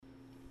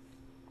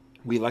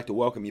We'd like to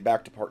welcome you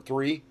back to part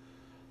 3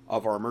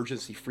 of our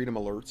emergency freedom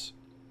alerts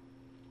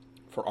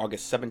for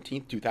August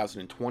 17th,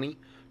 2020.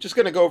 Just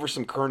going to go over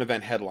some current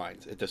event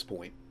headlines at this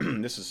point.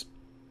 This is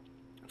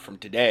from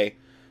today,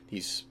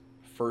 these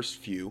first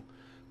few.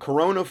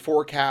 Corona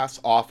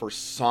forecasts offer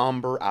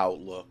somber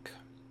outlook.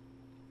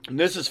 And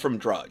this is from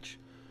Drudge.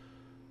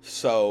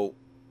 So,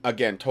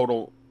 again,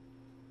 total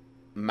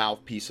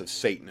mouthpiece of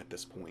Satan at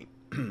this point.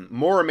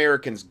 More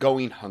Americans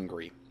going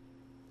hungry.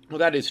 Well,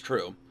 that is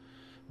true.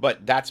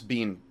 But that's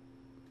being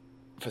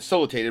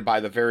facilitated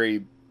by the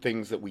very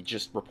things that we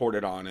just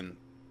reported on in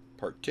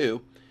part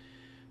 2.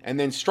 And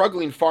then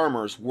struggling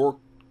farmers work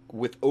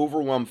with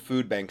overwhelmed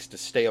food banks to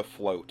stay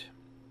afloat.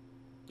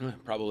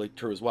 Probably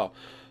true as well.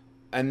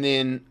 And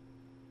then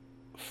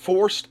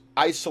forced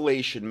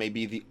isolation may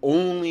be the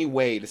only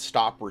way to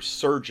stop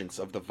resurgence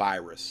of the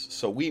virus.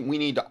 So we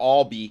need to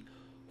all be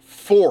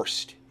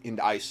forced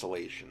into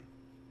isolation.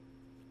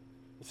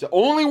 It's the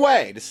only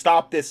way to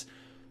stop this.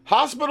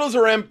 Hospitals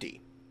are empty.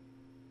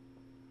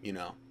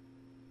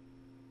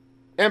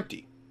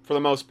 Empty for the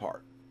most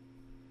part.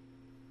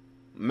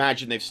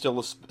 Imagine they've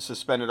still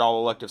suspended all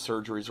elective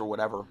surgeries or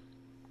whatever,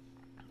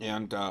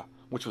 and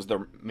which was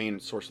their main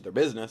source of their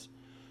business.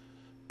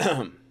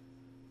 And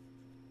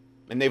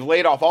they've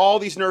laid off all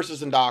these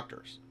nurses and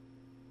doctors,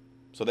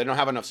 so they don't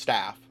have enough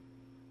staff.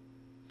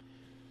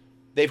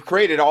 They've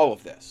created all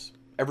of this,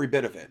 every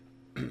bit of it,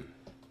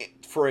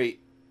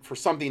 for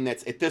something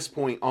that's at this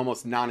point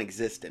almost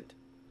non-existent.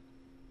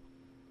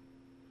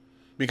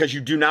 Because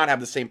you do not have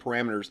the same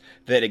parameters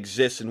that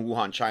exist in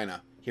Wuhan,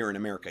 China, here in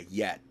America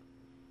yet.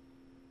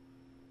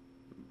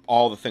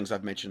 All the things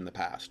I've mentioned in the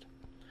past.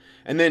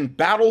 And then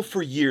battle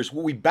for years.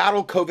 Well, we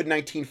battled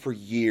COVID-19 for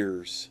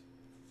years.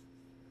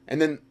 And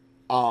then,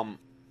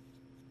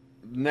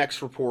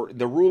 next report,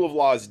 the rule of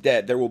law is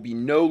dead. There will be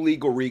no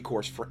legal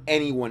recourse for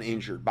anyone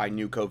injured by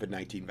new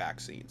COVID-19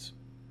 vaccines.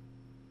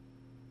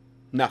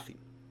 Nothing.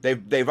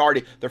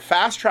 They're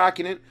fast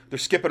tracking it. They're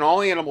skipping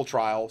all animal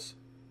trials.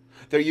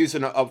 They're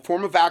using a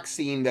form of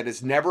vaccine that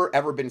has never,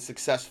 ever been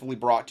successfully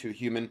brought to a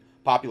human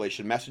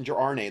population, messenger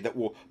RNA, that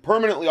will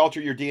permanently alter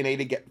your DNA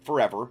to get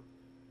forever,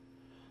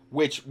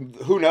 which,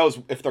 who knows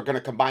if they're going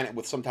to combine it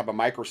with some type of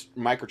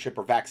microchip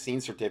or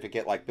vaccine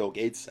certificate like Bill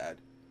Gates said.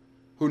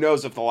 Who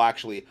knows if they'll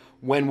actually,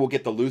 when we'll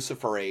get the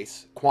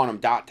luciferase quantum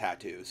dot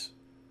tattoos,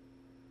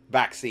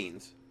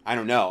 vaccines. I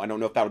don't know. I don't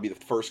know if that'll be the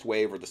first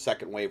wave or the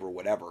second wave or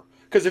whatever.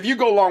 Because if you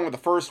go along with the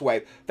first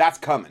wave, that's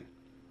coming.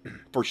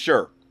 For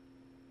sure.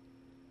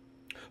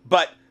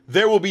 But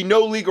there will be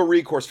no legal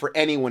recourse for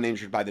anyone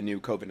injured by the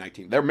new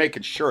COVID-19. They're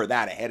making sure of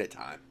that ahead of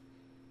time.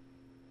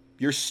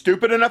 You're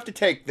stupid enough to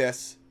take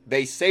this,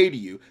 they say to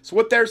you. So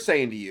what they're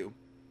saying to you,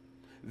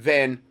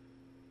 then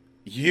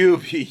you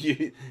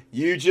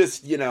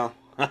just,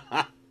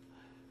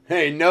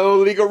 hey, no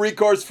legal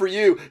recourse for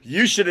you.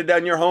 You should have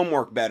done your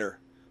homework better.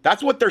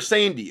 That's what they're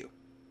saying to you.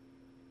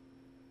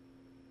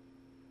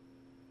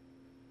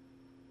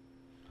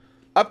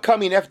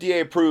 Upcoming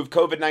FDA-approved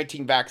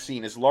COVID-19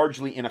 vaccine is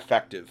largely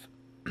ineffective.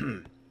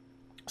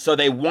 So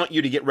they want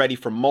you to get ready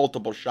for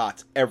multiple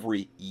shots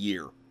every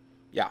year.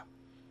 Yeah.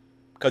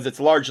 Because it's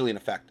largely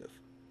ineffective.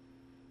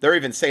 They're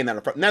even saying that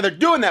up front. Now, they're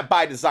doing that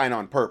by design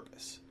on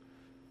purpose.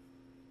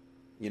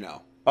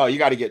 Oh, you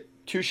got to get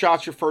 2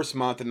 shots your first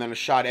month and then a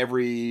shot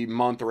every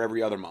month or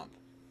every other month.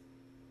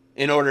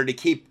 In order to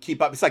keep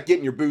up. It's like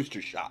getting your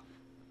booster shot.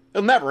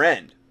 It'll never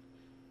end.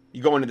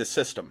 You go into the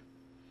system.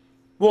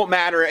 Won't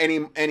matter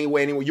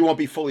anyway. You won't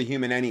be fully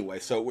human anyway,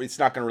 so it's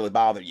not going to really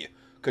bother you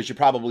because you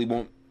probably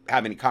won't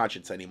have any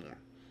conscience anymore.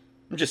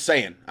 I'm just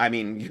saying. I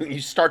mean,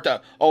 you start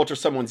to alter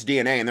someone's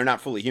DNA and they're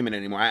not fully human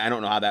anymore. I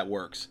don't know how that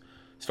works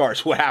as far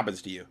as what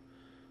happens to you,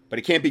 but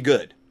it can't be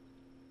good.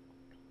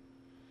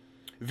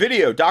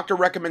 Video, doctor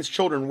recommends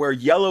children wear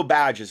yellow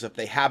badges if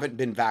they haven't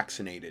been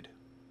vaccinated.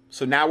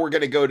 So now we're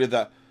going to go to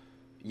the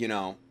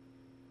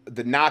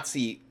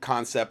Nazi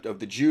concept of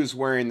the Jews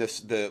wearing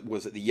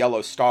the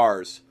yellow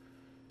stars.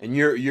 And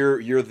you're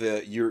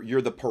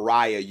the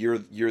pariah. You're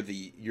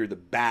the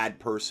bad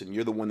person.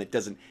 You're the one that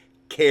doesn't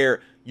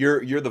care.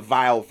 You're the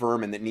vile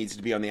vermin that needs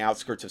to be on the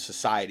outskirts of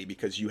society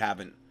because you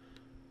haven't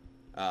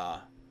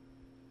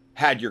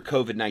had your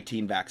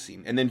COVID-19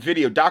 vaccine. And then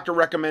video, doctor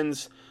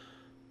recommends.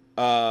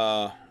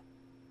 Oh,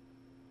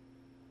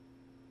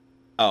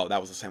 that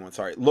was the same one.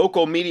 Sorry.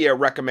 Local media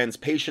recommends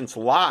patients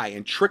lie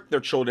and trick their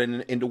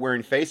children into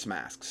wearing face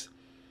masks.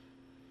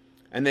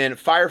 And then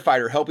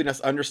firefighter helping us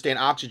understand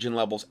oxygen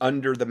levels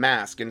under the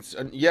mask. And it's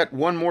yet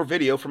one more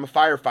video from a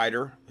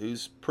firefighter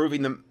who's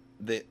proving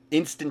that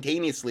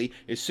instantaneously,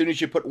 as soon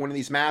as you put one of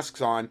these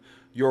masks on,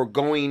 you're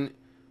going,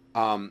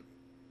 the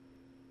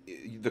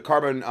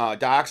carbon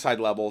dioxide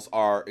levels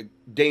are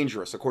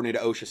dangerous according to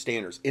OSHA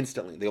standards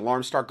instantly. The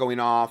alarms start going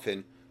off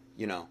and,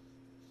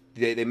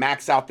 they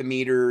max out the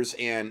meters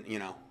and,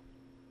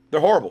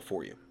 they're horrible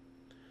for you.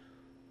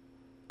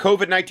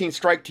 COVID-19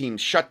 strike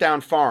teams shut down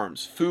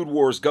farms. Food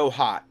wars go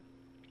hot.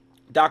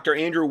 Dr.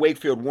 Andrew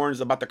Wakefield warns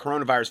about the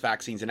coronavirus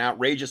vaccines and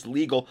outrageous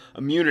legal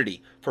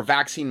immunity for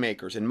vaccine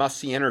makers in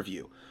must-see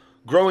interview.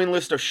 Growing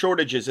list of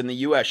shortages in the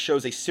U.S.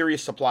 shows a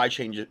serious supply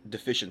chain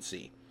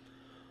deficiency.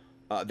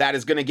 That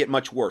is going to get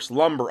much worse.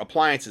 Lumber,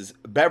 appliances,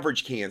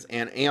 beverage cans,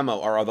 and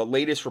ammo are the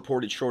latest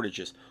reported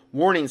shortages.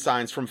 Warning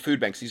signs from food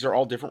banks. These are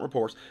all different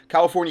reports.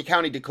 California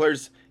County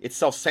declares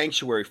itself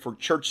sanctuary for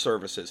church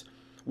services.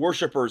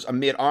 Worshippers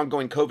amid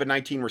ongoing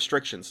COVID-19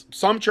 restrictions.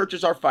 Some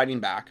churches are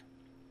fighting back.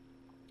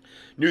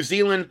 New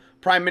Zealand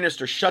Prime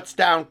Minister shuts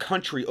down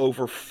country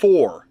over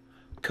 4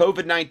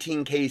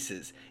 COVID-19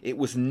 cases. It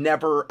was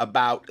never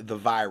about the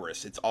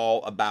virus. It's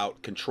all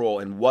about control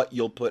and what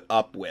you'll put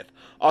up with.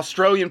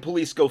 Australian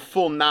police go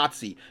full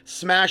Nazi,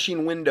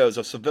 smashing windows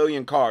of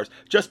civilian cars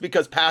just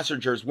because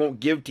passengers won't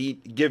give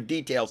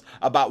details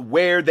about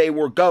where they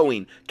were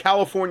going.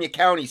 California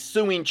County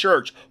suing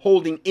church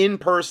holding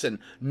in-person,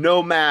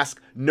 no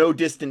mask, no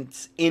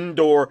distance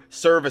indoor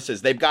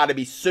services. They've got to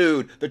be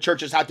sued. The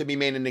churches have to be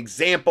made an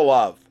example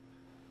of.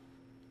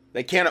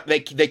 They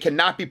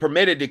cannot be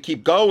permitted to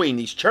keep going,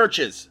 these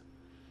churches.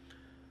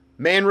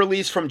 Man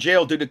released from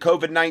jail due to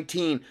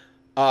COVID-19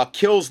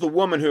 kills the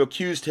woman who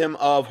accused him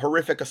of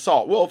horrific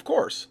assault. Well, of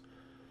course.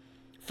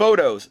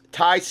 Photos.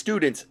 Thai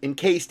students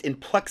encased in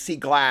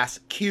plexiglass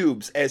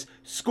cubes as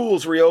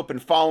schools reopen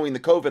following the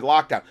COVID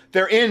lockdown.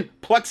 They're in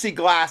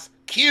plexiglass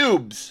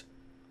cubes.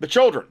 The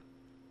children.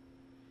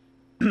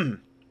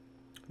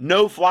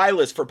 No fly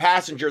list for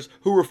passengers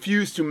who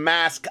refuse to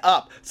mask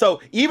up. So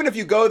even if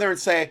you go there and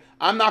say,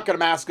 I'm not going to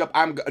mask up,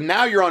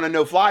 now you're on a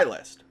no fly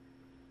list.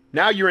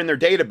 Now you're in their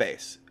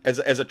database as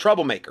a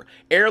troublemaker.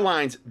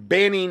 Airlines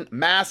banning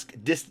mask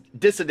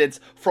dissidents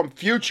from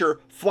future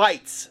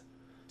flights.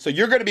 So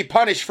you're going to be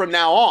punished from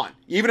now on.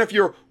 Even if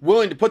you're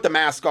willing to put the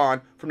mask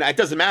on from now, it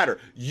doesn't matter.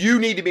 You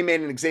need to be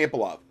made an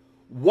example of.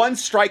 One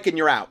strike and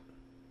you're out.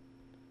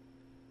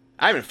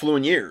 I haven't flew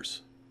in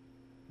years.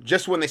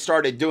 Just when they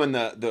started doing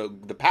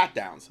the pat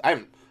downs.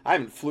 I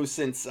haven't flew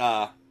since see,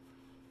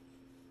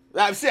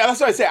 that's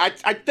what I say.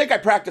 I think I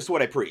practice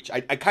what I preach.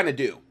 I kind of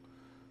do.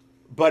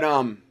 But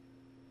I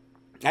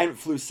haven't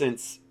flew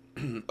since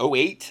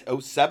 08,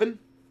 07.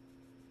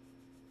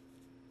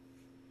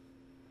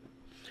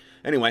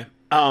 Anyway,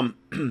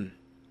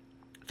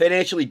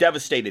 financially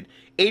devastated.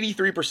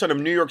 83% of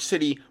New York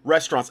City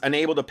restaurants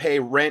unable to pay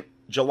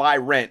July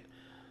rent.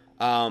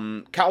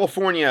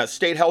 California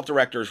state health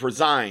directors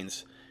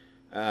resigns.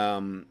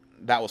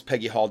 That was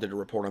Peggy Hall did a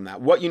report on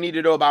that. What you need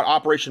to know about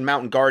Operation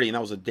Mountain Guardian.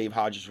 That was a Dave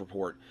Hodges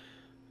report.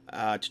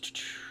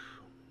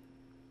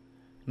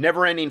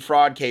 Never-ending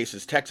fraud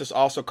cases. Texas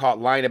also caught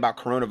lying about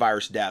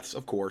coronavirus deaths,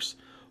 of course.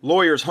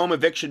 Lawyers home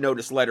eviction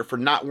notice letter for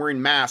not wearing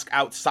mask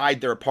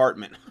outside their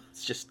apartment.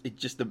 It's just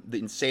the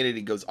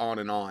insanity goes on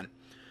and on.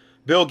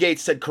 Bill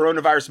Gates said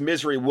coronavirus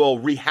misery will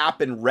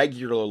rehappen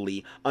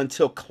regularly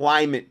until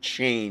climate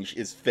change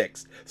is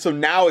fixed. So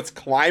now it's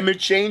climate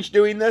change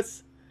doing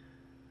this?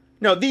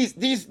 No, these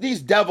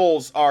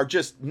devils are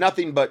just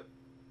nothing but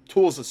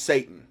tools of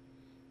Satan.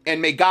 And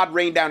may God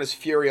rain down his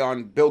fury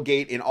on Bill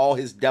Gates and all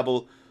his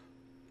devil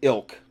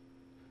ilk.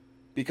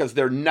 Because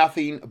they're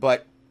nothing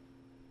but,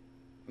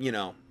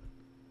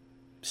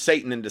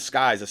 Satan in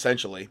disguise,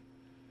 essentially.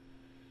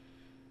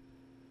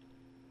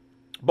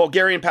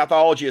 Bulgarian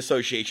Pathology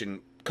Association.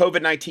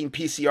 COVID-19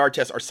 PCR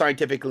tests are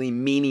scientifically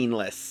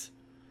meaningless.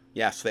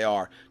 Yes, they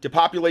are.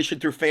 Depopulation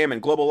through famine.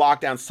 Global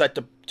lockdown set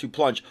to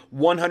plunge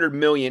 100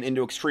 million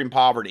into extreme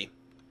poverty.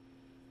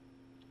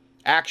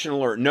 Action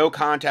alert. No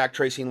contact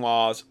tracing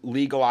laws.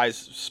 Legalize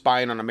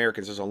spying on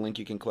Americans. There's a link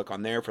you can click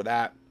on there for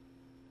that.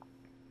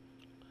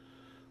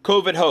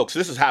 COVID hoax.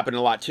 This has happened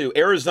a lot too.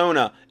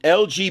 Arizona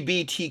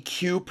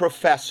LGBTQ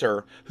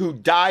professor who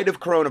died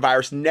of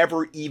coronavirus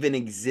never even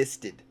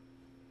existed.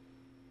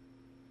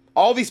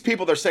 All these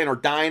people they're saying are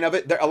dying of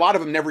it. A lot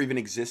of them never even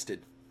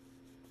existed.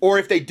 Or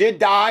if they did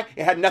die,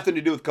 it had nothing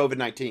to do with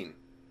COVID-19.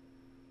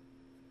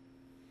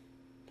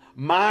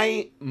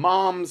 My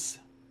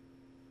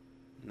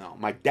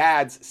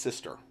dad's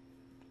sister.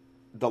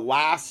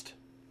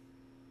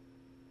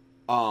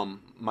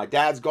 My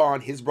dad's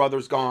gone, his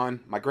brother's gone,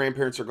 my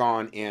grandparents are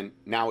gone, and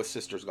now his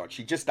sister's gone.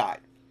 She just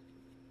died.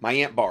 My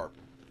Aunt Barb.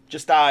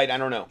 Just died, I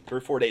don't know, 3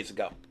 or 4 days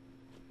ago.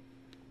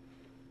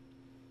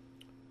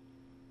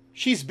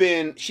 She's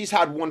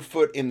had 1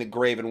 foot in the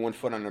grave and 1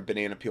 foot on a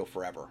banana peel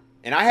forever.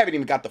 And I haven't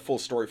even got the full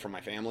story from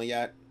my family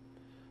yet.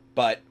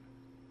 But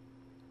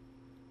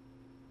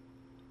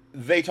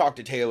they talked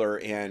to Taylor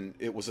and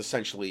it was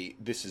essentially,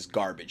 this is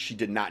garbage. She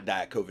did not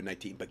die of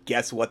COVID-19. But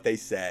guess what they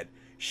said?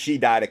 She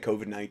died of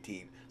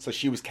COVID-19. So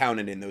she was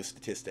counted in those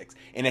statistics.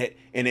 And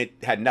it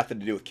had nothing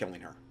to do with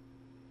killing her.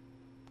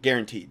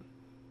 Guaranteed.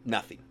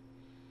 Nothing.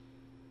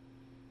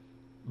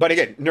 But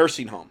again,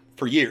 nursing home.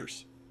 For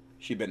years,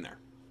 she'd been there.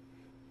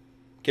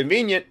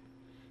 Convenient.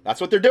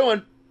 That's what they're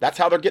doing. That's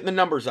how they're getting the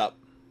numbers up.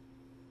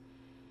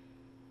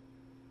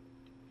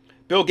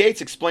 Bill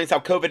Gates explains how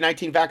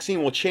COVID-19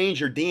 vaccine will change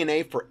your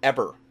DNA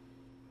forever.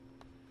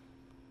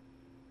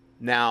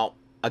 Now,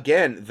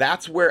 again,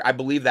 that's where I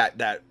believe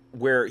that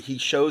where he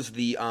shows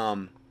the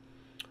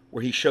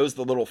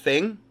little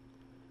thing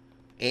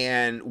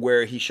and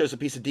where he shows a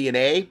piece of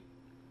DNA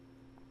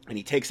and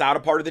he takes out a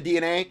part of the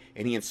DNA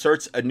and he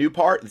inserts a new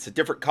part that's a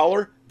different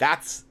color,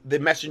 that's the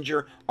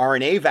messenger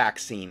RNA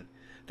vaccine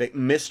that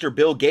Mr.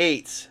 Bill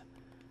Gates,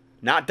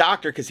 not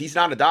doctor, because he's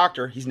not a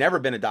doctor, he's never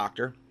been a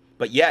doctor,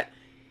 but yet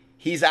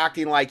he's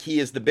acting like he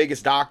is the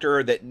biggest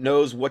doctor that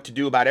knows what to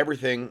do about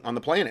everything on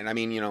the planet. I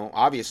mean,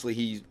 obviously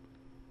he's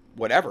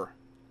whatever.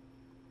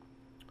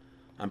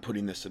 I'm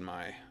putting this in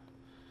my...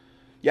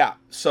 Yeah,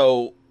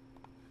 so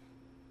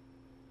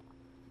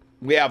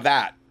we have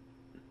that.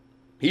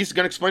 He's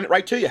going to explain it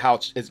right to you how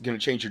it's going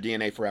to change your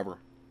DNA forever.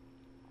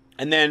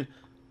 And then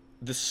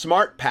the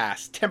Smart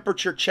Pass,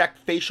 temperature check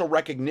facial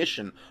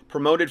recognition,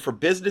 promoted for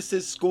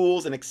businesses,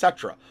 schools, and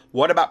etc.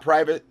 What about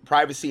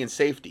privacy and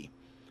safety?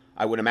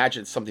 I would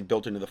imagine it's something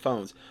built into the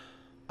phones.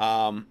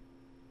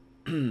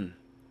 Fauci,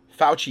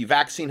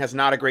 vaccine has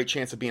not a great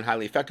chance of being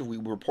highly effective. We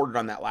reported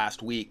on that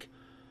last week.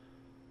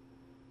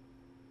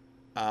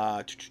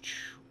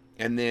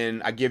 And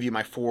then I give you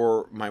my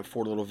four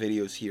little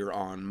videos here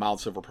on mild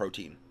silver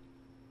protein.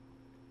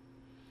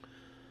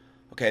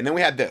 Okay, and then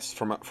we had this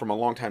from a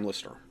longtime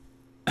listener.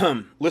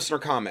 Listener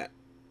comment.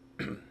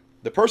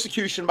 The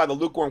persecution by the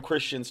lukewarm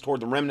Christians toward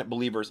the remnant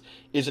believers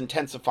is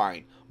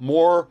intensifying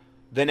more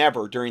than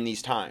ever during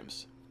these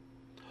times.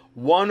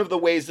 One of the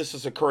ways this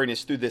is occurring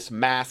is through this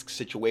mask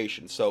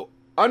situation. So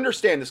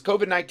understand this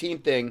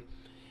COVID-19 thing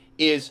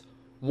is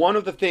one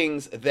of the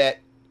things that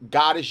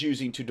God is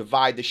using to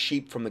divide the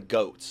sheep from the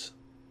goats.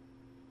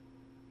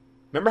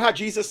 Remember how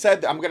Jesus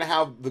said that I'm going to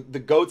have the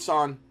goats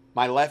on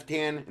my left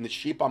hand and the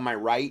sheep on my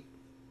right?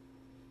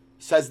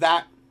 He says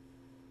that.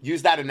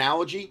 Use that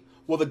analogy.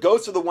 Well, the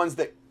goats are the ones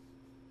that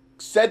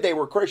said they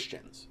were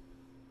Christians.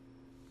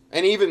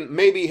 And even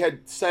maybe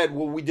had said,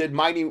 well, we did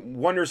mighty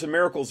wonders and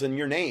miracles in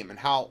your name. And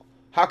how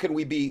can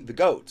we be the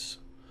goats?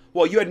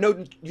 Well, you had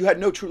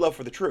no true love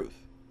for the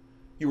truth.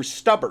 You were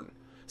stubborn.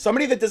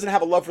 Somebody that doesn't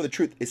have a love for the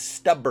truth is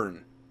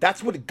stubborn.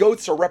 That's what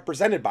goats are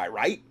represented by,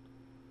 right?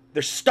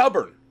 They're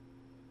stubborn.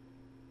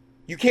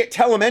 You can't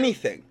tell them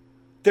anything.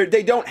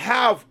 They don't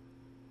have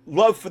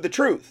love for the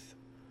truth.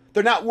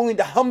 They're not willing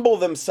to humble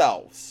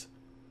themselves.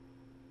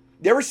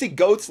 You ever see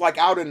goats like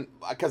out in,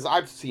 because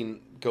I've seen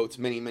goats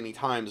many, many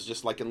times,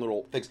 just like in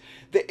little things.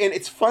 And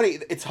it's funny,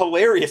 it's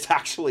hilarious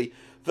actually.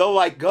 They'll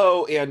like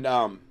go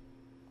and,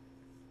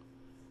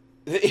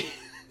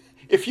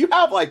 if you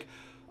have like,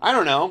 I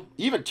don't know,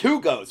 even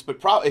two goats, but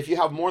probably if you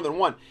have more than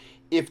one,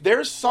 if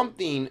there's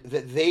something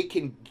that they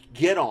can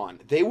get on,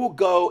 they will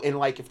go and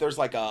like, if there's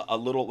like a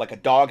little, like a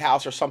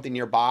doghouse or something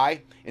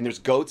nearby and there's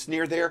goats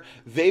near there,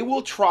 they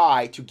will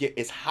try to get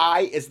as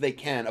high as they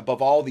can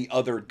above all the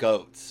other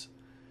goats.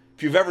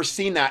 If you've ever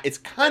seen that, it's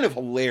kind of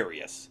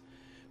hilarious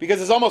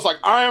because it's almost like,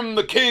 I'm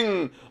the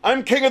king.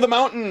 I'm king of the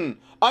mountain.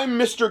 I'm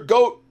Mr.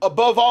 Goat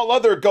above all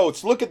other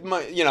goats. Look at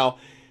my,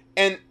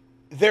 and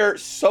they're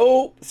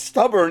so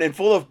stubborn and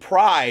full of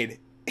pride,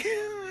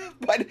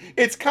 but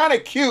it's kind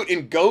of cute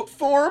in goat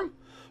form,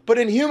 but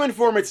in human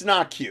form, it's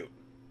not cute.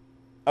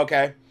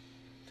 Okay.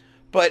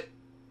 But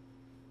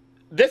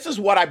this is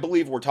what I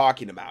believe we're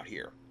talking about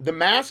here. The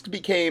mask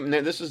became,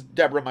 and this is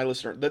Deborah, my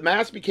listener, the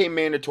mask became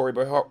mandatory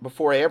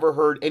before I ever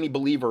heard any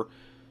believer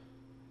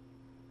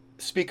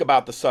speak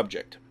about the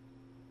subject.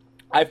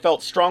 I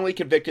felt strongly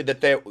convicted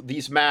that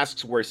these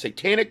masks were a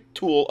satanic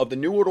tool of the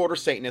New World Order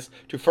Satanists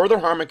to further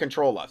harm and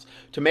control us,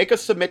 to make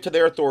us submit to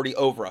their authority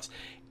over us,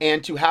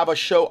 and to have us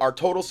show our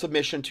total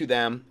submission to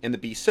them in the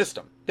beast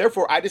system.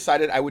 Therefore, I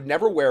decided I would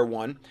never wear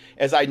one,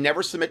 as I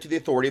never submit to the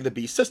authority of the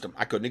beast system.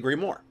 I couldn't agree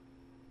more.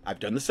 I've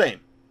done the same.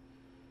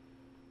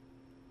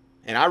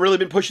 And I've really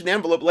been pushing the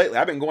envelope lately.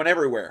 I've been going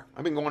everywhere.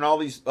 I've been going all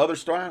these other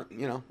stores,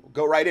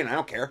 go right in. I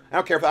don't care. I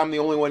don't care if I'm the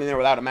only one in there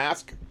without a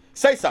mask.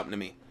 Say something to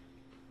me.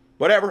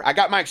 Whatever. I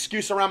got my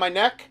excuse around my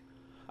neck.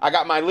 I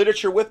got my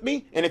literature with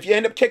me. And if you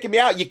end up kicking me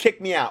out, you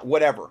kick me out.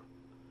 Whatever.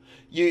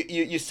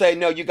 You say,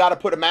 no, you got to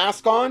put a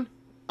mask on.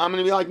 I'm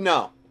going to be like,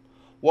 no.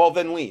 Well,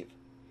 then leave.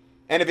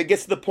 And if it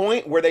gets to the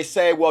point where they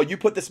say, well, you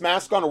put this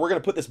mask on or we're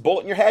going to put this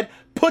bullet in your head,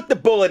 put the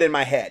bullet in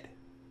my head.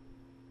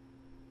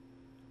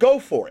 Go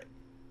for it.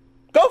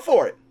 Go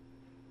for it.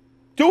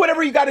 Do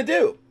whatever you got to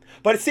do.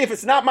 But see, if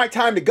it's not my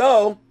time to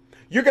go,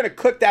 you're going to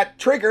click that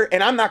trigger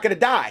and I'm not going to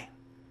die.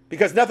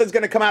 Because nothing's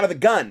going to come out of the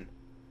gun.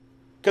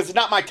 Because it's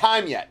not my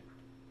time yet.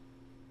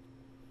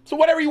 So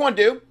whatever you want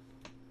to do,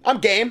 I'm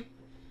game.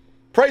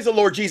 Praise the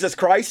Lord Jesus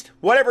Christ.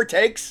 Whatever it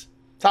takes.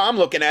 That's how I'm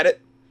looking at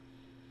it.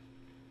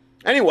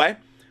 Anyway,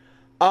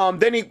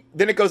 then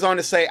it goes on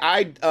to say,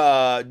 I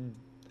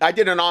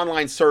did an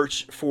online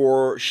search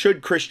for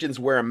should Christians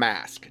wear a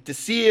mask to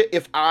see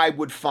if I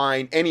would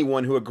find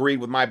anyone who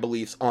agreed with my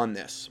beliefs on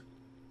this.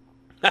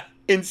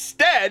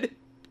 Instead,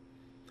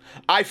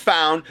 I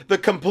found the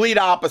complete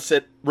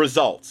opposite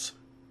results.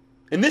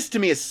 And this to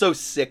me is so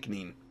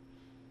sickening.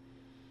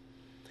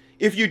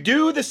 If you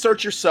do the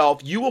search yourself,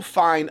 you will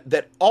find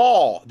that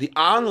all the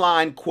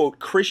online, quote,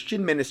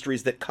 Christian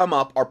ministries that come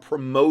up are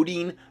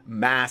promoting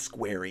mask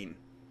wearing.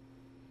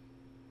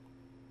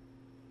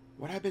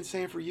 What I've been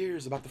saying for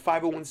years about the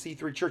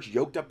 501c3 church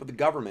yoked up with the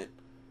government,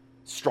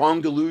 strong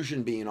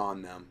delusion being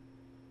on them.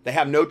 They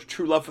have no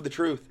true love for the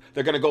truth.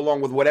 They're going to go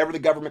along with whatever the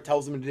government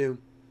tells them to do.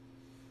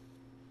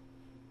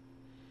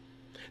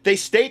 They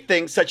state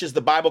things such as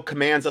the Bible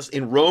commands us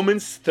in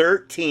Romans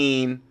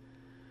 13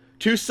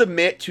 to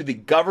submit to the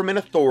government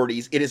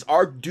authorities. It is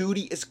our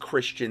duty as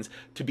Christians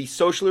to be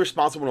socially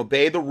responsible and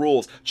obey the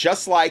rules,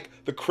 just like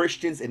the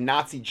Christians in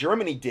Nazi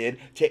Germany did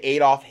to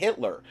Adolf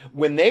Hitler.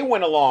 When they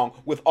went along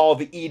with all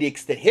the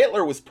edicts that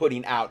Hitler was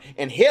putting out,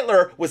 and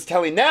Hitler was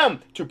telling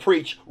them to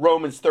preach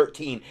Romans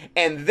 13,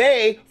 and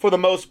they, for the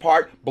most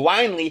part,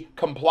 blindly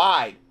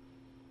complied.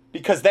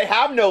 Because they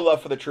have no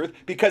love for the truth,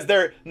 because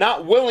they're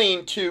not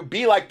willing to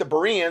be like the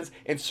Bereans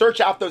and search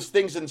out those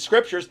things in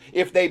scriptures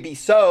if they be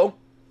so.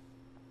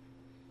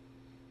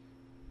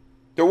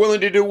 They're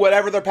willing to do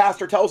whatever their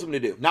pastor tells them to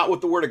do, not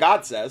what the Word of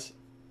God says.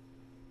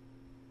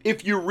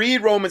 If you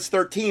read Romans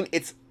 13,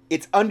 it's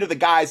under the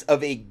guise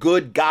of a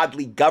good,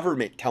 godly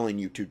government telling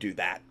you to do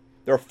that.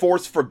 They're a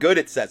force for good,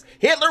 it says.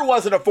 Hitler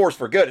wasn't a force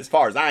for good, as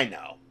far as I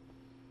know.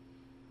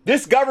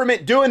 This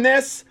government doing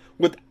this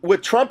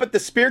with Trump at the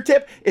spear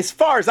tip, as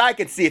far as I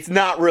can see, it's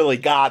not really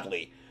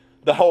godly.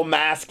 The whole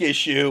mask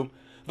issue,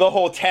 the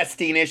whole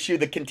testing issue,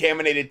 the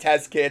contaminated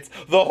test kits,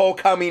 the whole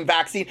coming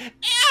vaccine.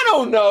 I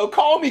don't know,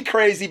 call me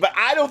crazy, but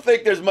I don't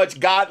think there's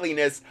much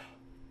godliness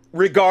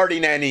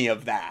regarding any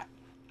of that.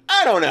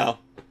 I don't know.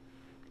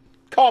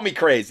 Call me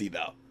crazy,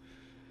 though.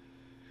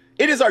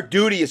 It is our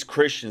duty as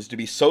Christians to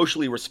be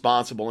socially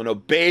responsible and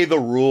obey the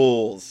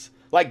rules,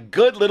 like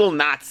good little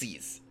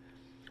Nazis.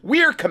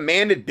 We are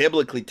commanded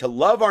biblically to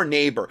love our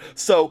neighbor.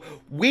 So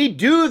we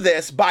do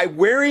this by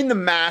wearing the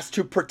mask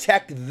to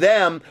protect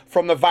them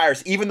from the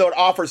virus, even though it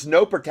offers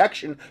no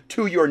protection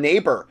to your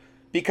neighbor,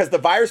 because the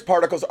virus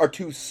particles are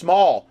too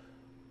small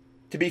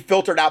to be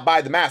filtered out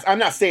by the mask. I'm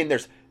not saying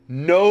there's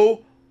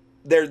no,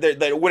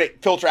 that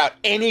wouldn't filter out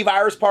any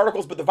virus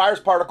particles, but the virus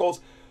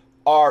particles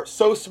are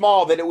so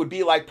small that it would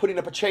be like putting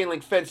up a chain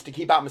link fence to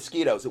keep out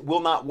mosquitoes. It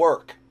will not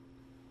work.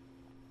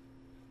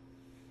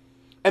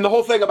 And the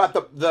whole thing about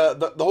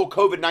the whole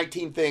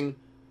COVID-19 thing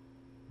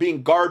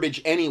being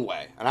garbage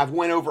anyway, and I've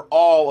went over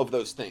all of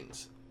those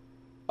things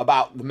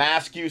about the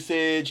mask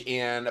usage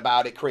and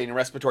about it creating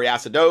respiratory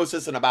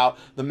acidosis and about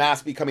the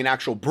mask becoming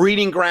actual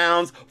breeding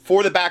grounds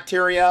for the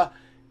bacteria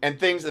and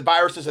things, the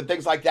viruses and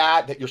things like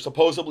that, that you're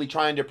supposedly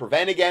trying to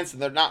prevent against,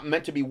 and they're not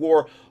meant to be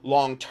wore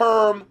long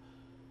term.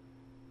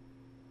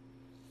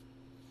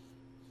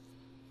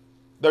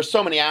 There's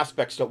so many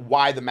aspects to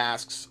why the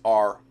masks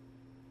are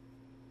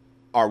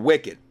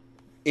wicked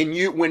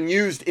when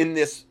used in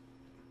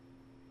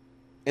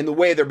the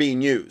way they're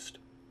being used.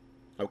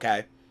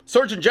 Okay?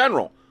 Surgeon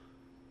General,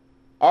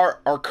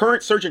 our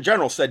current Surgeon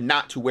General said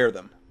not to wear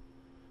them.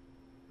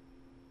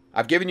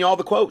 I've given you all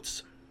the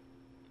quotes.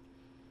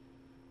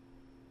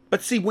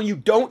 But see, when you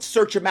don't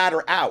search a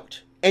matter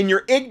out and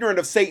you're ignorant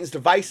of Satan's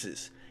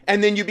devices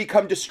and then you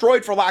become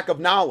destroyed for lack of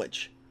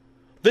knowledge,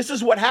 this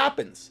is what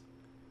happens.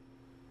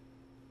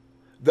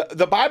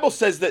 The Bible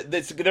says that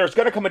there's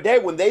going to come a day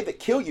when they that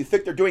kill you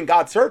think they're doing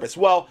God's service.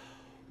 Well,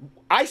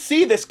 I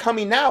see this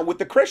coming now with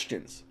the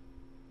Christians.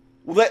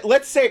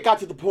 Let's say it got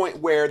to the point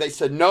where they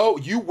said, no,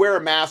 you wear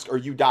a mask or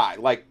you die.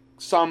 Like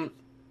some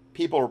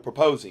people are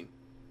proposing.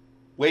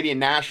 Lady in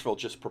Nashville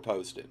just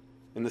proposed it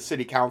in the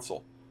city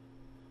council.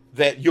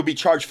 That you'll be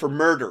charged for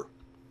murder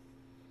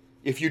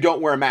if you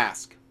don't wear a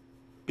mask.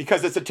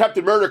 Because it's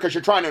attempted murder because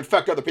you're trying to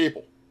infect other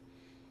people.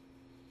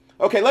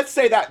 Okay, let's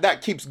say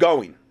that keeps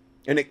going.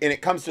 And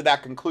it comes to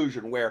that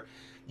conclusion where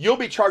you'll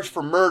be charged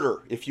for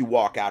murder if you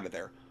walk out of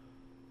there.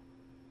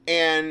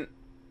 And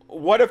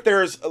what if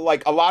there's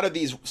like a lot of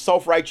these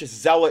self-righteous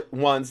zealot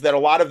ones that a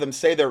lot of them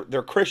say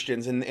they're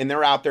Christians and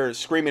they're out there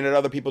screaming at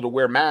other people to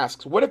wear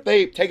masks? What if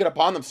they take it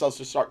upon themselves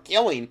to start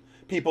killing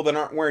people that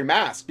aren't wearing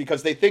masks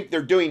because they think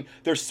they're doing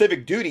their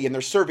civic duty and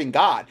they're serving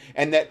God,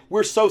 and that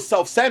we're so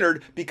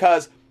self-centered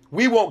because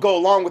we won't go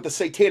along with the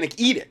satanic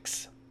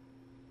edicts?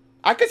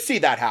 I could see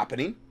that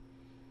happening.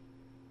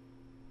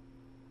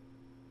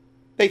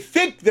 They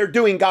think they're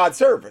doing God's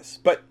service,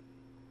 but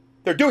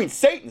they're doing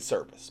Satan's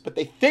service, but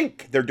they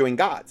think they're doing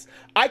God's.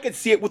 I could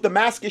see it with the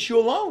mask issue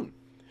alone.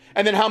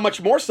 And then how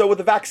much more so with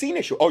the vaccine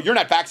issue? Oh, you're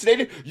not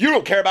vaccinated? You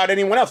don't care about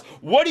anyone else.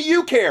 What do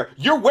you care?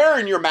 You're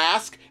wearing your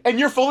mask and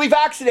you're fully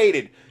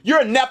vaccinated.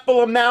 You're a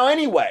Nephilim now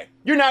anyway.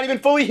 You're not even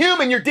fully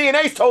human. Your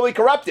DNA's totally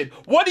corrupted.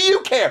 What do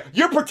you care?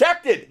 You're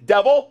protected,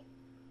 devil.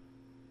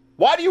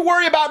 Why do you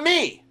worry about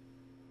me?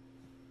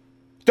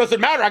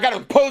 Doesn't matter. I got to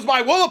impose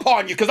my will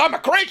upon you because I'm a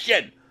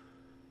Christian.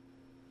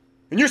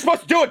 And you're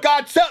supposed to do what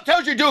God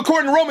tells you to do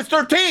according to Romans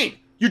 13.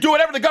 You do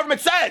whatever the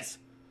government says,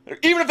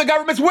 even if the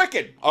government's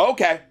wicked. Oh,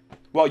 okay.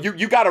 Well,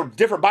 you got a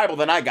different Bible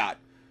than I got.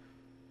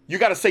 You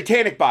got a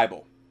satanic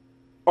Bible.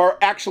 Or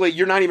actually,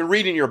 you're not even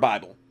reading your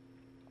Bible.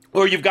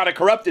 Or you've got a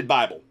corrupted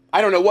Bible.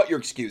 I don't know what your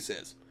excuse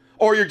is.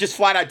 Or you're just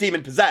flat out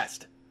demon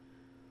possessed.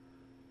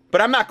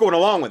 But I'm not going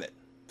along with it.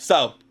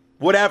 So,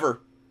 whatever.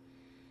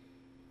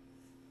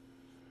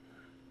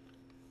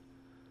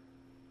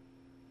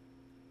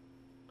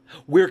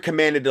 We're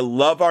commanded to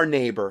love our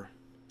neighbor.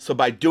 So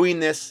by doing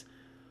this,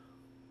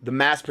 the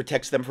mask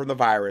protects them from the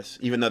virus,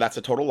 even though that's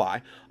a total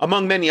lie.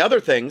 Among many other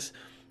things,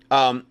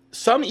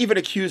 some even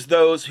accuse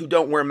those who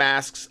don't wear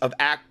masks of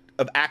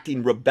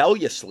acting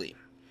rebelliously,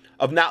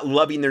 of not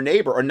loving their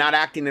neighbor or not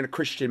acting in a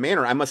Christian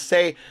manner. I must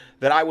say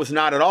that I was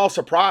not at all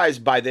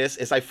surprised by this,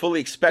 as I fully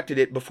expected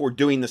it before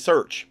doing the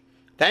search.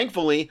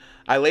 Thankfully,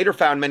 I later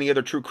found many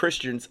other true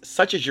Christians,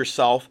 such as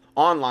yourself,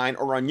 online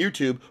or on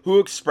YouTube, who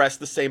expressed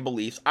the same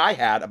beliefs I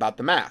had about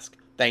the mask.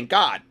 Thank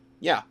God.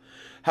 Yeah.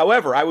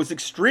 However, I was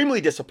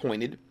extremely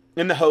disappointed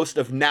in the host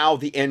of Now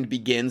the End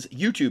Begins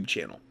YouTube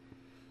channel.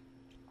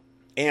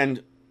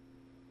 And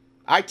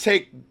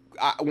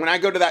when I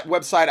go to that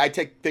website, I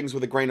take things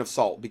with a grain of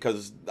salt,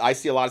 because I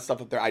see a lot of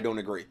stuff up there I don't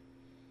agree.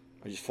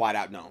 I just flat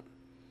out don't.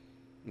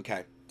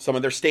 Okay. Some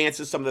of their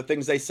stances, some of the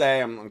things they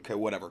say, I'm okay,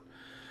 whatever.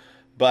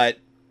 But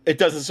it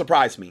doesn't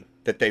surprise me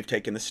that they've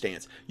taken the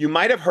stance. You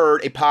might have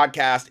heard a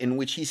podcast in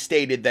which he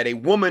stated that a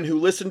woman who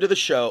listened to the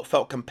show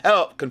felt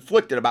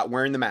conflicted about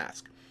wearing the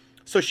mask.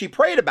 So she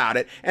prayed about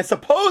it, and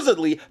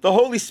supposedly the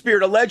Holy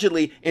Spirit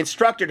allegedly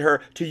instructed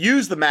her to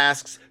use the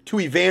masks to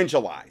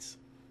evangelize.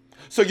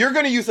 So you're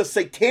going to use a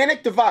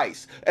satanic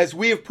device, as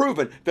we have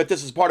proven that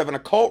this is part of an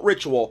occult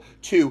ritual,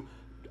 to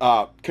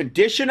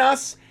condition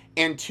us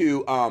and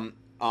to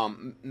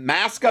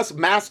mask us.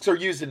 Masks are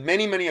used in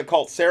many, many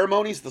occult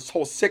ceremonies, this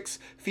whole 6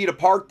 feet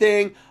apart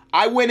thing.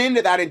 I went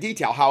into that in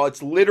detail, how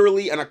it's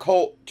literally an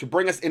occult to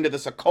bring us into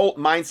this occult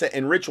mindset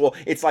and ritual.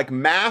 It's like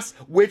mass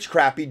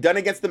witchcraft being done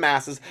against the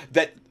masses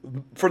that,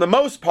 for the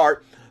most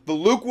part, the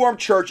lukewarm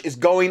church is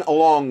going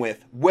along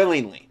with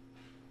willingly.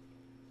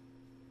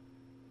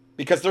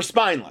 Because they're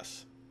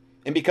spineless.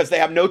 And because they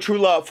have no true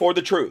love for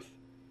the truth.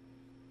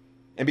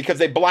 And because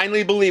they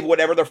blindly believe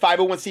whatever their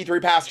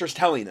 501c3 pastor is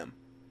telling them.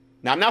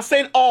 Now, I'm not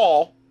saying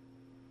all,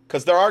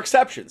 because there are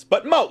exceptions,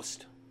 but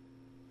most.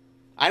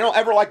 I don't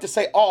ever like to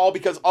say all,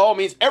 because all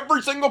means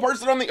every single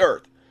person on the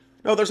earth.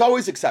 No, there's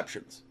always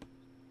exceptions.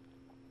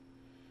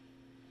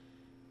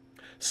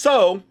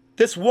 So,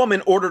 this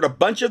woman ordered a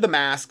bunch of the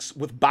masks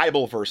with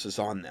Bible verses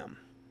on them.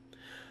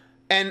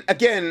 And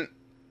again,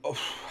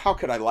 how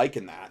could I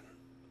liken that?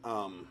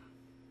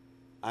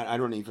 I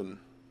don't even...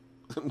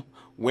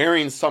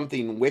 wearing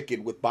something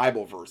wicked with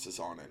Bible verses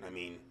on it. I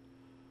mean...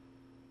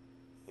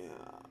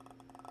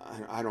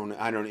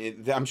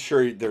 I'm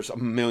sure there's a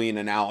million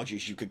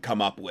analogies you could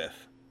come up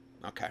with.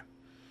 Okay.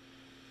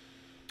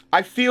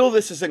 I feel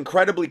this is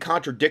incredibly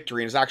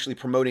contradictory and is actually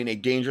promoting a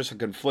dangerous and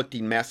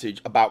conflicting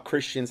message about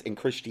Christians and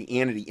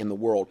Christianity in the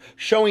world,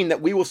 showing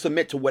that we will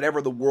submit to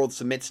whatever the world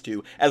submits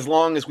to as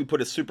long as we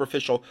put a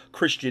superficial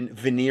Christian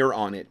veneer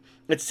on it.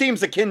 It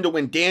seems akin to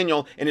when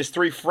Daniel and his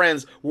 3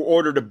 friends were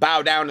ordered to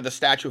bow down to the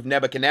statue of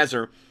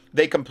Nebuchadnezzar.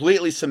 They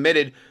completely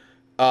submitted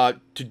to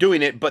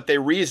doing it, but they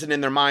reasoned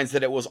in their minds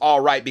that it was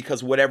all right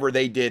because whatever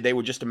they did, they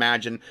would just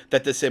imagine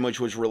that this image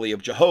was really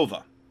of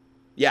Jehovah.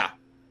 Yeah.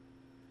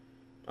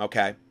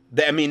 Okay.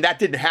 I mean, that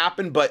didn't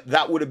happen, but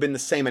that would have been the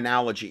same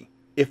analogy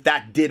if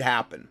that did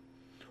happen.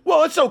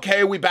 Well, it's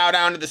okay, we bow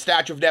down to the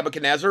statue of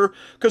Nebuchadnezzar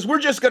because we're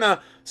just going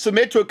to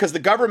submit to it because the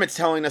government's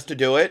telling us to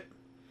do it,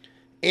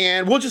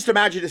 and we'll just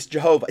imagine it's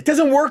Jehovah. It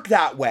doesn't work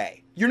that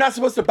way. You're not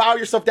supposed to bow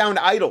yourself down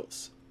to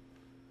idols.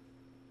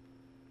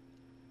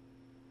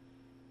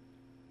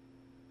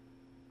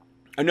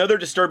 Another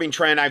disturbing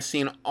trend I've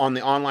seen on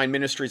the online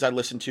ministries I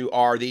listen to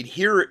are the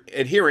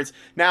adherents.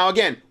 Now,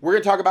 again, we're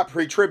going to talk about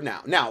pre-trib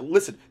now. Now,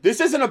 listen,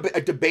 this isn't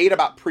a debate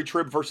about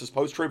pre-trib versus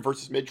post-trib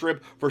versus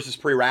mid-trib versus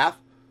pre-wrath.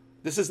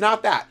 This is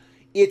not that.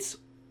 It's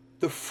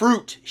the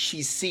fruit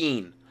she's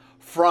seen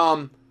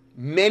from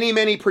many,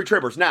 many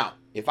pre-tribbers. Now,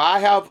 if I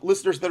have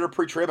listeners that are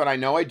pre-trib, and I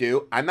know I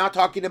do, I'm not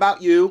talking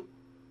about you,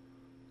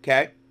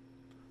 okay?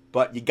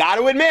 But you got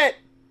to admit,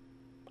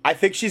 I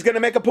think she's going to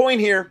make a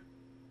point here.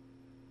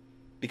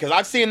 Because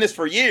I've seen this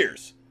for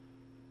years,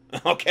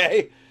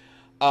 okay?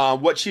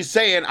 What she's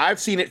saying, I've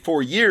seen it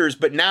for years,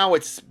 but now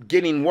it's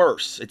getting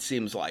worse, it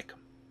seems like.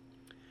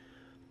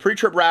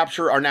 Pre-trib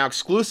rapture are now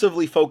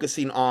exclusively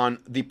focusing on,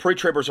 the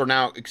pre-tribbers are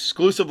now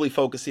exclusively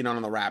focusing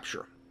on the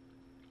rapture.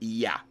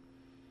 Yeah,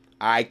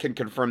 I can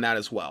confirm that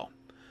as well.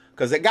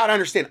 Because they got to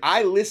understand,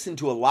 I listen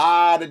to a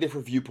lot of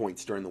different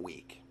viewpoints during the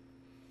week.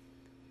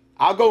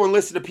 I'll go and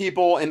listen to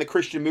people in the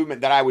Christian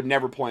movement that I would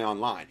never play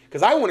online.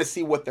 Because I want to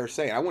see what they're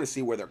saying. I want to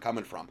see where they're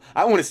coming from.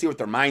 I want to see what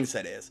their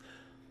mindset is.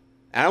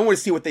 And I want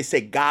to see what they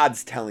say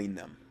God's telling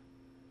them.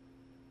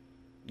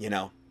 You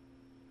know?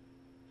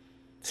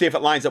 See if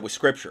it lines up with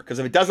Scripture. Because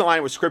if it doesn't line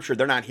up with Scripture,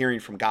 they're not hearing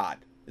from God,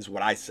 is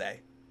what I say.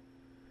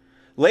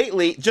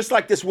 Lately, just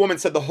like this woman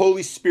said, the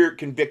Holy Spirit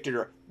convicted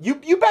her.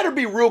 You better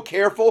be real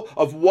careful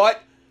of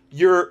what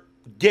you're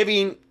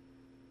giving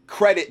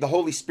credit the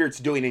Holy Spirit's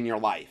doing in your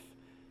life.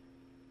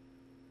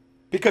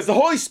 Because the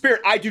Holy Spirit,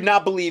 I do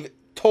not believe,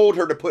 told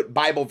her to put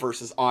Bible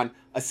verses on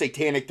a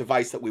satanic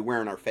device that we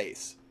wear in our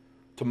face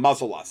to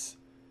muzzle us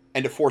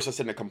and to force us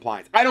into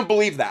compliance. I don't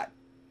believe that.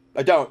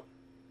 I don't.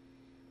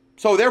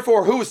 So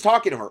therefore, who was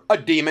talking to her? A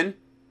demon,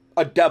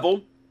 a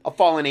devil, a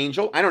fallen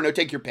angel. I don't know,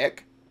 take your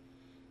pick.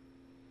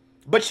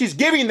 But she's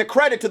giving the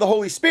credit to the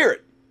Holy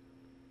Spirit.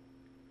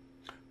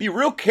 be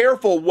real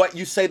careful what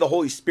you say the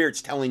Holy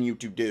Spirit's telling you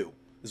to do,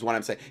 is what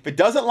I'm saying. If it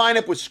doesn't line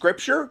up with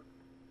Scripture,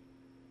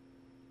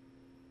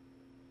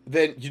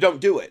 then you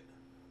don't do it.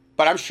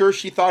 But I'm sure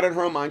she thought in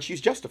her own mind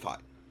she's justified.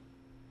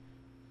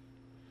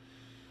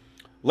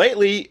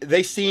 Lately,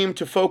 they seem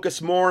to focus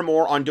more and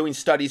more on doing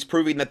studies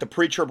proving that the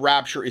pre-trib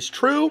rapture is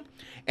true,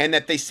 and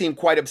that they seem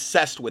quite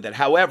obsessed with it.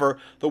 However,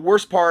 the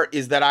worst part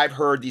is that I've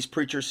heard these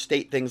preachers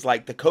state things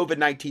like the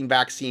COVID-19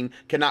 vaccine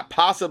cannot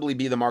possibly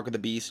be the mark of the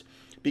beast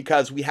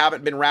because we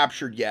haven't been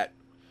raptured yet.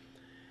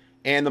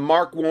 And the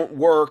mark won't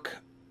work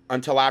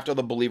until after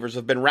the believers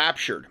have been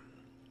raptured.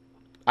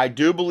 I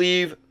do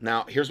believe,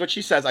 now here's what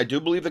she says, I do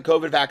believe the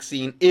COVID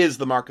vaccine is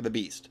the mark of the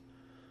beast.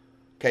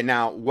 Okay,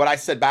 now what I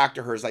said back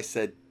to her is I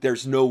said,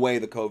 there's no way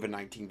the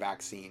COVID-19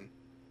 vaccine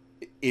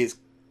is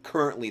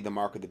currently the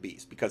mark of the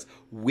beast, because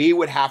we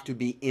would have to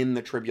be in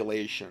the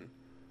tribulation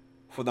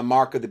for the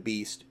mark of the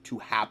beast to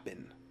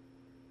happen.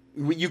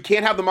 You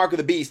can't have the mark of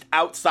the beast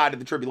outside of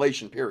the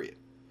tribulation period.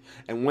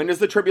 And when does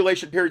the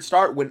tribulation period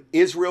start? When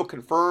Israel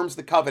confirms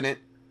the covenant,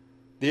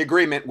 the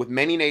agreement with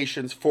many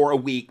nations for a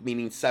week,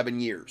 meaning 7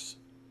 years.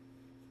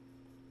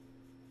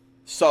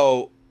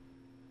 So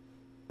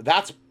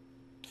that's,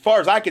 as far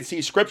as I can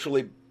see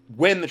scripturally,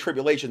 when the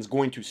tribulation is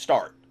going to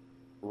start.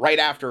 Right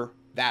after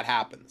that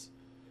happens.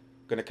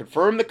 Going to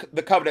confirm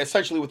the covenant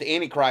essentially with the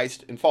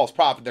Antichrist and false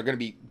prophet. They're going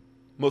to be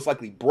most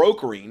likely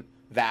brokering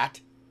that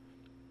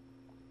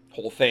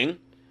whole thing.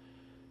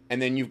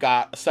 And then you've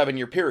got a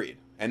 7-year period.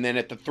 And then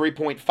at the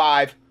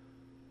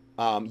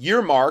 3.5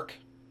 year mark,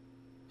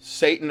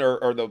 Satan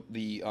or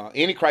the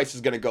Antichrist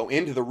is going to go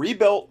into the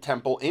rebuilt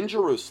temple in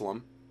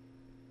Jerusalem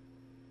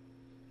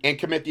and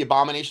commit the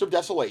abomination of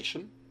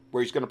desolation,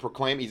 where he's going to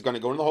proclaim, he's going to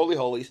go into the Holy of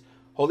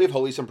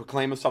Holies, and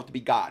proclaim himself to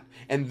be God.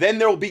 And then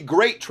there will be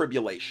great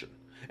tribulation.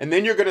 And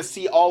then you're going to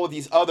see all of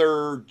these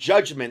other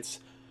judgments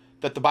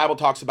that the Bible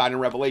talks about in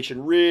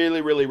Revelation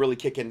really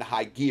kick into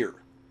high gear.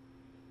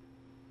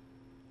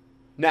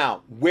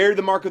 Now, where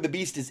the mark of the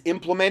beast is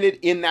implemented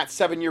in that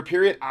 7-year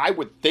period, I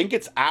would think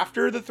it's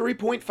after the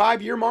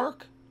 3.5 year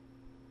mark.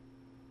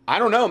 I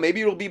don't know.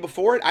 Maybe it'll be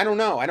before it. I don't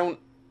know.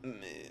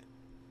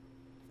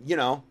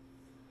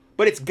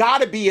 But it's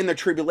got to be in the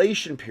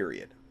tribulation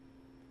period.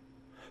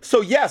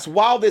 So yes,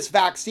 while this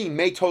vaccine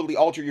may totally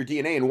alter your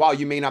DNA, and while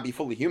you may not be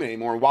fully human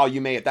anymore, and while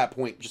you may at that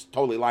point just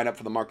totally line up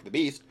for the mark of the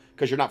beast,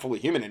 because you're not fully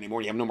human anymore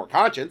and you have no more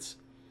conscience,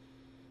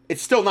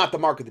 it's still not the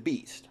mark of the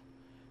beast.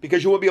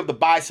 Because you won't be able to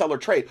buy, sell, or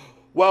trade.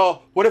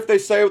 Well, what if they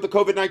say with the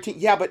COVID-19?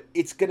 Yeah, but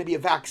it's going to be a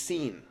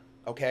vaccine,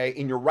 okay,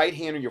 in your right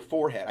hand or your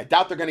forehead. I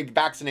doubt they're going to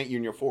vaccinate you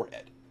in your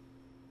forehead.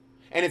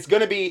 And it's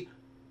going to be,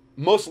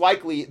 most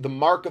likely, the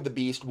mark of the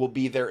beast will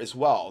be there as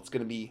well. It's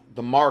going to be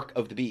the mark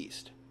of the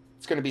beast.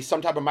 It's going to be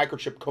some type of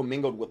microchip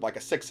commingled with like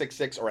a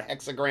 666 or a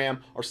hexagram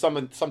or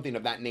something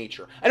of that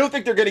nature. I don't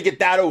think they're going to get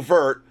that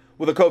overt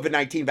with a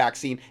COVID-19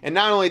 vaccine. And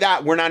not only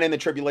that, we're not in the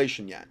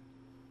tribulation yet.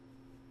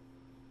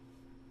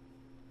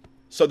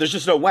 So there's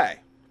just no way,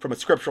 from a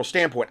scriptural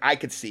standpoint, I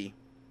could see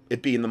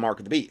it being the mark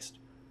of the beast.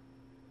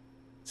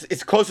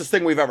 It's the closest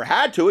thing we've ever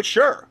had to it,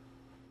 sure.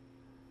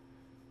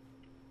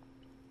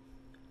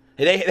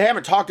 They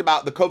haven't talked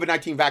about the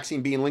COVID-19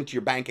 vaccine being linked to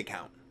your bank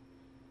account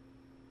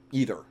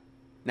either.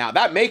 Now,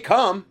 that may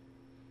come,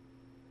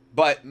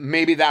 but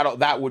maybe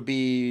that would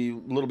be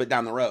a little bit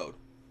down the road.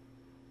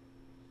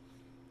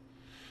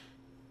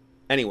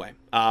 Anyway,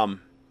 I'm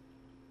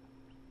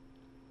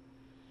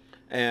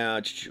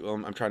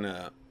trying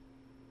to...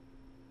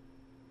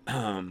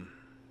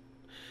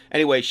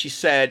 Anyway, she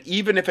said,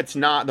 even if it's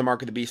not the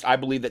mark of the beast, I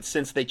believe that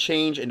since they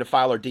change and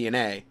defile our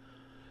DNA,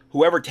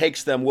 whoever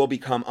takes them will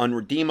become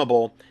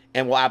unredeemable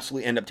and will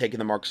absolutely end up taking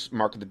the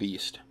mark of the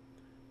beast.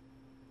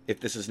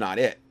 If this is not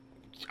it.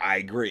 I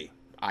agree.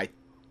 I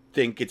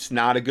think it's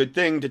not a good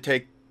thing to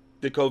take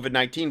the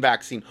COVID-19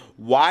 vaccine.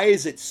 Why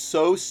is it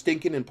so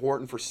stinking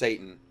important for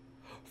Satan,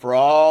 for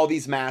all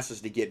these masses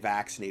to get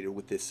vaccinated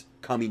with this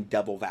coming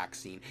devil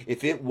vaccine,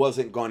 if it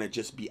wasn't going to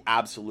just be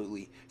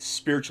absolutely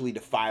spiritually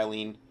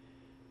defiling,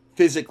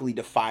 physically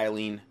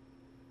defiling,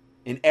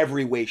 in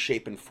every way,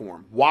 shape, and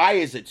form? Why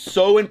is it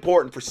so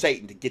important for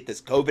Satan to get this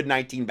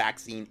COVID-19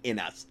 vaccine in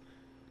us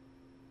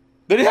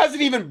that it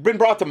hasn't even been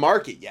brought to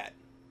market yet?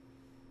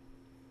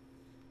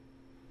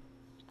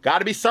 Got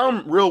to be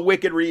some real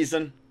wicked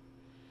reason.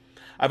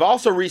 I've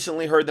also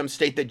recently heard them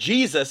state that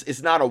Jesus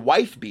is not a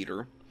wife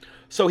beater,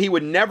 so he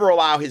would never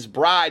allow his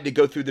bride to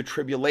go through the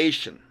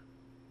tribulation.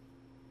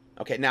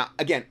 Okay, now,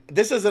 again,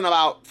 this isn't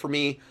about, for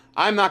me,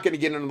 I'm not going to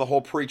get into the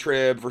whole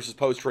pre-trib versus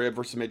post-trib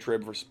versus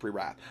mid-trib versus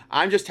pre-wrath.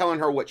 I'm just telling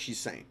her what she's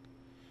saying.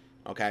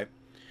 Okay?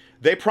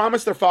 They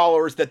promise their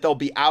followers that they'll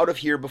be out of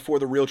here before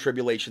the real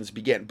tribulations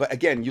begin. But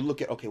again, you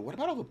look at, okay, what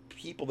about all the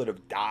people that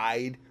have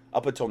died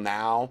up until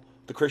now?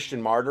 The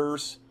Christian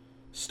martyrs,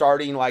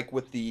 starting like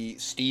with the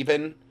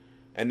Stephen,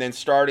 and then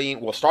starting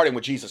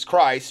with Jesus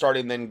Christ,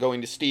 starting then going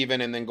to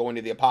Stephen, and then going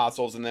to the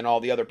apostles, and then all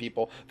the other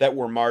people that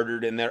were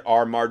martyred and that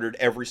are martyred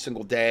every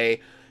single day.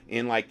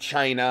 in like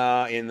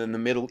China and in the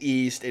Middle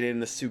East and in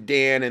the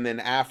Sudan and then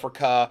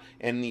Africa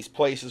and these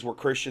places where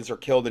Christians are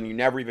killed and you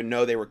never even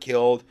know they were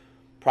killed.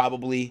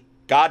 Probably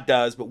God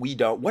does, but we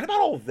don't. What about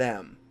all of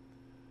them?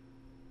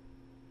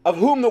 Of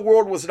whom the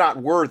world was not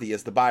worthy,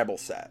 as the Bible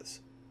says.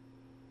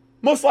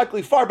 Most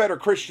likely far better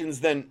Christians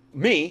than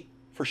me,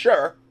 for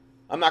sure.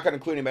 I'm not going to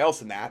include anybody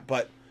else in that,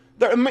 but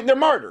they're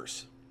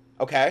martyrs,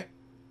 okay?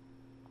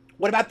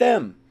 What about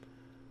them?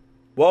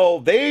 Well,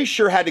 they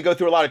sure had to go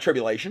through a lot of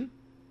tribulation.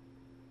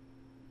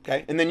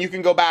 Okay, and then you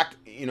can go back,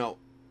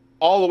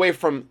 all the way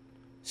from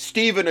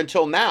Stephen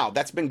until now.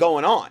 That's been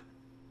going on.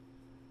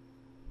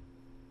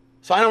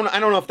 So I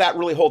don't know if that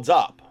really holds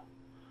up.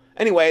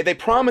 Anyway, they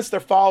promised their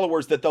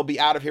followers that they'll be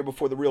out of here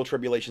before the real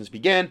tribulations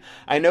begin.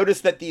 I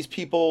noticed that these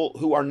people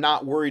who are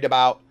not worried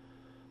about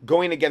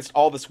going against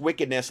all this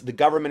wickedness the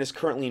government is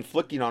currently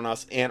inflicting on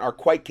us and are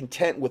quite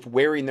content with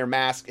wearing their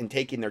mask and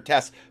taking their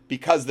tests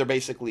because they're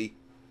basically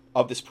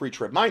of this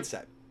pre-trib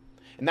mindset.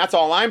 And that's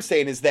all I'm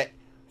saying is that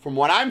from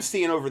what I'm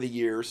seeing over the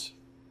years,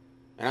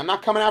 and I'm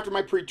not coming after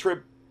my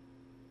pre-trib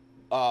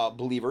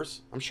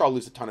believers. I'm sure I'll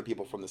lose a ton of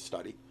people from this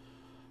study.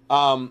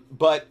 And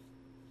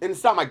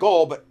it's not my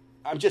goal, but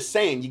I'm just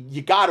saying,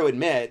 you got to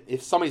admit,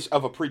 if somebody's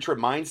of a pre-trib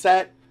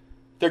mindset,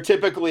 they're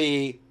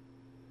typically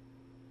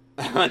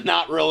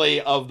not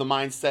really of the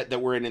mindset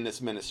that we're in this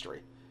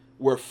ministry.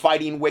 We're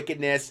fighting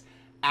wickedness,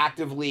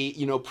 actively,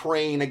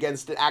 praying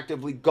against it,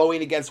 actively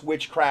going against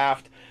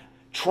witchcraft,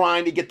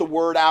 trying to get the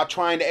word out,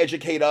 trying to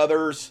educate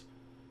others.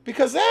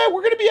 Because,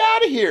 we're going to be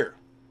out of here.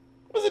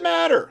 What does it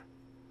matter?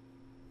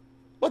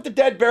 Let the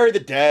dead bury the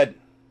dead.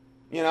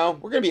 We're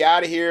going to be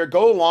out of here.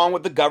 Go along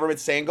with the government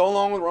saying, go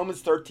along with Romans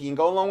 13,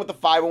 go along with the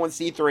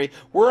 501c3.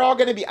 We're all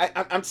going to be,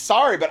 I'm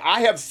sorry, but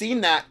I have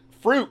seen that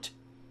fruit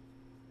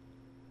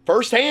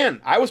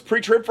firsthand. I was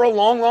pre-trib for a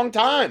long, long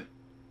time.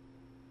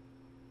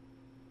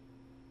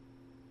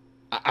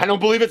 I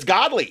don't believe it's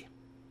godly.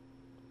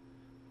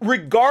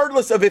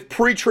 Regardless of if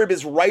pre-trib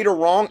is right or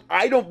wrong,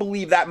 I don't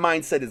believe that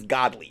mindset is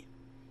godly.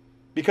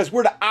 Because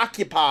we're to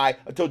occupy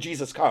until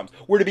Jesus comes.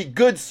 We're to be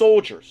good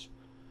soldiers.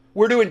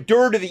 We're to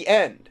endure to the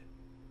end.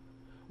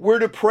 We're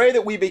to pray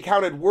that we be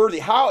counted worthy.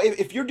 How,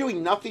 if you're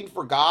doing nothing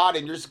for God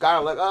and you're just kind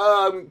of like,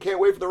 I can't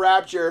wait for the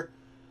rapture,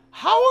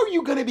 how are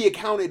you going to be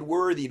accounted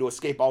worthy to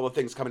escape all the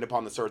things coming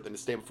upon this earth and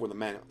to stand before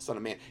the Son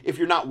of Man if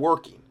you're not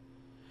working?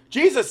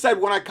 Jesus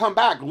said, when I come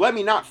back, let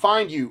me not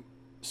find you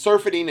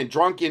surfeiting and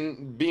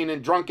drunken, being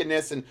in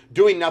drunkenness and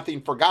doing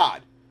nothing for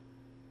God.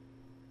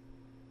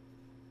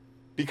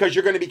 Because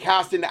you're going to be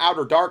cast into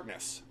outer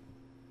darkness.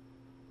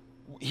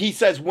 He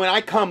says, when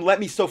I come, let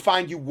me so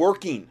find you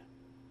working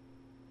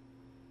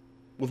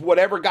with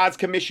whatever God's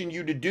commissioned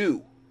you to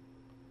do.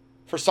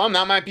 For some,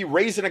 that might be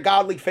raising a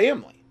godly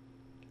family.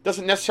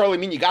 Doesn't necessarily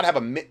mean you got to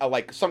have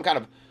some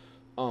kind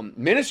of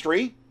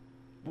ministry.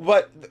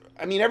 But,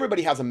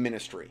 everybody has a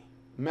ministry.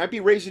 It might be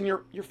raising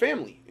your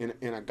family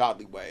in a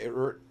godly way.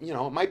 Or,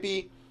 it might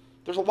be,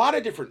 there's a lot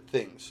of different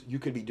things you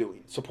could be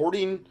doing.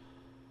 Supporting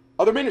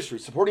other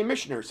ministries, supporting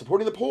missionaries,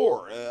 supporting the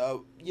poor.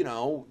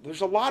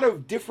 There's a lot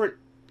of different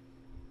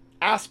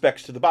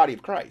aspects to the body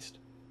of Christ.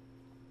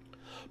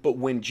 But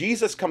when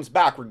Jesus comes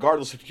back,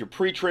 regardless if you're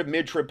pre-trib,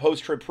 mid-trib,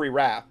 post-trib,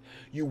 pre-wrath,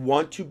 you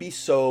want to be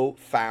so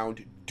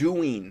found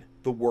doing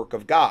the work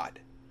of God.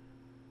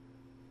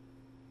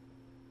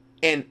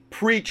 And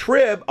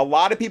pre-trib, a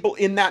lot of people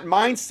in that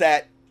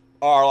mindset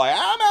are like,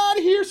 I'm out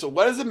of here, so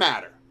what does it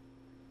matter?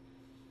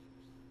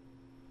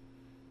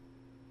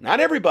 Not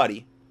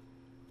everybody,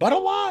 but a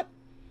lot.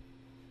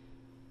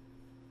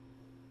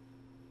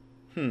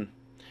 Then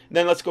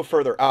let's go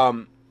further.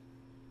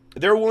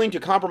 They're willing to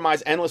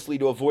compromise endlessly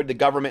to avoid the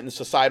government and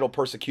societal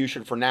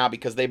persecution for now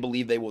because they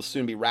believe they will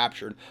soon be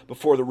raptured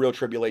before the real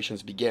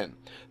tribulations begin.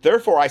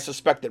 Therefore, I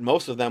suspect that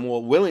most of them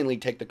will willingly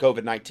take the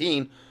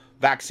COVID-19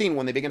 vaccine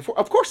when they begin.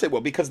 Of course they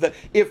will, because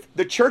if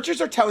the churches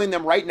are telling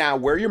them right now,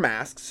 wear your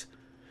masks,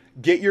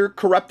 get your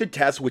corrupted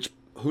tests, which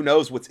who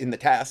knows what's in the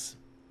tests.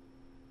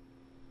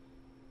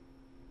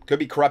 Could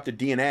be corrupted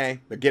DNA.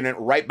 They're getting it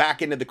right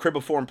back into the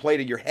cribiform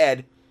plate of your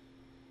head.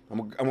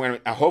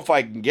 I hope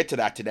I can get to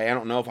that today. I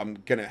don't know if I'm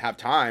going to have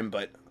time,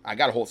 but I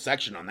got a whole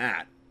section on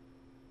that.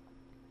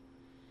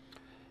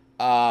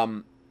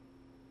 And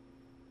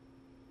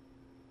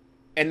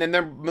then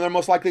they're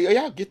most likely,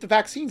 get the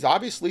vaccines.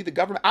 Obviously, the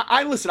government.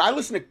 I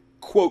listen to,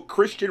 quote,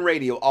 Christian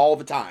radio all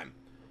the time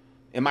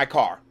in my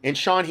car. And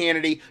Sean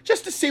Hannity,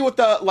 just to see what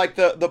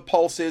the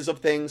pulse is of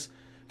things.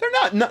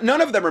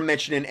 None of them are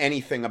mentioning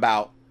anything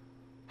about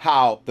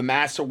how the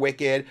masks are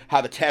wicked, how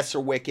the tests are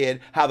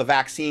wicked, how the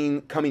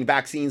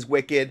vaccine's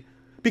wicked.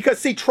 Because,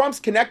 see, Trump's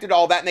connected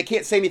all that, and they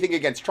can't say anything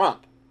against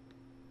Trump.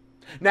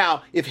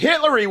 Now, if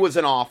Hitler was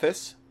in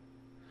office,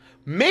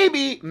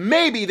 maybe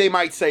they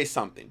might say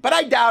something. But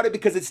I doubt it,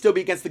 because it'd still be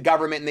against the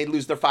government, and they'd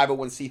lose their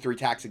 501c3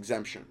 tax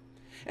exemption.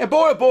 And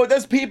boy, oh boy,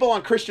 those people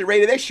on Christian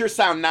radio, they sure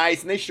sound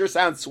nice, and they sure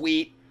sound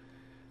sweet.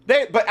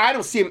 But I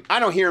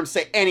don't hear them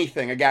say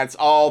anything against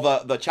all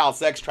the child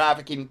sex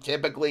trafficking,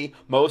 typically,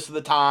 most of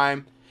the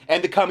time.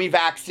 And the coming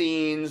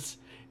vaccines,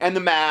 and the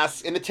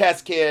masks, and the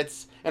test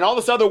kits, and all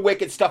this other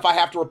wicked stuff I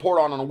have to report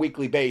on a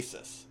weekly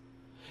basis.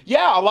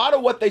 Yeah, a lot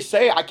of what they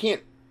say, I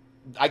can't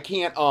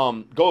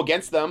go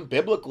against them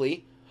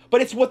biblically,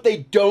 but it's what they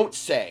don't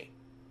say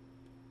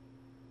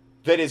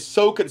that is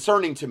so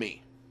concerning to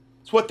me.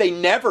 It's what they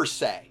never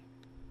say.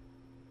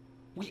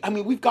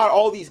 We've got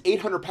all these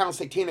 800-pound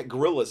satanic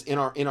gorillas in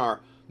our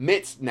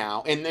midst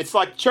now, and it's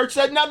like church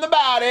said nothing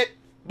about it.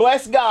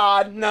 Bless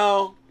God.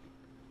 No.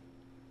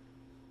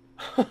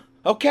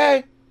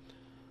 Okay.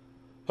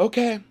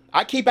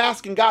 I keep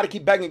asking God, I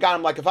keep begging God.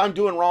 I'm like, if I'm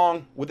doing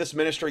wrong with this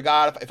ministry,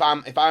 God, if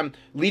I'm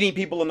leading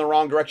people in the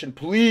wrong direction,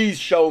 please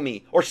show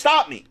me or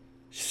stop me,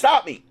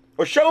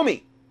 or show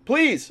me,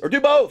 please, or do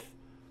both.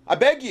 I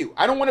beg you.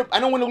 I don't want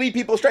to lead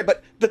people astray.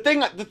 But the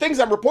things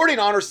I'm reporting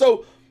on are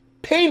so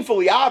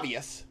painfully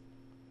obvious.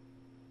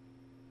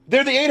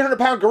 They're the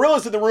 800-pound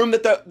gorillas in the room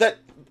that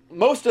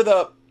most of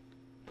the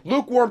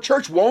lukewarm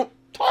church won't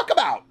talk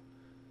about.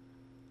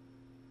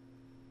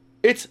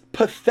 It's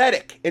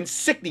pathetic and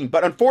sickening,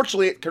 but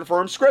unfortunately it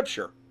confirms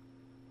Scripture.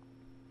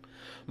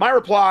 My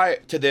reply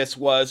to this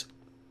was,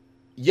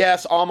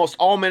 yes, almost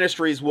all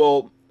ministries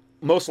will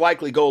most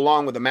likely go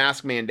along with the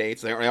mask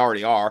mandates, they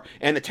already are,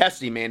 and the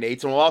testing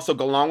mandates, and will also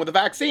go along with the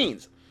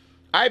vaccines.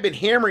 I've been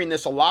hammering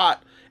this a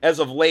lot as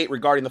of late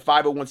regarding the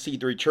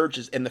 501c3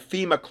 churches and the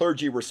FEMA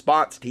clergy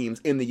response teams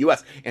in the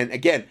U.S. And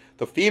again,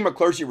 the FEMA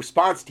clergy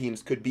response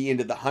teams could be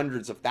into the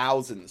hundreds of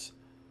thousands,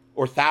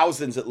 or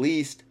thousands at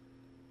least,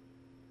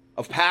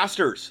 of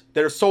pastors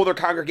that have sold their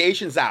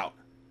congregations out.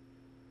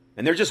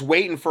 And they're just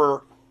waiting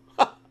for...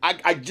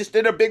 I just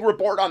did a big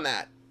report on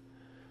that.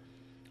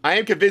 I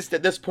am convinced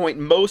at this point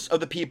most of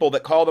the people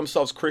that call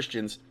themselves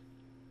Christians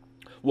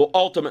will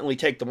ultimately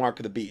take the mark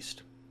of the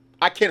beast.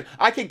 I can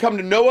come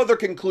to no other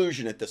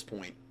conclusion at this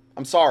point.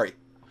 I'm sorry.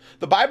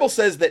 The Bible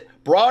says that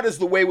broad is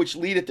the way which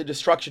leadeth to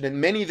destruction, and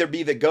many there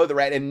be that go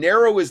thereat, and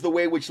narrow is the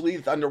way which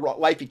leadeth unto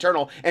life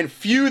eternal, and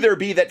few there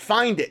be that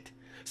find it.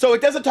 So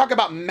it doesn't talk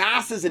about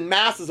masses and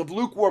masses of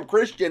lukewarm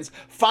Christians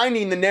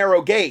finding the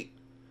narrow gate.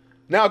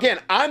 Now again,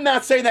 I'm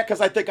not saying that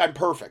because I think I'm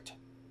perfect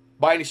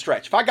by any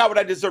stretch. If I got what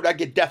I deserved, I'd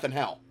get death and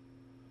hell.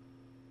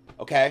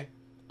 Okay?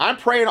 I'm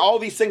praying all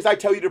these things I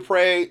tell you to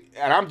pray,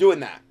 and I'm doing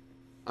that.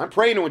 I'm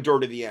praying to endure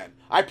to the end.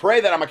 I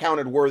pray that I'm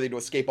accounted worthy to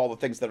escape all the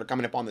things that are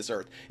coming upon this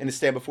earth and to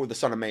stand before the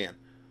Son of Man.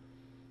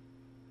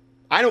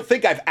 I don't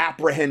think I've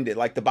apprehended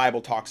like the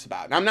Bible talks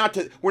about.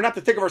 And we're not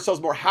to think of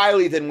ourselves more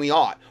highly than we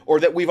ought, or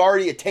that we've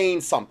already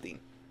attained something.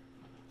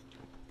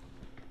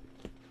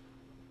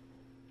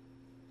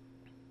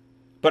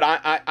 But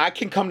I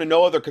can come to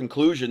no other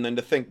conclusion than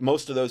to think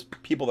most of those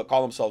people that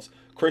call themselves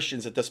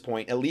Christians at this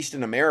point, at least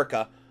in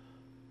America,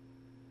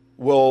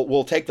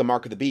 will take the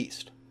mark of the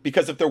beast.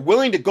 Because if they're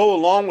willing to go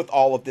along with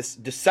all of this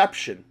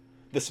deception,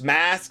 this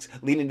masks,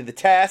 leading to the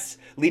tests,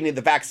 leading to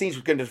the vaccines,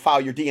 we're going to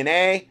defile your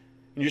DNA,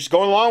 and you're just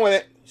going along with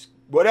it,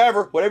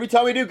 whatever you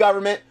tell me to do,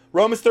 government,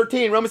 Romans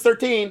 13, I'm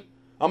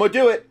going to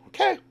do it.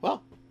 Okay,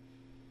 well.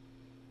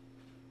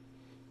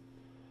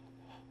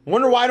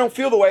 Wonder why I don't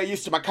feel the way I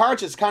used to. My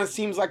conscience kind of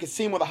seems like it's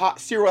seared with a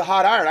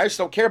hot iron. I just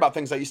don't care about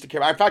things I used to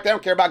care about. In fact, I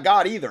don't care about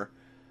God either.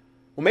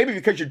 Well, maybe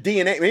because your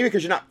DNA, maybe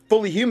because you're not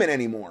fully human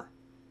anymore.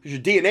 Because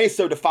your DNA is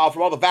so defiled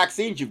from all the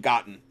vaccines you've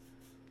gotten.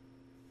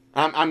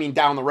 I mean,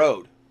 down the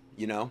road,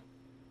 you know.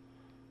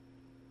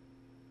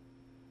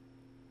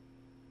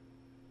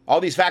 All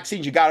these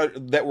vaccines you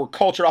got that were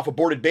cultured off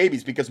aborted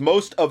babies, because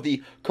most of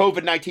the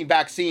COVID-19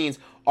 vaccines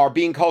are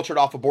being cultured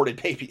off aborted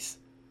babies.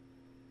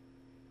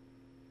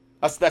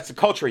 That's the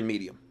culturing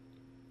medium.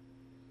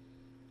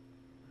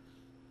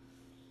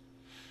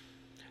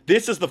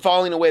 This is the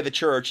falling away of the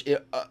church.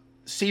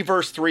 See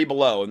verse 3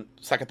 below in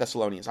 2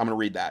 Thessalonians. I'm going to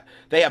read that.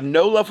 They have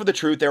no love for the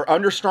truth. They're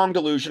under strong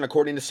delusion,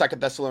 according to 2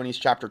 Thessalonians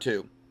chapter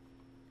 2.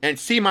 And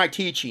see my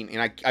teaching,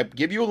 and I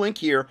give you a link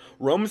here,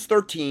 Romans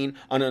 13,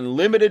 on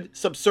unlimited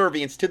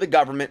subservience to the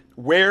government.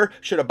 Where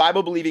should a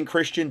Bible-believing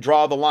Christian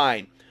draw the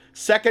line?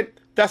 2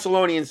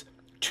 Thessalonians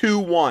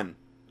 2:1.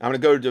 I'm going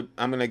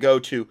to go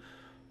to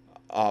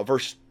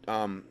verse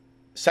 2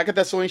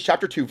 Thessalonians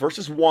chapter 2,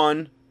 verses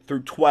 1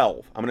 through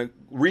 12. I'm going to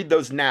read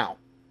those now.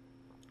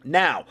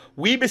 Now,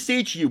 we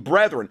beseech you,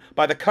 brethren,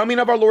 by the coming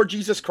of our Lord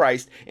Jesus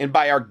Christ, and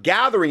by our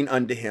gathering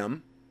unto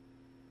him,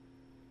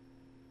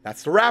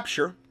 that's the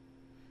rapture,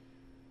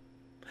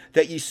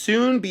 that ye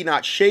soon be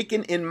not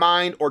shaken in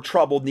mind or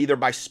troubled, neither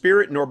by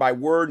spirit, nor by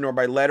word, nor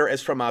by letter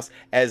as from us,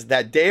 as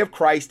that day of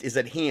Christ is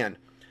at hand.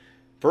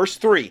 Verse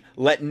 3,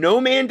 let no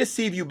man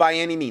deceive you by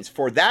any means,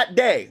 for that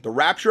day, the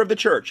rapture of the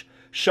church,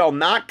 shall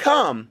not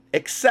come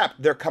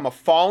except there come a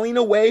falling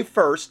away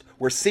first.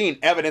 We're seeing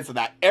evidence of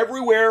that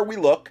everywhere we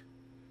look.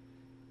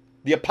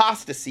 The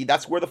apostasy,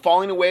 that's where the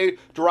falling away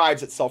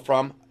derives itself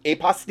from.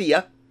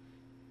 Apostia.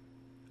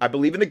 I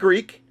believe in the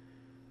Greek.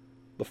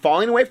 The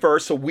falling away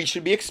first, so we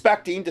should be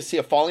expecting to see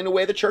a falling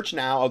away of the church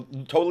now,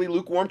 a totally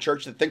lukewarm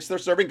church that thinks they're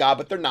serving God,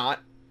 but they're not.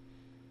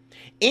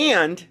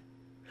 And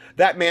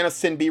that man of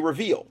sin be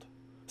revealed.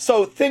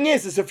 So the thing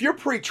is if you're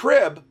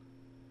pre-trib,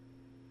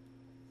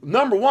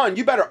 number one,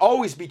 you better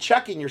always be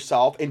checking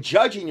yourself and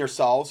judging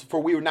yourselves, for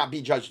we would not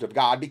be judged of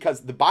God,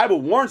 because the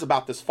Bible warns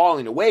about this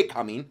falling away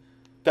coming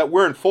that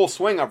we're in full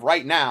swing of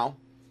right now.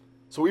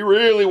 So we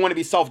really want to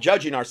be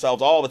self-judging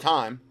ourselves all the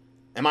time.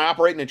 Am I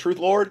operating in truth,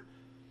 Lord,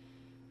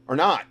 or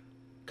not?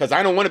 Because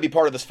I don't want to be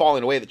part of this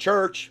falling away of the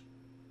church.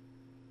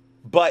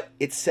 But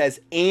it says,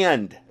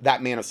 and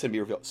that man of sin be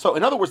revealed. So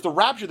in other words, the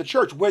rapture of the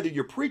church, whether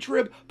you're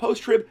pre-trib,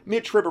 post-trib,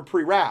 mid-trib, or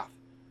pre-wrath,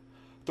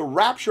 the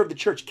rapture of the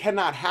church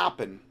cannot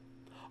happen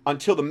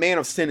until the man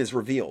of sin is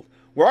revealed.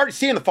 We're already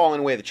seeing the falling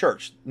away of the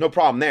church. No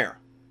problem there.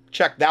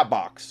 Check that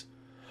box.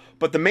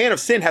 But the man of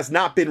sin has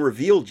not been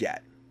revealed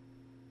yet.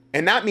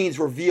 And that means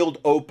revealed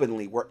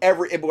openly, where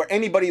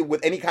anybody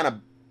with any kind of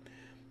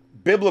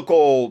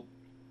biblical,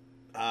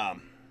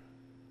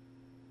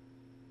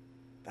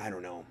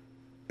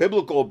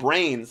 biblical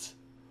brains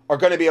are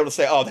going to be able to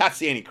say, oh, that's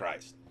the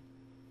Antichrist.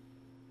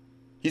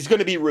 He's going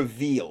to be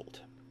revealed.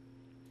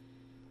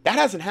 That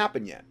hasn't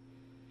happened yet.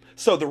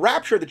 So the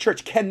rapture of the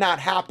church cannot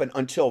happen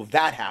until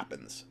that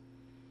happens.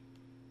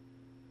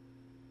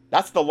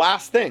 That's the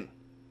last thing.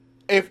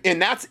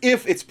 And that's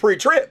if it's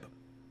pre-trib.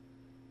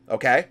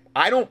 Okay?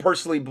 I don't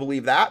personally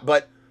believe that,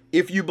 but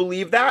if you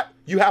believe that,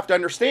 you have to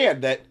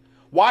understand that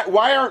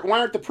why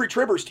aren't the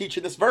pre-tribbers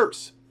teaching this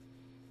verse?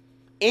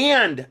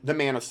 And the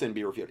man of sin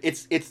be revealed.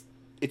 It's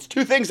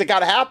two things that got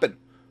to happen.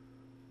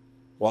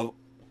 Well,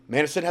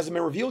 man of sin hasn't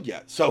been revealed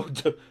yet, so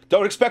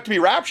don't expect to be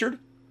raptured.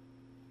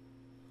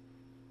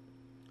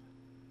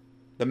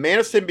 The man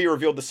of sin be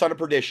revealed, the son of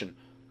perdition.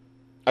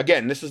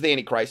 Again, this is the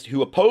Antichrist,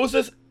 who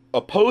opposeth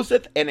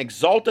and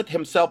exalteth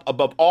himself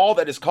above all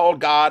that is called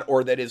God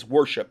or that is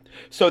worshipped,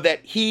 so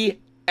that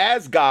he,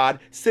 as God,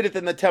 sitteth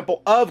in the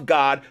temple of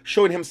God,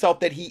 showing himself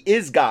that he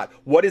is God.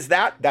 What is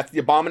that? That's the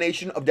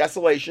abomination of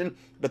desolation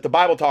that the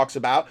Bible talks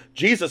about,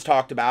 Jesus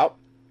talked about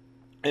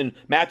in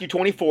Matthew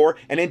 24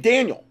 and in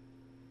Daniel.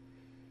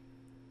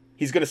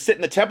 He's going to sit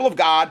in the temple of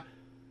God,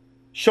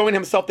 showing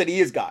himself that he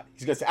is God.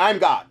 He's going to say, I'm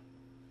God.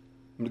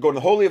 I'm going to go to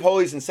the Holy of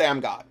Holies and say I'm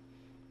God.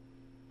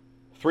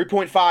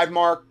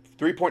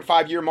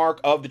 3.5 year mark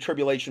of the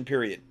tribulation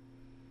period.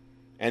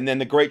 And then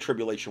the great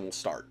tribulation will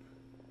start.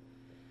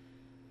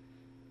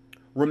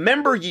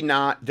 Remember ye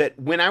not that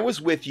when I was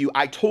with you,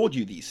 I told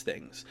you these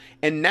things.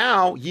 And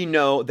now ye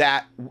know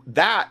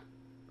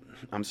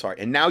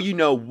and now you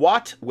know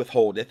what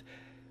withholdeth,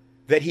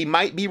 that he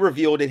might be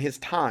revealed in his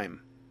time.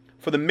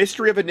 For the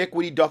mystery of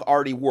iniquity doth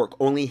already work.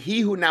 Only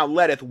he who now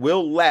letteth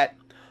will let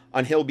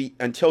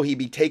until he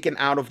be taken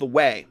out of the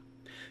way.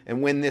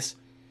 And when this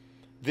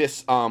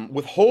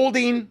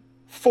withholding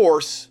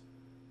force,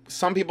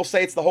 some people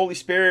say it's the Holy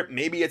Spirit,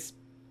 maybe it's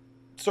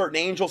certain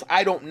angels,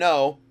 I don't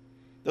know.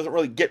 Doesn't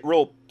really get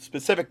real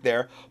specific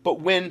there.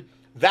 But when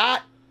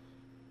that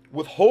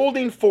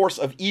withholding force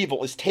of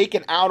evil is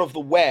taken out of the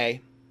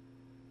way,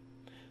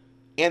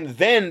 and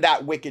then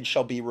that wicked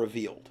shall be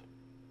revealed.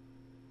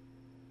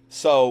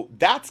 So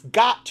that's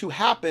got to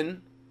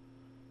happen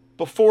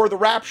before the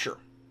rapture.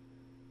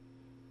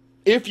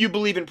 If you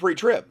believe in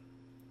pre-trib.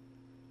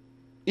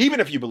 Even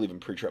if you believe in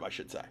pre-trib, I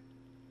should say.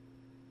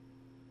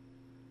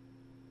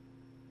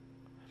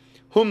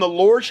 Whom the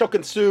Lord shall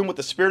consume with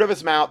the spirit of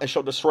his mouth and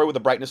shall destroy with the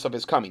brightness of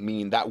his coming.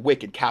 Meaning that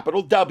wicked,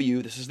 capital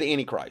W, this is the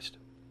Antichrist.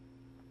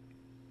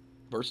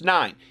 Verse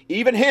 9.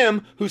 Even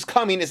him whose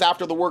coming is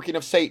after the working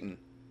of Satan,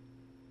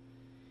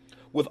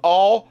 with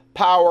all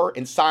power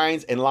and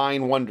signs and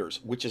lying wonders,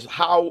 which is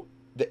how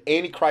the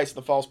Antichrist,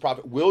 the false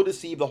prophet, will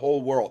deceive the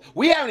whole world.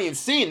 We haven't even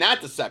seen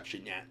that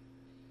deception yet.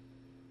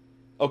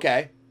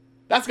 Okay?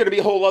 That's going to be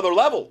a whole other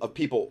level of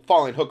people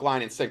falling hook,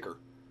 line, and sinker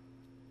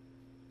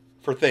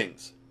for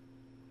things.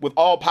 With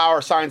all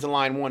power, signs, and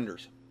lying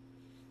wonders.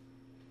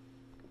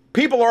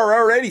 People are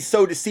already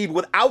so deceived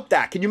without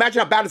that. Can you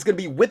imagine how bad it's going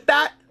to be with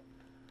that?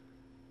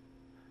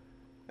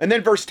 And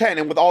then verse 10,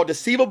 and with all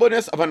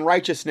deceivableness of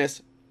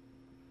unrighteousness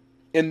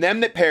in them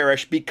that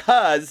perish,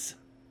 because,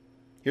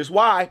 here's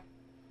why,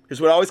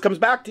 here's what it always comes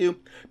back to,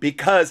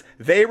 because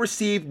they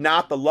received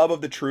not the love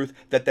of the truth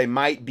that they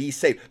might be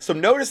saved. So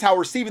notice how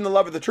receiving the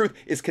love of the truth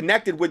is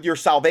connected with your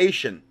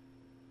salvation.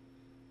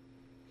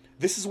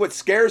 This is what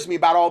scares me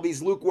about all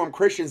these lukewarm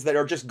Christians that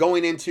are just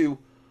going into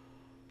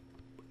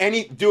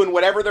doing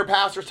whatever their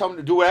pastors tell them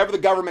to do, whatever the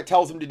government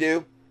tells them to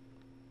do.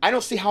 I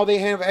don't see how they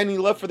have any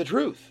love for the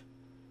truth.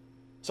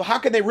 So how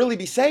can they really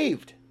be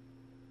saved?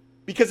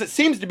 Because it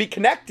seems to be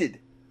connected.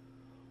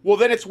 Well,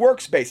 then it's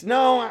works-based.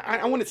 No,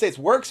 I wouldn't say it's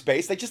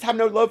works-based. They just have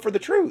no love for the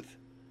truth.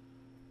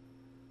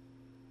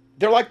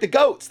 They're like the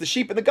goats, the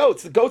sheep and the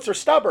goats. The goats are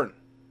stubborn.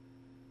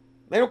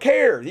 They don't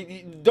care.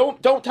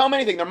 Don't tell them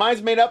anything. Their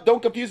mind's made up.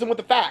 Don't confuse them with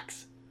the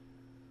facts.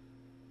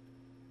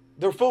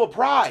 They're full of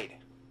pride.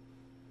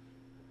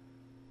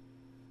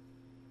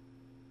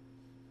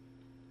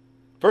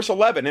 Verse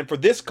 11, and for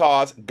this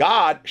cause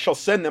God shall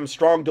send them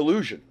strong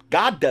delusion.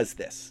 God does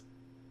this.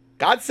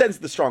 God sends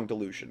the strong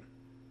delusion.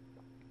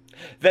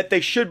 That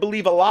they should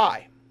believe a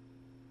lie.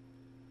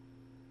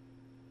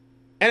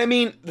 And I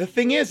mean, the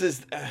thing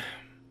is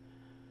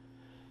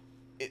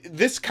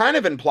this kind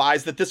of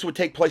implies that this would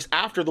take place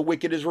after the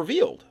wicked is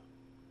revealed.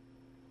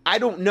 I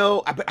don't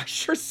know, but I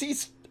sure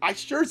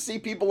see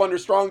people under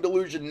strong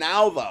delusion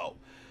now, though.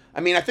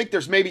 I mean, I think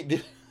there's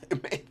maybe,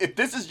 if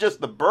this is just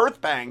the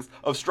birth pangs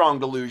of strong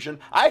delusion,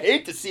 I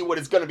hate to see what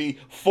it's going to be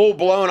full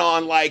blown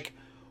on, like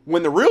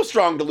when the real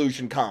strong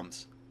delusion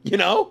comes, you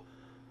know?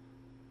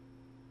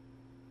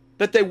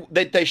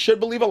 That they should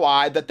believe a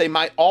lie, that they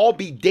might all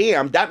be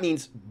damned. That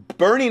means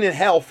burning in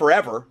hell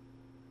forever,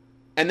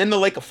 and then the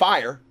lake of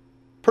fire.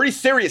 Pretty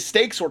serious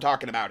stakes we're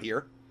talking about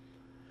here.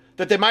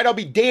 That they might all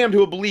be damned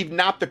who have believed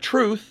not the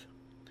truth,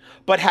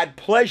 but had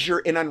pleasure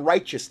in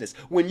unrighteousness.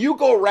 When you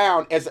go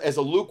around as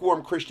a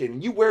lukewarm Christian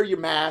and you wear your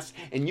mask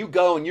and you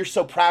go and you're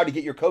so proud to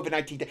get your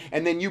COVID-19,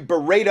 and then you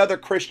berate other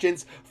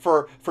Christians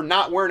for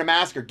not wearing a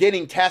mask or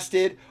getting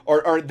tested,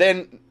 or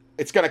then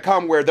it's going to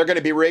come where they're going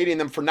to be berating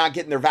them for not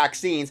getting their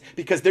vaccines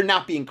because they're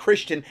not being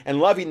Christian and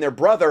loving their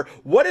brother.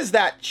 What does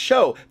that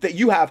show? That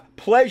you have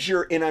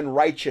pleasure in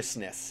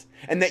unrighteousness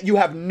and that you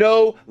have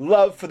no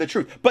love for the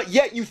truth, but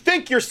yet you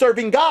think you're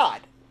serving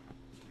God.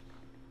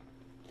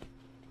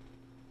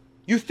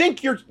 You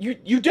think you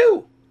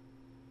do.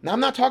 Now, I'm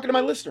not talking to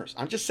my listeners.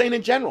 I'm just saying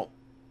in general.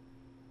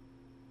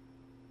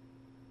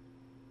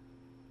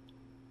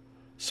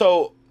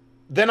 So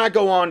then I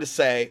go on to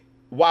say,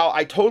 while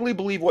I totally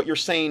believe what you're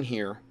saying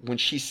here, when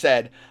she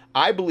said,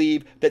 I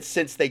believe that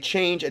since they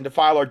change and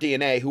defile our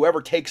DNA,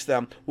 whoever takes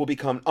them will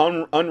become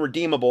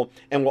unredeemable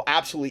and will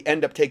absolutely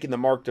end up taking the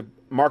mark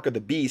of the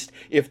beast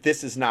if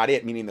this is not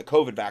it, meaning the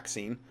COVID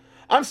vaccine.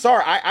 I'm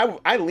sorry,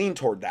 I lean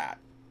toward that.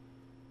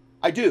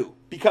 I do,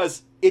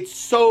 because it's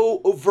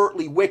so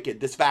overtly wicked,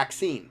 this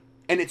vaccine.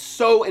 And it's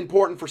so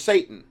important for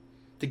Satan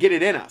to get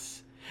it in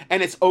us.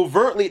 And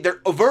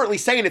they're overtly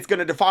saying it's going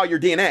to defile your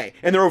DNA.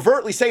 And they're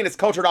overtly saying it's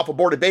cultured off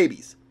aborted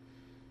babies.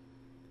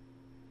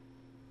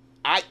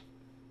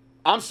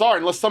 I'm sorry,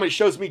 unless somebody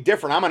shows me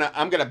different,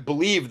 I'm gonna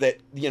believe that,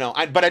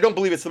 but I don't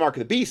believe it's the mark of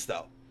the beast,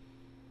 though.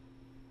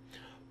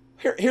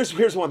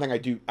 Here's one thing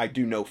I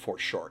do know for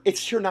sure.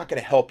 It's sure not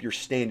going to help your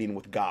standing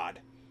with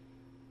God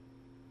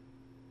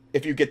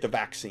if you get the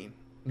vaccine,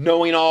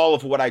 knowing all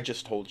of what I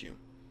just told you.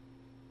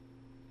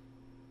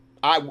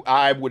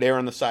 I would err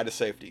on the side of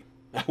safety.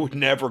 I would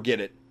never get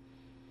it.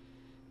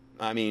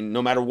 I mean,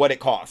 no matter what it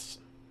costs.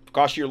 If it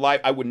costs you your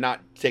life, I would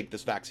not take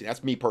this vaccine.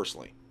 That's me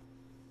personally.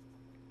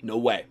 No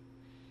way.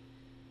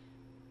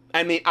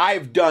 I mean,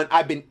 I've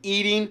been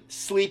eating,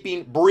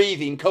 sleeping,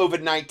 breathing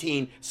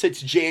COVID-19 since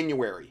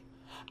January.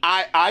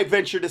 I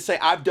venture to say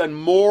I've done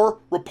more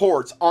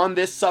reports on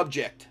this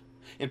subject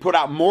and put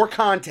out more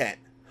content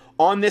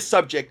on this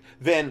subject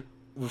than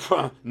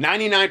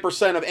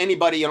 99% of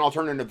anybody in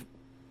alternative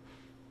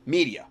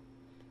media.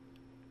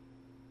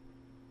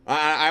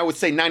 I would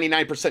say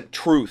 99%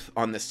 truth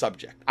on this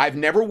subject. I've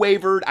never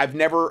wavered. I've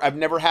never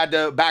had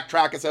to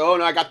backtrack and say, oh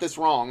no, I got this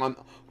wrong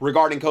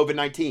regarding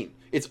COVID-19.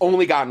 It's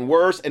only gotten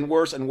worse and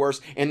worse and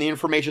worse, and the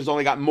information's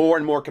only gotten more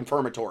and more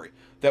confirmatory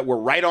that we're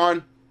right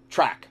on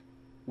track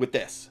with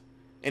this.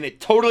 And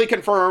it totally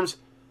confirms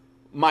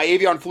my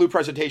avian flu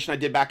presentation I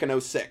did back in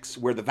 2006,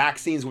 where the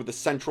vaccines were the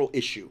central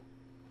issue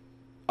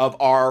of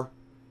our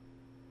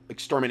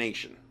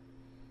extermination.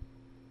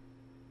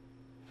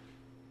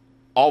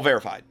 All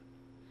verified.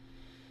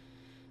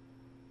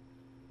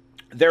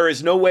 There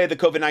is no way the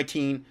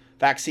COVID-19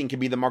 vaccine can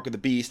be the mark of the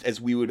beast, as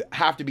we would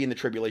have to be in the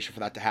tribulation for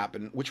that to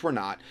happen, which we're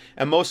not,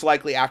 and most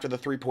likely after the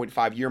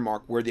 3.5 year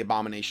mark where the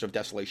abomination of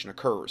desolation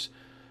occurs.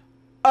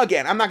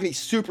 Again, I'm not going to be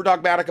super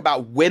dogmatic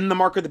about when the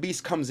mark of the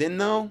beast comes in,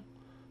 though,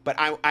 but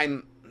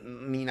I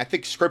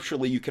think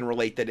scripturally you can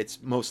relate that it's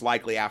most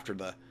likely after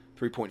the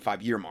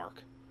 3.5 year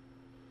mark.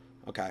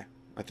 Okay?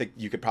 I think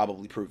you could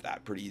probably prove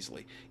that pretty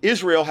easily.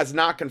 Israel has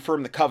not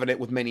confirmed the covenant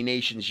with many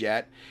nations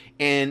yet,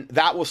 and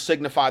that will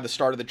signify the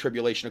start of the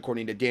tribulation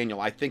according to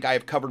Daniel. I think I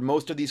have covered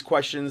most of these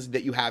questions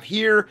that you have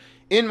here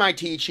in my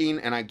teaching,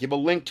 and I give a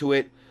link to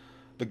it.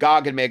 The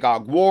Gog and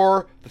Magog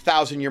war, the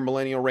 1,000-year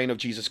millennial reign of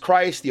Jesus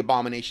Christ, the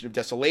abomination of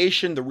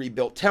desolation, the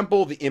rebuilt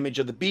temple, the image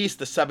of the beast,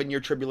 the 7-year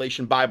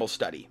tribulation Bible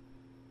study.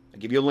 I'll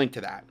give you a link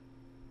to that.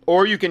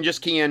 Or you can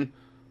just key in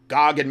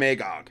Gog and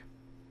Magog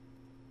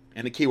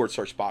in the keyword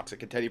search box at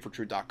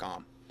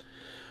contendingfortruth.com.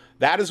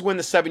 That is when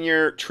the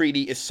 7-year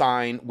treaty is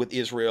signed with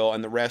Israel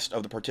and the rest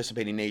of the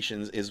participating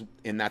nations,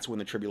 and that's when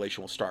the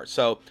tribulation will start.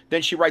 So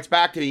then she writes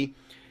back to me,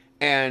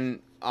 and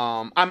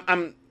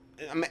I'm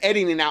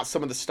editing out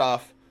some of the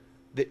stuff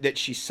that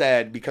she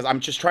said because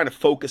I'm just trying to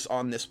focus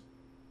on this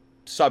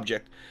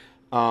subject.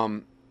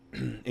 And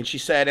she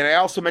said, and I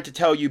also meant to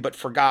tell you but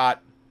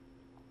forgot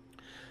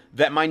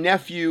that my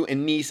nephew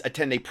and niece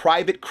attend a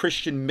private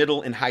Christian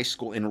middle and high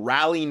school in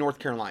Raleigh, North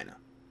Carolina.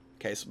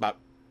 Okay, it's about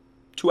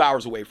 2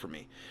 hours away from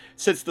me.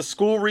 Since the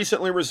school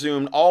recently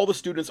resumed, all the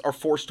students are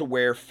forced to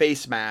wear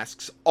face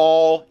masks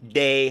all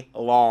day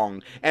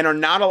long and are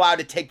not allowed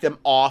to take them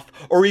off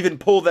or even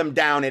pull them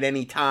down at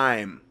any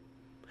time.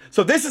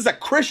 So this is a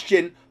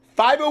Christian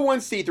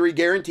 501c3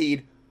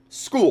 guaranteed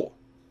school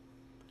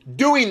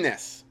doing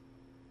this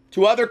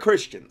to other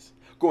Christians,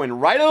 going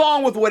right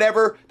along with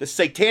whatever the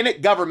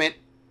satanic government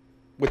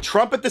with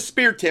Trump at the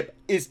spear tip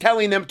is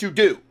telling them to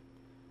do.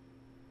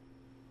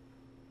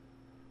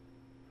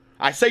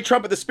 I say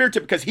trumpet the spirit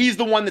tip because he's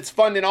the one that's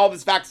funding all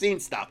this vaccine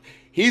stuff.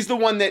 He's the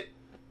one that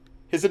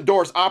has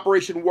endorsed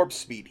Operation Warp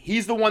Speed.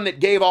 He's the one that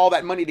gave all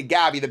that money to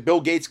Gavi that Bill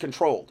Gates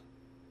controlled.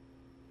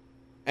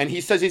 And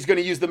he says he's going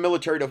to use the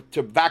military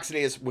to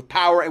vaccinate us with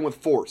power and with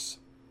force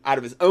out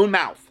of his own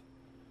mouth.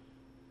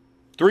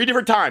 3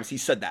 different times he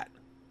said that.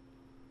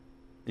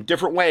 In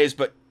different ways,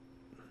 but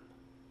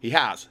he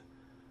has.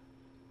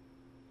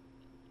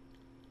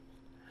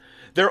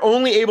 They're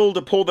only able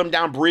to pull them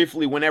down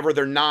briefly whenever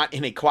they're not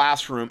in a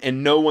classroom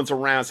and no one's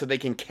around so they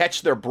can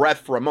catch their breath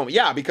for a moment.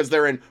 Yeah, because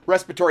they're in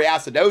respiratory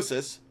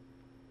acidosis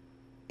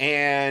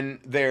and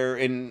they're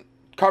in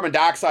carbon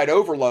dioxide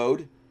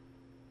overload,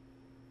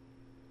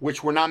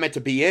 which we're not meant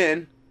to be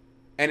in,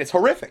 and it's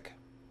horrific.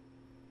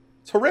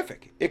 It's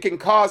horrific. It can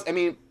cause,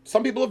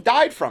 some people have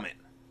died from it.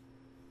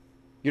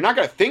 You're not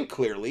going to think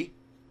clearly,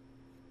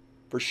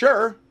 for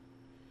sure.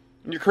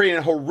 And you're creating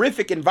a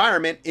horrific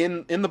environment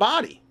in the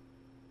body.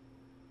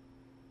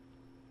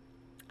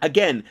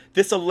 Again,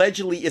 this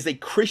allegedly is a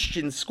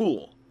Christian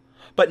school,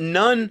 but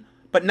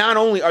not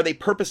only are they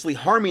purposely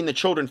harming the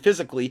children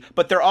physically,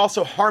 but they're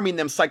also harming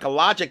them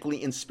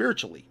psychologically and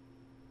spiritually.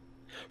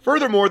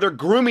 Furthermore, they're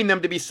grooming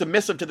them to be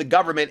submissive to the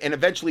government and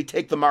eventually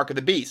take the mark of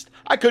the beast.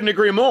 I couldn't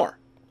agree more.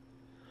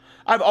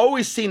 I've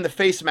always seen the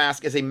face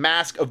mask as a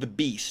mask of the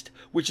beast,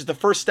 which is the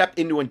first step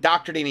into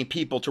indoctrinating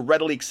people to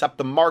readily accept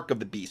the mark of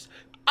the beast.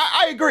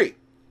 I agree.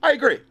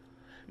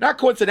 Not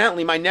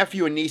coincidentally, my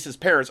nephew and niece's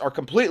parents are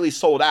completely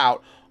sold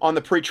out on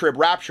the pre-trib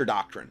rapture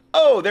doctrine.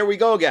 Oh, there we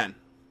go again.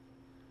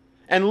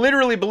 And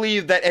literally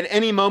believe that at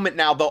any moment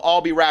now, they'll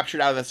all be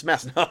raptured out of this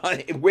mess.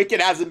 Wicked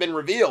hasn't been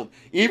revealed.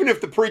 Even if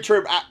the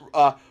pre-trib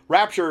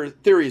rapture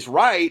theory is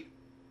right,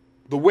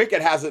 the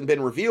wicked hasn't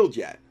been revealed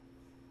yet.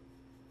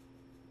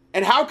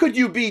 And how could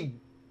you be...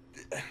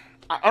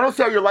 I don't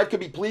see how your life could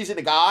be pleasing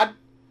to God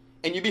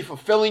and you be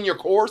fulfilling your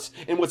course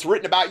and what's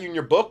written about you in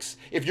your books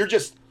if you're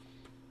just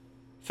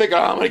thinking,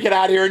 I'm going to get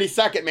out of here any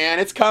second, man.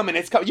 It's coming.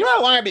 You know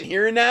how long I've been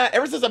hearing that?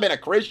 Ever since I've been a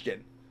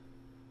Christian.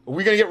 Are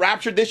we going to get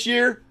raptured this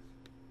year?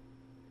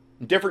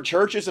 In different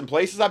churches and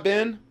places I've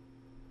been.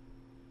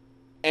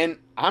 And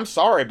I'm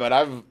sorry, but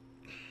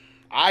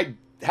I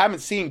haven't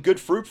seen good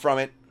fruit from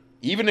it.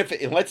 Even if,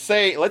 let's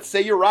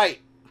say you're right.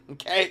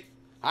 Okay?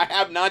 I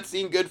have not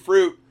seen good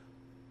fruit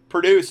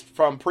produced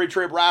from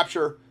pre-trib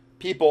rapture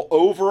people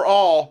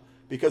overall,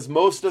 because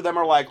most of them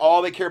are like,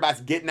 all they care about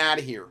is getting out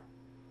of here.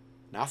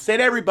 Not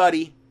saying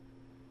everybody,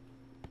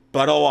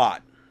 but a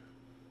lot.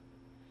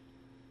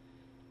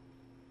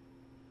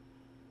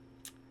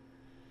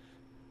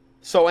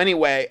 So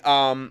anyway,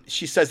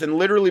 she says, and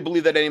literally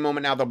believe that any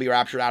moment now they'll be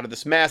raptured out of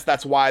this mess.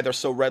 That's why they're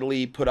so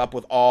readily put up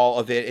with all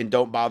of it and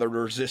don't bother to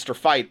resist or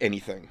fight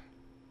anything.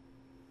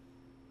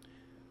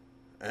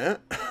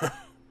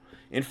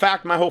 In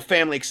fact, my whole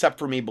family, except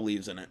for me,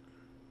 believes in it.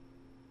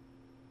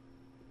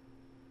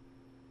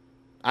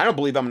 I don't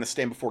believe I'm going to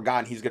stand before God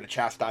and he's going to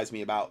chastise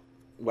me about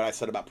what I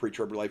said about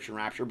pre-tribulation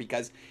rapture,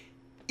 because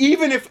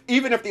even if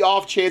the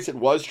off chance it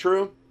was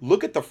true,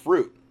 look at the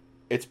fruit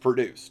it's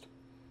produced.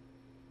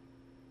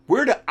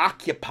 We're to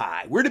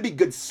occupy. We're to be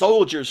good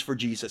soldiers for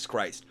Jesus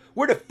Christ.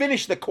 We're to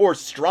finish the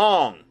course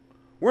strong.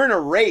 We're in a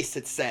race,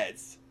 it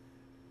says,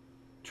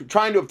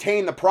 trying to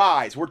obtain the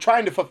prize. We're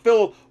trying to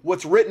fulfill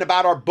what's written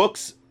about our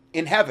books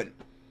in heaven.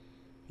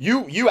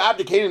 You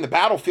abdicating the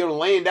battlefield and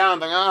laying down,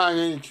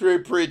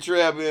 thinking,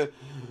 pre-trib,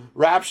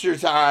 rapture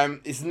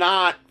time is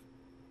not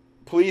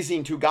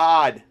pleasing to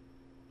God.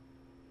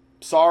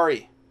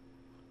 Sorry.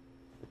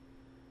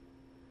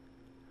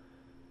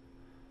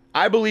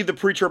 I believe the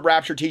pre-trib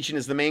rapture teaching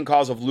is the main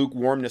cause of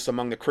lukewarmness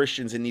among the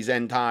Christians in these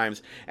end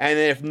times. And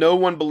if no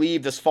one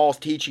believed this false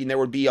teaching, there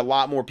would be a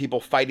lot more people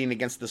fighting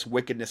against this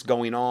wickedness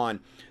going on.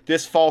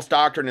 This false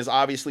doctrine is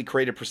obviously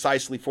created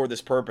precisely for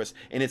this purpose,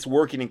 and it's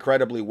working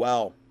incredibly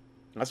well.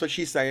 That's what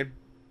she's saying.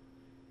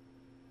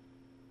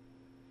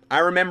 I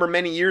remember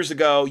many years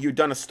ago, you'd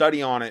done a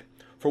study on it,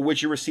 for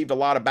which you received a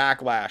lot of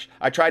backlash.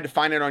 I tried to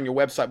find it on your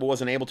website, but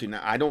wasn't able to.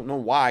 Now, I don't know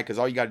why, because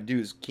all you got to do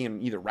is key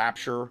in either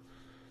rapture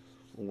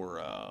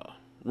or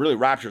really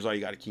rapture is all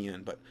you got to key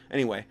in. But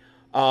anyway,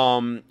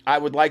 I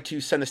would like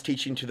to send this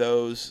teaching to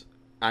those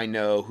I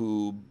know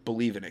who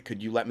believe in it.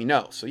 Could you let me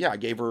know? So yeah, I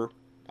gave her,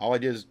 all I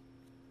did is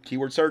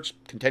keyword search,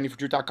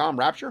 contendingfortruth.com,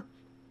 rapture.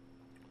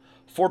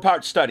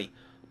 4-part study.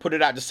 Put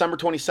it out December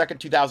 22nd,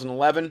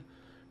 2011.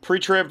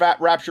 Pre-trib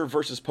rapture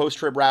versus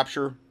post-trib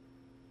rapture.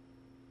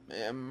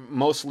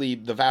 Mostly,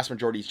 the vast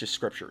majority is just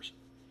scriptures.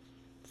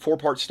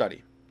 4-part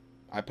study.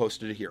 I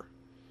posted it here.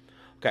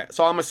 Okay, that's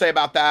all I'm going to say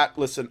about that.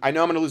 Listen, I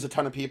know I'm going to lose a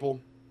ton of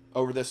people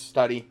over this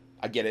study.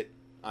 I get it.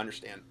 I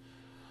understand.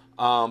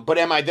 But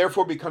am I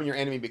therefore becoming your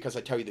enemy because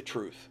I tell you the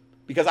truth?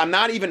 Because it's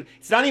not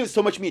even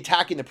so much me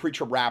attacking the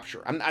pre-trib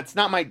rapture. It's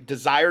not my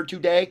desire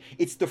today.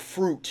 It's the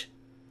fruit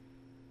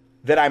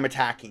that I'm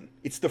attacking.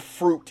 It's the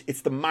fruit.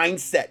 It's the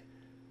mindset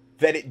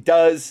that it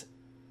does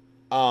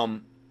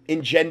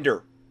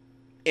engender.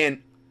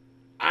 And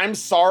I'm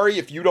sorry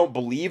if you don't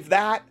believe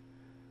that,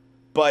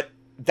 but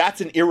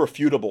that's an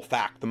irrefutable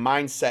fact. The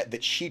mindset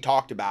that she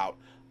talked about,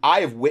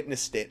 I have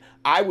witnessed it.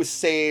 I was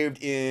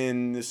saved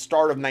in the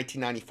start of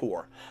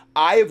 1994.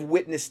 I have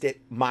witnessed it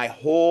my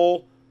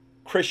whole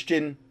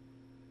Christian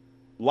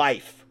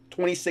life,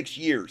 26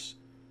 years.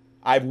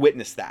 I've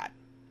witnessed that.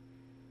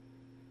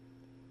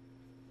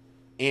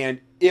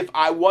 And if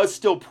I was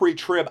still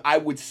pre-trib, I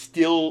would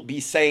still be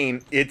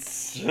saying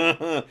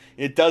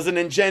it doesn't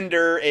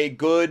engender a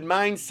good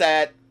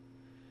mindset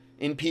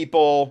in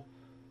people.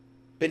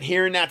 Been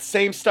hearing that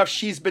same stuff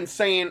she's been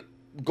saying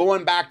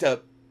going back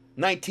to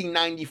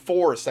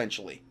 1994,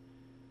 essentially.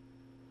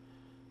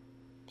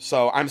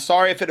 So I'm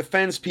sorry if it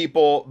offends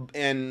people,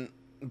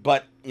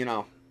 but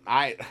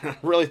I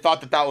really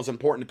thought that was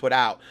important to put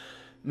out.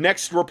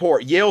 Next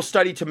report, Yale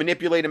study to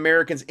manipulate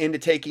Americans into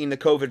taking the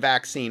COVID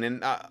vaccine.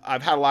 And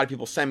I've had a lot of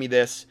people send me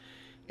this,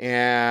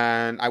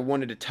 and I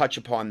wanted to touch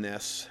upon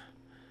this.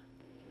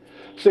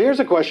 So here's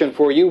a question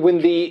for you. When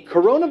the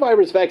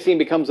coronavirus vaccine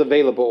becomes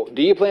available,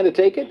 do you plan to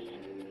take it?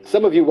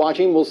 Some of you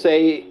watching will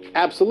say,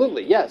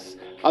 absolutely, yes.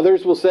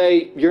 Others will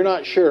say, you're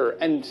not sure.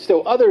 And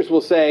still others will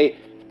say,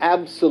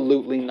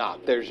 absolutely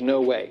not. There's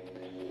no way.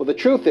 Well, the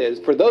truth is,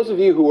 for those of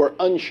you who are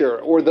unsure,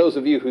 or those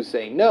of you who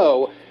say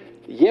no,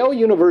 Yale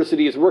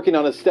University is working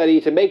on a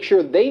study to make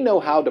sure they know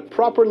how to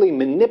properly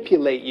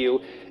manipulate you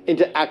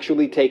into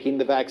actually taking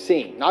the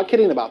vaccine. Not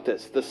kidding about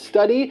this. The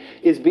study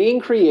is being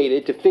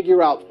created to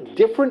figure out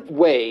different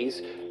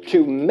ways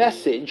to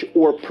message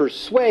or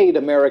persuade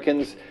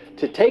Americans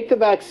to take the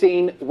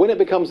vaccine when it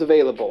becomes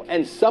available.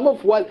 And some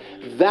of what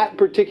that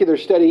particular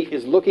study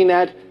is looking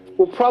at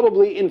will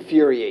probably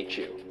infuriate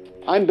you.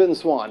 I'm Ben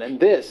Swan, and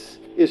this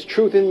is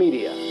Truth in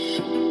Media.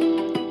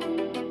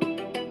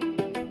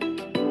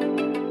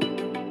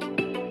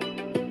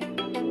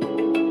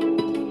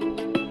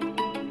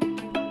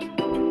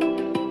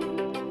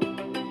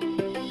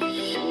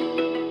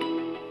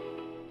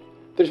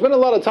 There's been a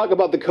lot of talk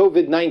about the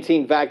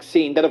COVID-19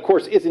 vaccine that, of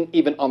course, isn't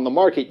even on the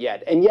market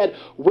yet. And yet,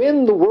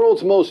 when the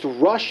world's most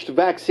rushed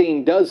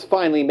vaccine does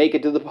finally make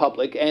it to the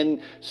public,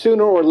 and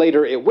sooner or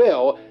later it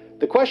will,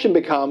 the question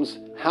becomes,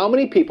 how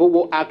many people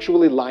will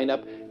actually line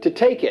up to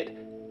take it?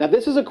 Now,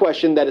 this is a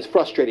question that is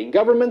frustrating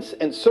governments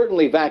and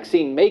certainly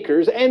vaccine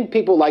makers and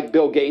people like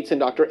Bill Gates and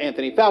Dr.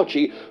 Anthony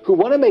Fauci, who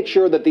want to make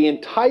sure that the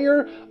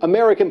entire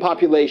American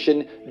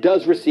population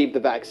does receive the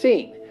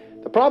vaccine.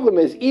 The problem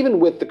is, even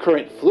with the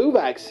current flu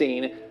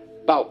vaccine,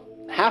 about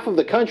half of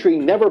the country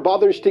never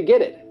bothers to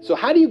get it. So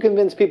how do you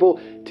convince people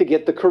to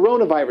get the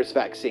coronavirus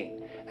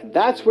vaccine? And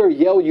that's where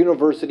Yale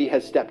University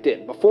has stepped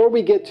in. Before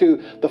we get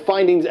to the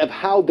findings of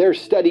how their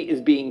study is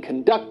being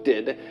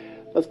conducted,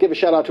 let's give a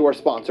shout out to our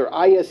sponsor,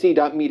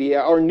 ISE.media,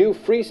 our new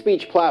free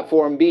speech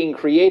platform being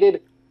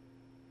created,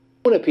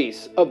 a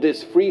piece of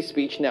this free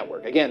speech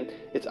network. Again,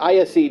 it's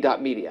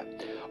ISE.media.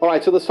 All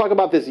right, so let's talk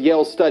about this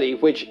Yale study,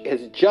 which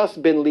has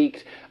just been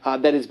leaked,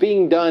 that is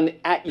being done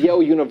at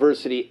Yale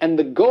University. And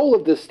the goal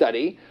of this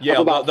study...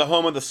 Yeah, the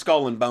home of the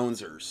Skull and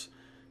Bonesers.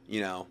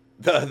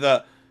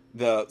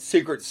 The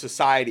secret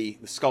society,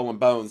 the Skull and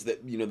Bones,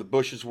 that, the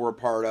Bushes were a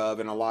part of,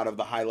 and a lot of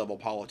the high-level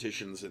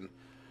politicians in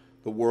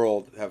the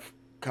world have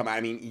come out.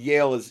 I mean,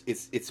 Yale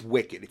it's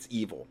wicked. It's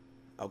evil.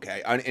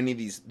 Okay, on any of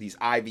these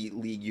Ivy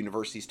League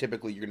universities,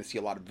 typically you're going to see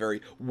a lot of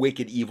very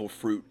wicked, evil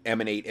fruit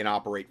emanate and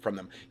operate from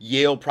them.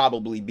 Yale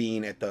probably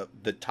being at the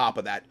top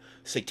of that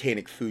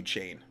satanic food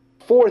chain.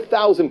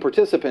 4,000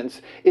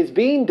 participants is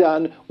being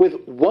done with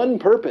one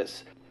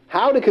purpose: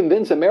 how to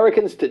convince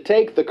Americans to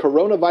take the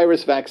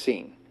coronavirus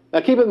vaccine. Now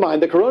keep in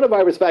mind, the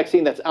coronavirus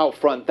vaccine that's out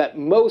front, that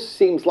most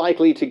seems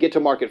likely to get to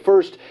market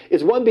first,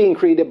 is one being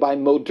created by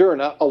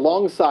Moderna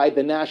alongside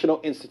the National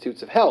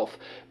Institutes of Health.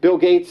 Bill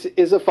Gates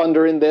is a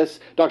funder in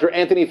this. Dr.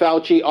 Anthony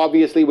Fauci,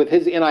 obviously with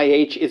his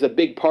NIH, is a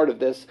big part of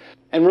this.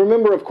 And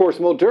remember, of course,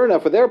 Moderna,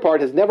 for their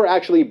part, has never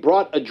actually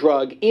brought a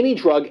drug, any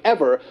drug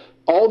ever,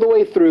 all the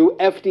way through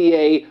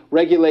FDA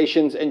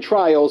regulations and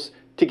trials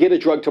to get a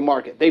drug to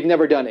market. They've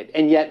never done it.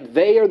 And yet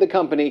they are the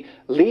company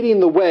leading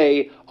the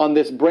way on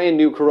this brand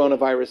new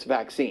coronavirus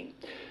vaccine.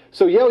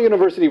 So Yale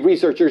University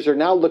researchers are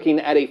now looking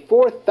at a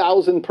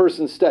 4,000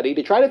 person study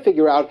to try to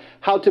figure out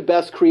how to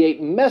best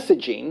create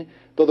messaging,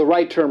 though the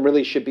right term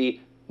really should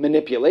be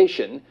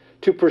manipulation,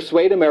 to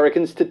persuade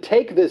Americans to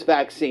take this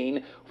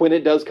vaccine when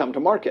it does come to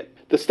market.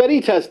 The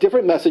study tests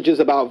different messages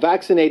about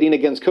vaccinating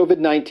against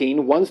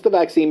COVID-19 once the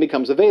vaccine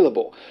becomes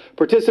available.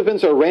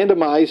 Participants are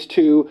randomized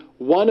to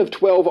one of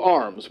 12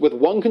 arms, with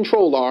one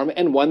control arm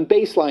and one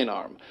baseline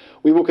arm.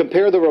 We will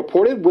compare the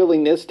reported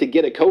willingness to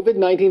get a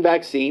COVID-19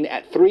 vaccine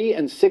at 3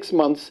 and 6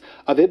 months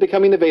of it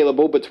becoming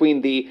available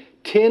between the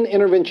 10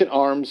 intervention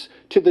arms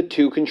to the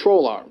 2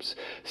 control arms.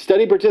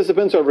 Study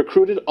participants are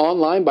recruited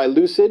online by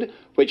Lucid,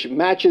 which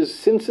matches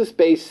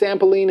census-based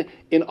sampling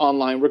in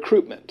online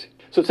recruitment.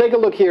 So take a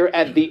look here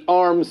at the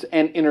arms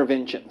and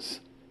interventions.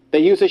 They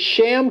use a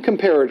sham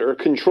comparator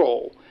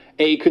control,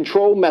 a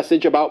control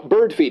message about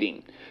bird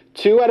feeding.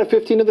 2 out of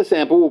 15 of the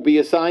sample will be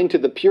assigned to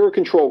the pure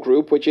control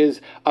group, which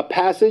is a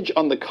passage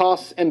on the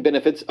costs and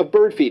benefits of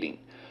bird feeding.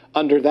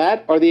 Under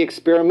that are the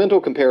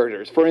experimental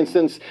comparators. For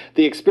instance,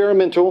 the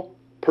experimental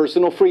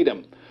personal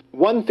freedom.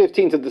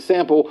 1/15 of the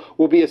sample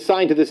will be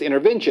assigned to this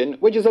intervention,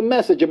 which is a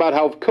message about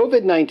how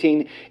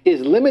COVID-19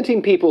 is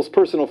limiting people's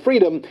personal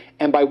freedom,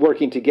 and by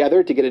working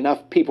together to get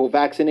enough people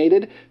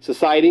vaccinated,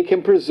 society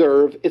can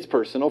preserve its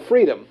personal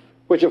freedom,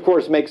 which of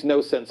course makes no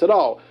sense at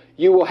all.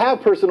 You will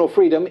have personal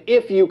freedom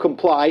if you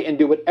comply and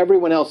do what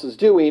everyone else is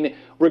doing,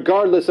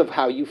 regardless of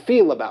how you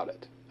feel about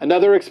it.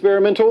 Another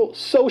experimental,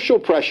 social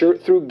pressure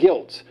through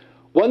guilt.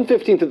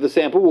 1/15 of the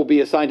sample will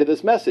be assigned to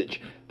this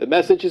message. The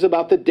message is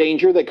about the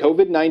danger that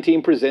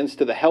COVID-19 presents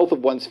to the health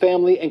of one's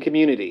family and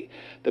community.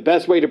 The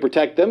best way to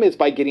protect them is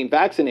by getting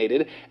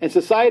vaccinated, and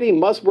society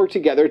must work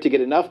together to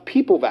get enough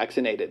people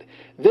vaccinated.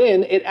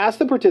 Then it asks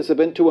the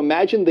participant to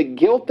imagine the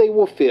guilt they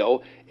will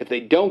feel if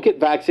they don't get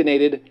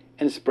vaccinated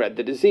and spread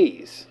the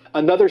disease.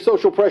 Another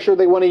social pressure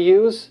they want to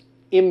use?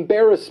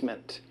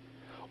 Embarrassment.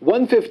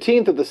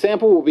 1/15 of the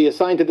sample will be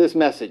assigned to this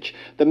message.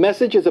 The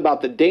message is about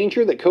the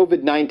danger that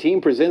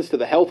COVID-19 presents to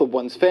the health of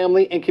one's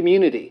family and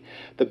community.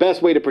 The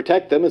best way to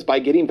protect them is by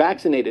getting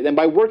vaccinated and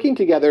by working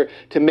together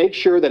to make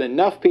sure that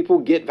enough people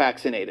get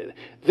vaccinated.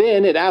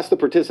 Then it asks the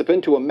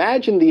participant to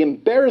imagine the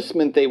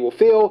embarrassment they will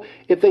feel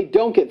if they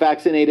don't get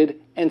vaccinated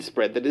and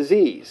spread the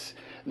disease.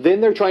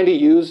 Then they're trying to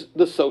use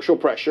the social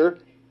pressure,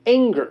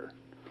 anger.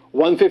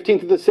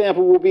 1/15 of the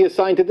sample will be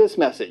assigned to this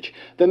message.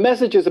 The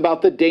message is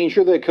about the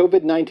danger that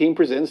COVID-19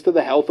 presents to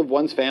the health of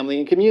one's family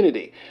and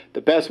community.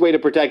 The best way to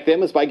protect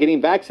them is by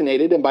getting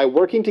vaccinated and by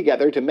working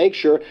together to make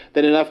sure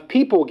that enough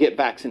people get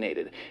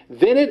vaccinated.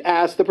 Then it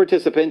asks the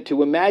participant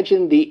to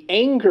imagine the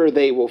anger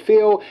they will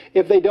feel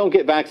if they don't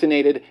get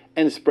vaccinated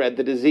and spread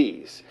the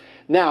disease.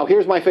 Now,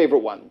 here's my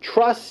favorite one.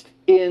 Trust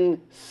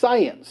in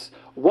science.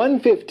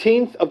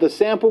 1/15 of the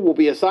sample will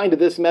be assigned to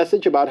this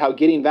message about how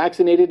getting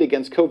vaccinated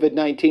against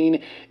COVID-19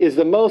 is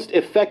the most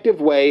effective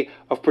way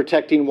of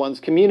protecting one's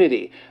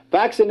community.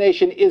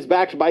 Vaccination is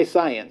backed by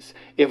science.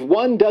 If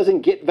one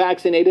doesn't get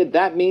vaccinated,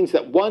 that means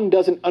that one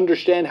doesn't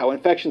understand how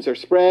infections are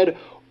spread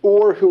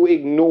or who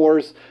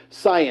ignores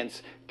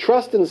science.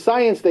 Trust in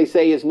science, they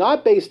say, is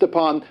not based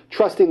upon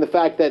trusting the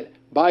fact that,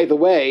 by the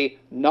way,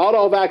 not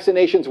all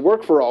vaccinations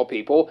work for all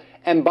people,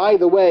 and by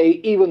the way,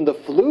 even the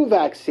flu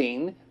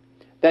vaccine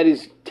that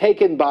is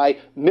taken by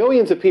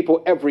millions of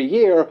people every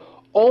year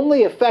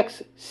only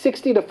affects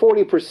 60 to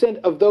 40%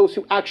 of those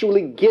who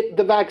actually get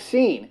the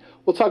vaccine.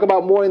 We'll talk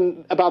about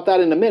about that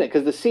in a minute,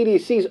 because the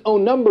CDC's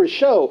own numbers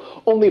show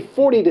only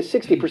 40 to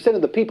 60%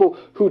 of the people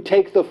who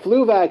take the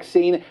flu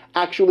vaccine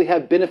actually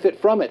have benefit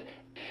from it.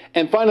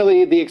 And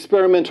finally, the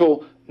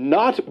experimental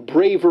not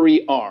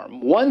bravery arm.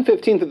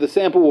 1/15 of the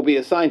sample will be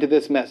assigned to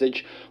this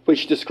message,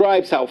 which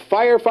describes how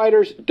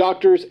firefighters,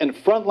 doctors, and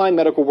frontline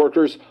medical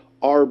workers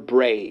are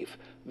brave.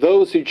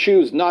 Those who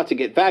choose not to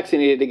get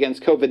vaccinated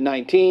against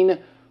COVID-19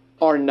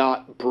 are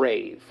not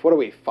brave. What are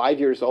we, 5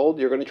 years old?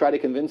 You're going to try to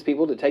convince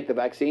people to take the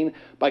vaccine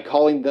by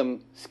calling them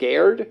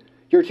scared?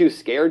 You're too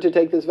scared to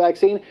take this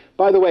vaccine?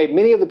 By the way,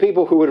 many of the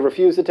people who would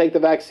refuse to take the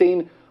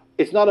vaccine,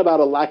 it's not about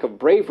a lack of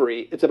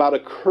bravery, it's about a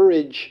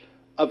courage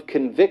of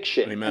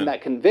conviction. Amen. And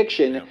that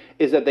conviction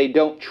is that they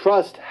don't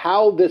trust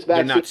how this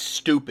vaccine... They're not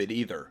stupid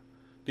either.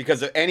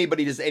 Because if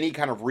anybody does any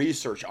kind of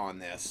research on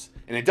this,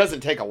 and it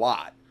doesn't take a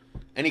lot,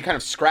 any kind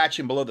of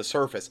scratching below the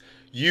surface,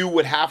 you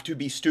would have to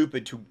be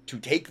stupid to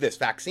take this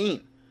vaccine.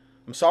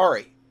 I'm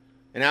sorry.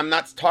 And I'm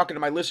not talking to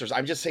my listeners.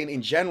 I'm just saying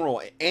in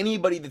general,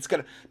 anybody that's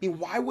going to... I mean,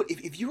 why would...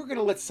 If you were going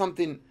to let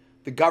something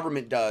the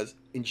government does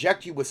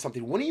inject you with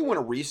something, wouldn't you want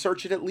to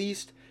research it at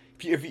least?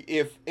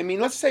 If I mean,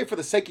 let's say for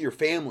the sake of your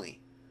family,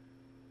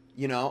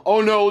 you know,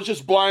 oh no, let's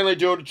just blindly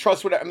do it,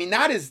 trust whatever. I mean,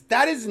 that is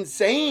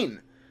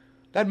insane.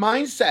 That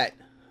mindset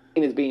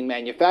is being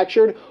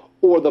manufactured,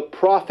 or the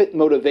profit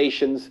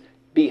motivations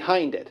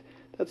behind it.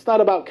 That's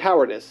not about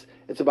cowardice.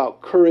 It's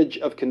about courage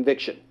of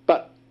conviction.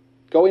 But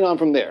going on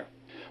from there,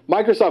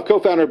 Microsoft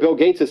co-founder Bill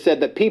Gates has said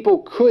that people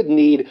could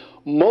need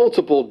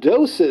multiple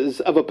doses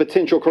of a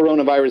potential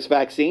coronavirus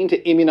vaccine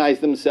to immunize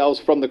themselves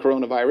from the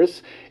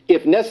coronavirus.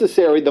 If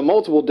necessary, the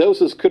multiple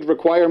doses could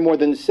require more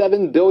than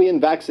 7 billion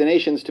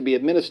vaccinations to be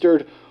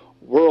administered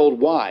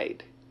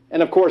worldwide.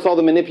 And of course, all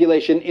the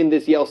manipulation in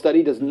this Yale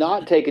study does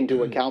not take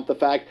into account the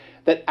fact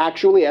that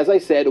actually, as I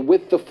said,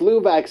 with the flu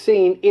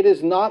vaccine, it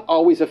is not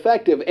always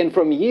effective. And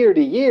from year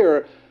to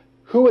year,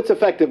 who it's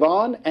effective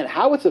on and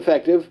how it's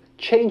effective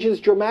changes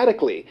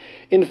dramatically.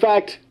 In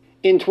fact,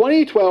 in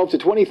 2012 to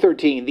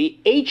 2013, the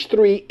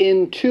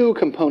H3N2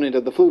 component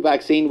of the flu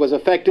vaccine was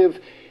effective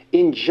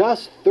in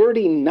just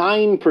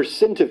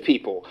 39% of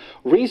people.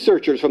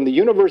 Researchers from the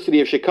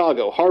University of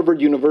Chicago,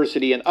 Harvard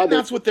University, and others... And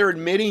that's what they're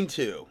admitting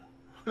to.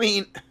 I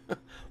mean,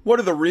 what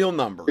are the real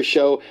numbers?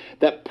 ...show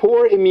that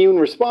poor immune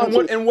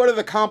responses... And what are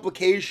the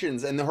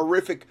complications and the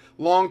horrific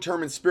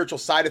long-term and spiritual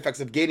side effects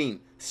of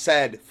getting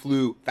said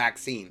flu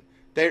vaccine?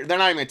 They're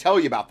not even going to tell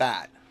you about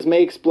that.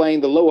 ...may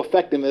explain the low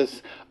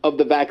effectiveness of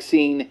the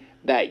vaccine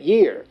that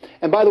year.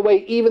 And by the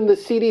way, even the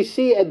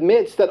CDC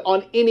admits that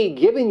on any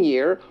given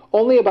year,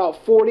 only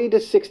about 40 to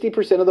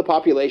 60% of the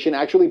population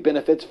actually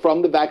benefits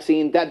from the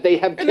vaccine that they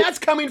have taken. And that's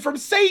coming from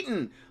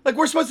Satan. Like,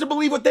 we're supposed to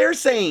believe what they're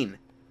saying.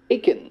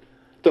 Taken.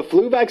 The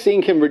flu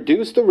vaccine can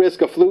reduce the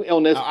risk of flu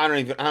illness. I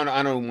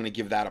don't want to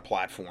give that a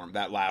platform,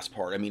 that last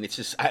part. I mean, it's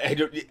just, I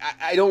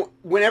don't,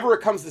 whenever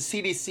it comes to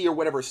CDC or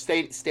whatever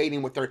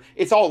stating what they're,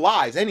 it's all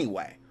lies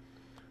anyway.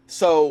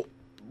 So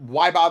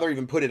why bother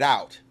even put it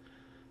out?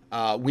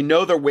 We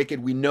know they're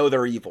wicked. We know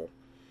they're evil.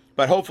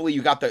 But hopefully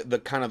you got the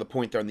kind of the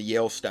point there in the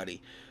Yale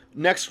study.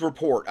 Next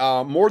report,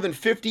 more than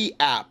 50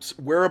 apps,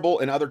 wearable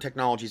and other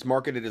technologies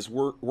marketed as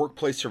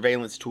workplace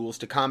surveillance tools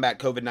to combat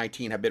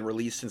COVID-19 have been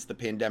released since the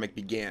pandemic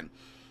began.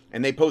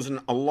 And they pose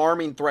an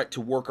alarming threat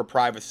to worker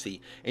privacy.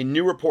 A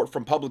new report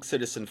from Public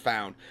Citizen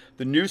found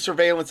the new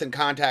surveillance and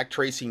contact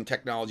tracing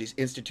technologies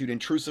institute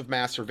intrusive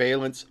mass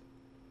surveillance,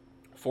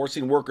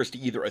 forcing workers to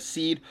either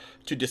accede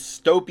to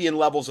dystopian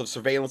levels of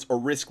surveillance or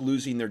risk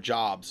losing their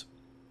jobs.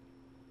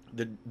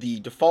 The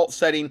default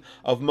setting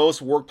of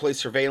most workplace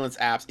surveillance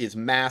apps is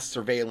mass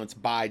surveillance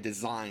by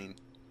design,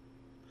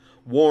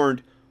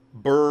 warned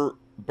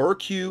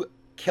Burcu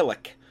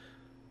Killick,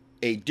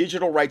 a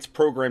digital rights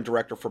program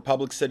director for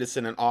Public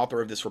Citizen and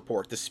author of this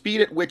report. The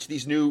speed at which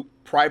these new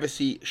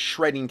privacy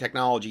shredding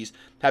technologies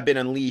have been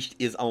unleashed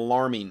is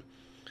alarming,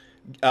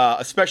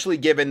 especially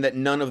given that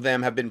none of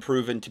them have been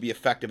proven to be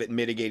effective at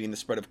mitigating the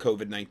spread of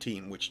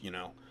COVID-19, which,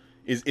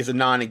 is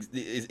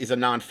a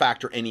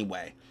non-factor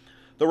anyway.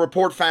 The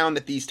report found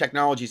that these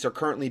technologies are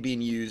currently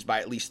being used by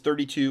at least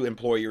 32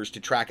 employers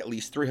to track at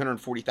least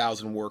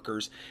 340,000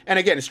 workers. And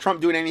again, is Trump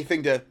doing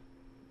anything to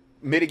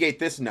mitigate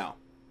this? No.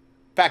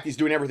 In fact, he's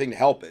doing everything to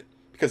help it.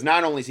 Because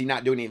not only is he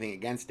not doing anything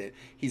against it,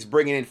 he's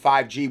bringing in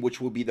 5G, which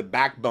will be the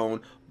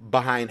backbone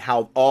behind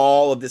how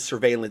all of this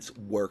surveillance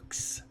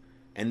works.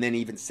 And then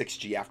even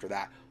 6G after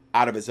that,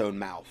 out of his own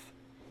mouth.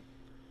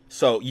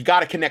 So you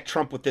got to connect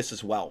Trump with this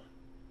as well.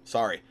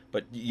 Sorry,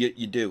 but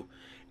you do.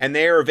 And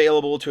they are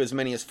available to as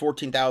many as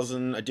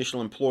 14,000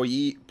 additional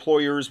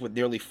employers with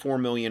nearly 4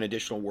 million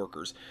additional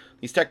workers.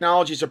 These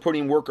technologies are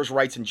putting workers'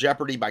 rights in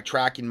jeopardy by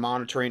tracking,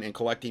 monitoring, and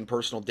collecting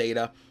personal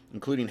data,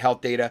 including health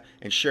data,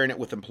 and sharing it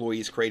with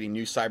employees, creating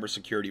new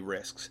cybersecurity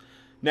risks.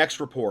 Next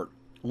report.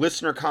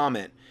 Listener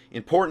comment.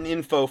 Important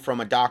info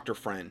from a doctor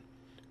friend.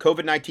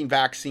 COVID-19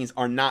 vaccines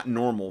are not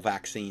normal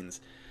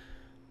vaccines.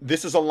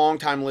 This is a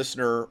longtime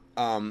listener,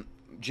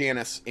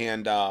 Janice,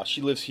 and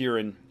she lives here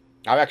in...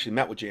 I've actually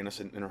met with Janice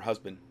and her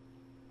husband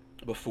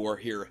before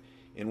here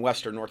in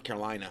Western North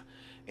Carolina.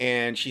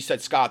 And she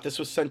said, Scott, this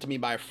was sent to me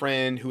by a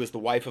friend who is the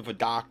wife of a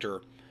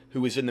doctor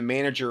who is in the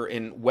manager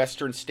in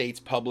Western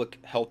States Public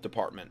Health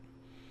Department.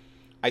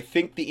 I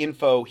think the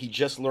info he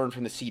just learned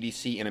from the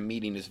CDC in a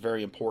meeting is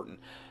very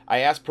important. I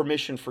asked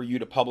permission for you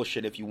to publish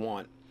it if you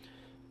want.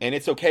 And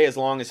it's okay as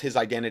long as his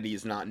identity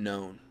is not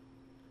known,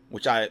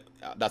 which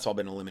that's all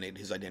been eliminated,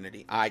 his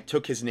identity. I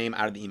took his name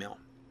out of the email.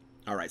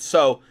 All right,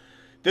 so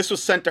this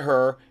was sent to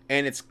her,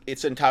 and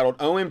it's entitled,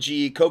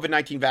 OMG,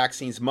 COVID-19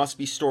 vaccines must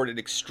be stored at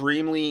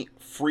extremely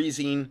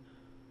freezing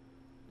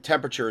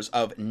temperatures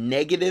of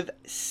negative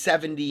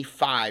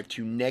 75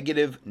 to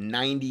negative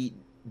 90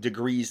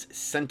 degrees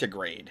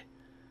centigrade.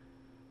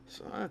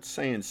 So that's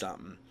saying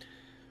something.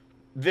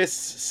 This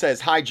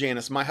says, hi,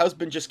 Janice. My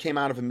husband just came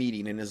out of a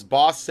meeting, and his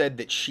boss said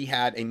that she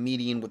had a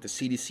meeting with the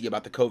CDC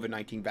about the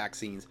COVID-19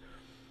 vaccines.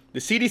 The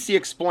CDC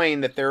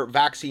explained that their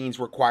vaccines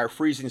require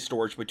freezing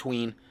storage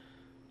between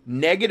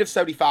negative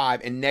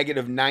 75 and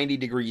negative 90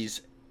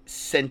 degrees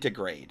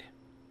centigrade.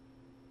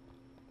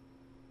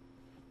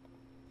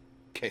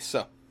 Okay,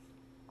 so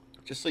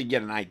just so you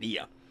get an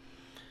idea,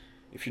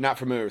 if you're not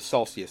familiar with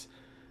Celsius,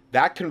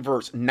 that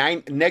converts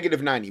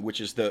negative 90,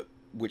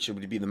 which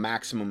would be the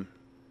maximum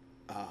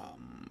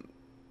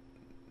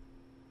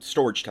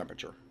storage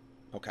temperature.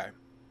 Okay.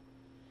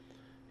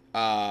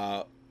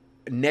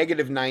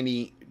 Negative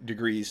 90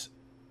 degrees,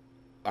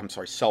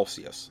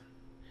 Celsius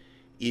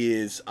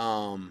is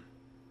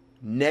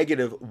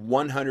negative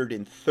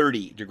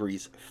 130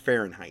 degrees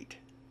Fahrenheit.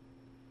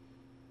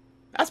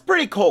 That's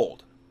pretty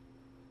cold.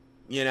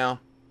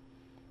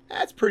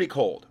 That's pretty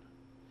cold.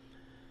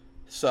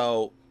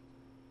 So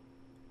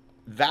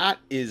that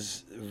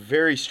is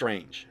very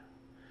strange.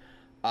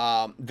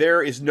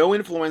 There is no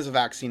influenza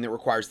vaccine that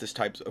requires this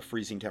type of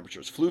freezing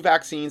temperatures. Flu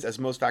vaccines, as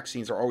most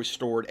vaccines, are always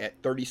stored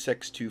at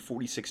 36 to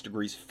 46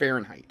 degrees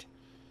Fahrenheit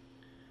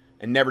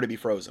and never to be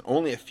frozen.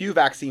 Only a few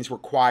vaccines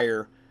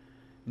require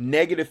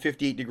negative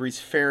 58 degrees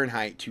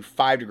Fahrenheit to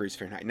 5 degrees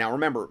Fahrenheit. Now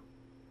remember,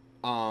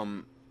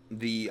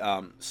 the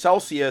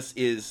Celsius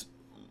is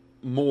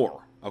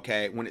more,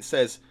 okay? When it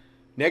says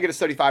negative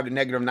 75 to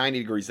negative 90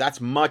 degrees,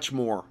 that's much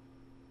more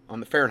on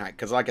the Fahrenheit.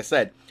 Because like I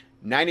said,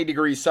 90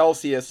 degrees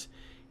Celsius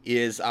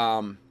is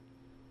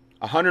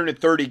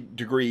 130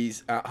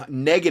 degrees,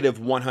 negative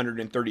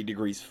 130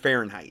 degrees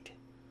Fahrenheit.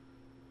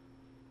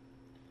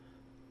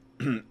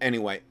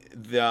 Anyway,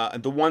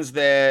 the ones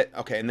that,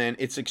 okay, and then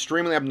it's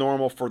extremely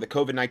abnormal for the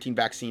COVID-19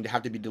 vaccine to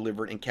have to be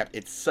delivered and kept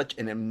at such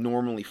an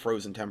abnormally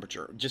frozen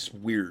temperature. Just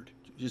weird.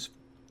 Just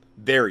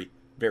very,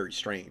 very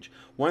strange.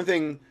 One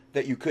thing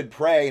that you could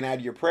pray and add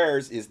to your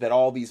prayers is that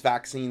all these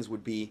vaccines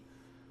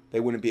they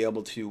wouldn't be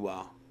able to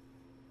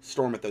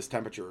store them at those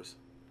temperatures.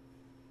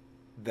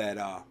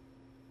 That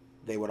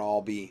they would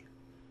all be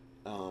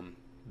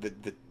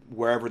the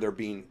wherever they're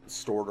being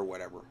stored or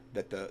whatever,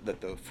 that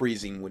the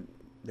freezing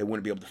they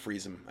wouldn't be able to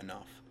freeze them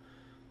enough.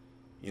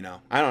 You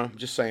know, I don't know.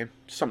 Just saying,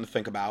 something to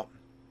think about.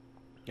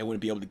 They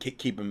wouldn't be able to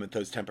keep them at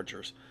those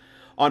temperatures.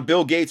 On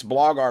Bill Gates'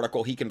 blog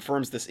article, he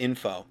confirms this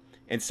info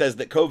and says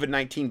that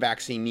COVID-19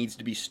 vaccine needs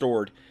to be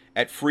stored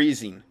at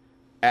freezing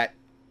at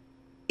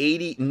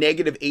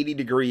negative 80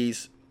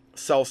 degrees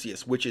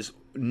Celsius, which is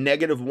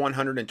negative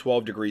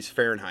 112 degrees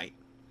Fahrenheit,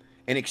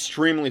 and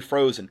extremely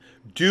frozen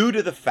due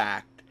to the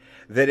fact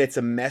that it's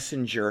a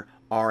messenger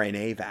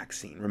RNA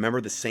vaccine. Remember,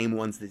 the same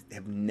ones that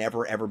have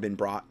never ever been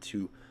brought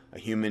to a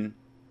human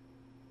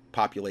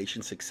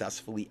population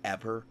successfully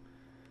ever.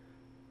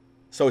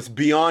 So it's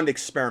beyond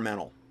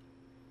experimental.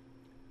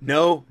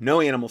 No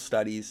animal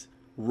studies,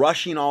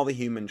 rushing all the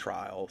human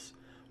trials.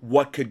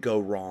 What could go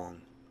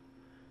wrong?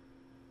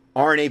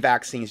 RNA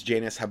vaccines,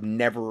 Janus, have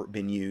never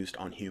been used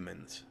on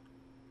humans.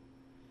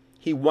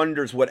 He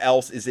wonders what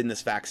else is in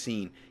this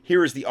vaccine.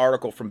 Here is the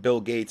article from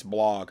Bill Gates'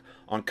 blog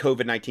on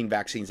COVID-19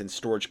 vaccines and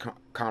storage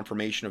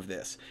confirmation of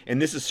this.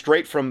 And this is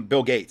straight from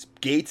Bill Gates,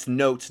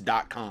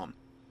 gatesnotes.com.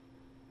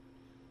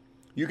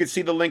 You can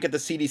see the link at the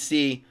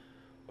CDC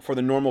for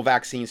the normal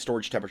vaccine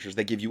storage temperatures.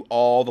 They give you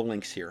all the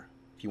links here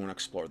if you want to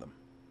explore them.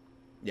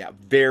 Yeah,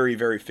 very,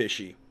 very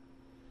fishy.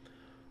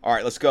 All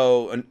right, let's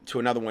go to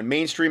another one.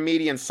 Mainstream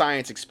media and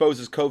science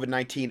exposes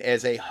COVID-19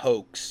 as a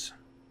hoax.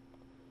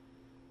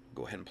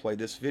 Go ahead and play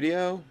this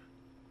video.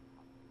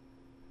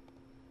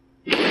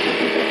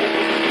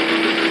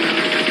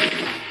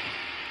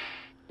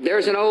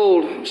 There's an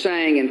old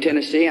saying in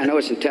Tennessee, I know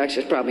it's in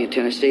Texas, probably in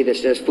Tennessee, that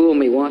says, "Fool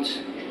me once,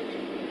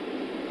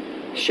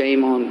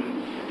 shame on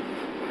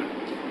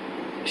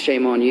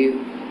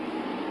you.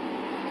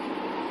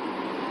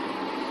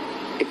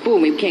 If fool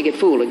me, we can't get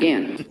fooled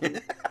again."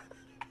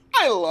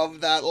 I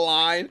love that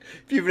line.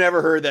 If you've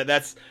never heard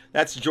that,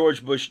 that's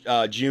George Bush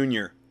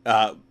Jr.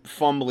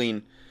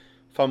 Fumbling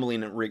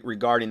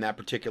regarding that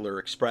particular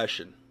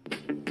expression.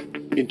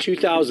 In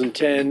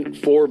 2010,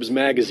 Forbes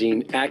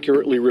magazine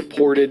accurately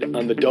reported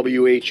on the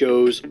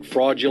WHO's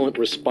fraudulent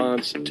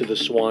response to the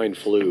swine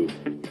flu.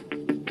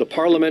 The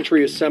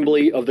Parliamentary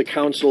Assembly of the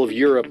Council of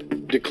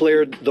Europe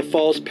declared the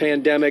false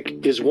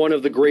pandemic is one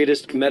of the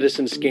greatest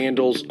medicine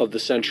scandals of the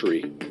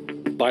century.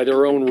 By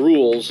their own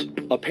rules,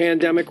 a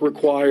pandemic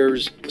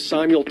requires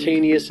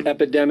simultaneous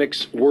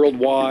epidemics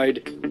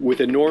worldwide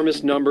with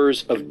enormous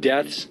numbers of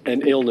deaths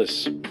and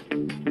illness.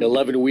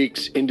 11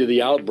 weeks into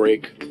the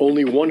outbreak,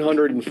 only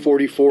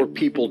 144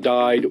 people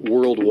died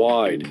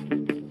worldwide,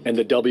 and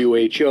the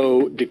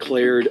WHO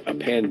declared a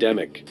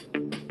pandemic.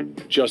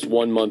 Just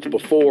 1 month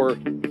before,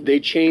 they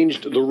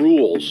changed the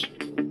rules.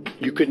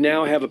 You could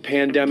now have a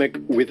pandemic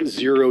with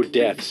 0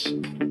 deaths.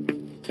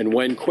 And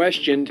when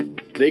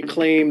questioned, they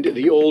claimed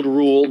the old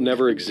rule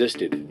never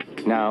existed.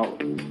 Now,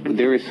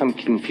 there is some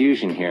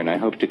confusion here, and I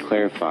hope to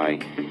clarify.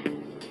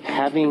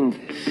 Having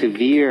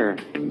severe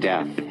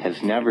death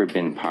has never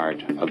been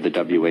part of the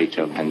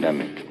WHO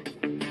pandemic.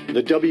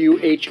 The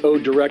WHO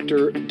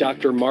director,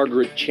 Dr.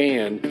 Margaret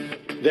Chan,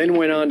 then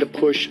went on to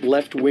push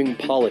left-wing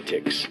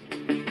politics,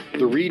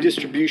 the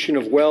redistribution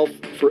of wealth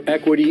for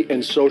equity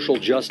and social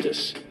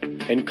justice,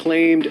 and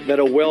claimed that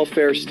a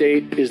welfare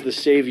state is the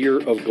savior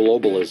of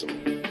globalism.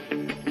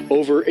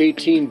 Over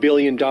 $18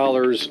 billion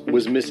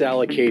was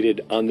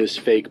misallocated on this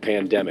fake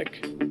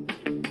pandemic.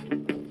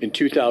 In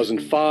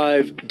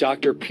 2005,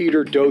 Dr.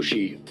 Peter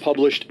Doshi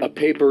published a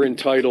paper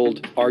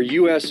entitled, "Are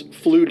U.S.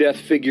 Flu Death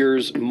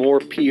Figures More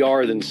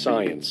PR Than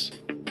Science?"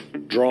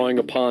 drawing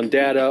upon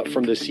data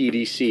from the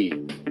CDC.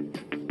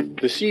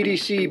 The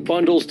CDC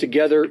bundles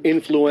together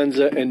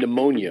influenza and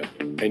pneumonia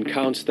and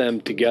counts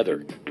them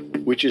together,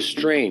 which is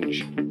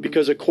strange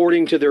because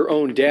according to their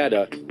own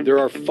data, there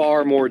are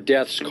far more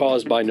deaths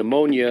caused by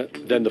pneumonia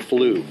than the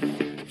flu.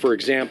 For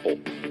example,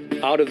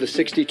 out of the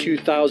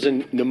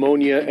 62,000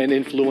 pneumonia and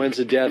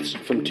influenza deaths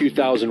from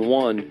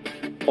 2001,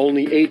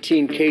 only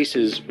 18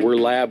 cases were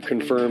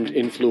lab-confirmed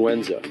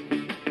influenza,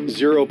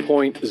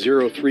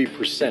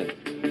 0.03%.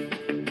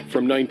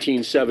 From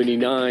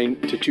 1979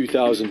 to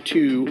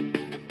 2002,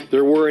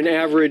 there were an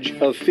average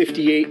of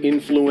 58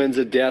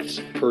 influenza deaths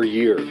per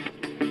year.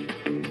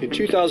 In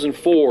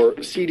 2004,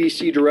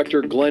 CDC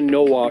Director Glenn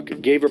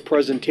Nowak gave a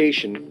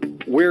presentation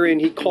wherein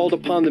he called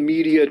upon the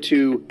media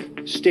to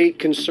state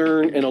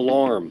concern and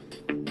alarm,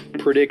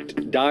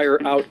 predict dire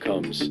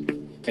outcomes,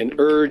 and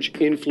urge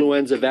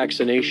influenza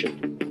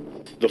vaccination.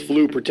 The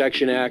Flu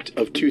Protection Act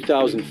of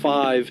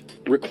 2005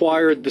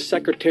 required the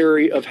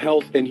Secretary of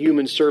Health and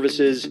Human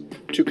Services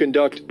to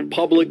conduct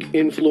public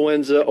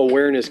influenza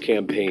awareness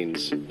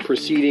campaigns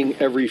preceding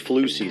every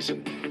flu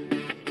season.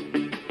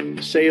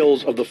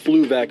 Sales of the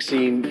flu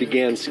vaccine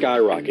began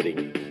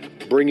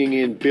skyrocketing, bringing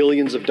in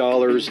billions of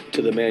dollars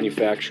to the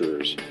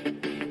manufacturers,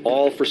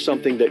 all for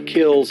something that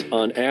kills,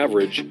 on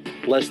average,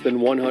 less than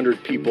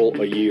 100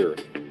 people a year.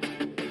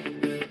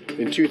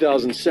 In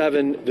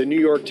 2007, the New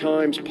York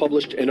Times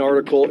published an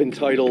article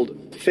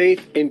entitled,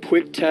 "Faith in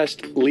Quick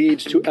Test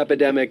Leads to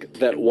Epidemic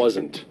That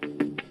Wasn't."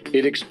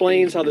 It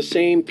explains how the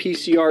same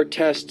PCR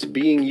tests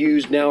being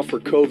used now for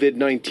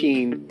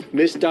COVID-19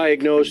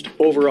 misdiagnosed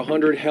over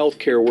 100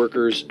 healthcare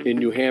workers in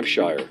New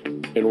Hampshire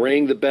and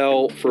rang the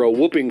bell for a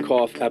whooping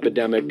cough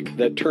epidemic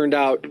that turned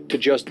out to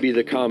just be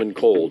the common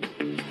cold.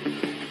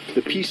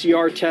 The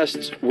PCR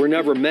tests were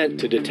never meant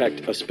to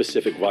detect a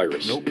specific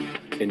virus. Nope.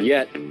 And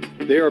yet,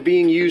 they are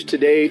being used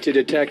today to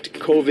detect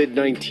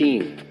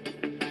COVID-19.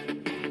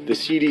 The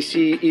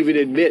CDC even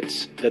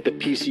admits that the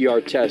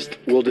PCR test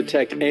will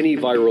detect any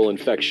viral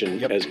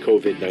infection as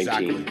COVID-19,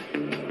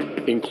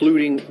 Exactly.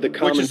 including the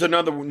common... Which is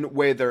another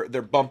way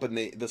they're bumping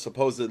the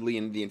supposedly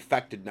in the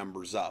infected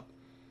numbers up.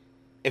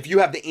 If you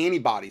have the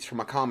antibodies from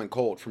a common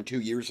cold from 2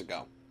 years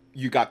ago,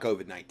 you got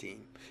COVID-19.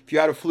 If you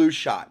had a flu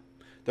shot,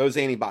 those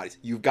antibodies,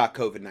 you've got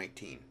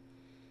COVID-19.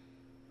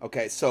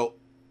 Okay, so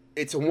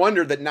it's a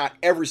wonder that not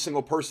every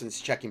single person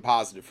is checking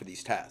positive for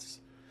these tests.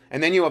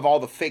 And then you have all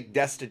the fake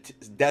death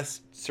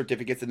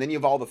certificates, and then you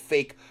have all the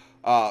fake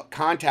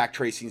contact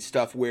tracing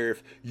stuff where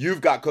if you've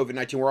got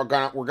COVID-19, we're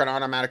going to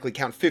automatically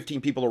count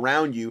 15 people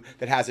around you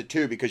that has it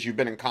too because you've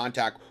been in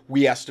contact,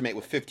 we estimate,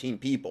 with 15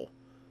 people.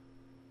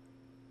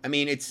 I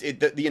mean,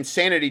 the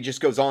insanity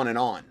just goes on and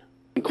on.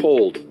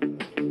 Cold.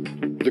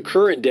 The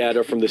current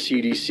data from the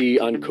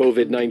CDC on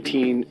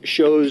COVID-19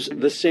 shows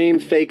the same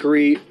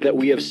fakery that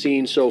we have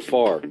seen so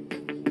far.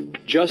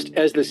 Just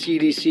as the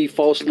CDC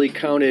falsely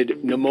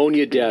counted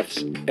pneumonia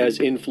deaths as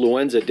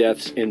influenza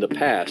deaths in the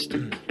past,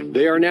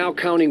 they are now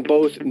counting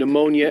both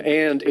pneumonia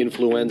and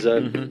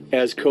influenza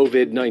as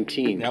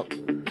COVID-19.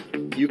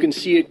 Yep. You can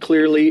see it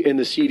clearly in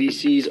the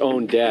CDC's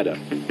own data.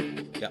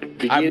 Yep.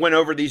 I went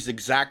over these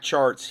exact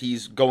charts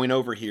he's going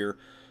over here,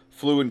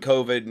 flu and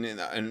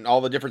COVID and all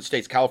the different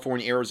states,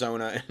 California,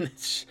 Arizona, and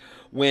it's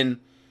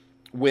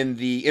when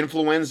the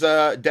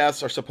influenza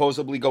deaths are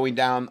supposedly going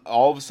down,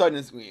 all of a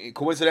sudden,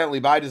 coincidentally,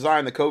 by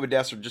design, the COVID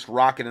deaths are just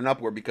rocketing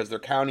upward because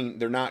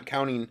they're not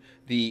counting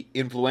the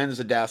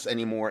influenza deaths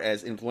anymore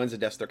as influenza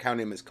deaths. They're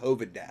counting them as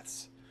COVID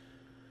deaths.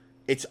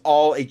 It's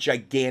all a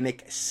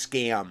gigantic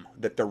scam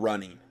that they're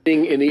running.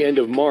 In the end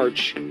of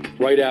March,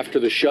 right after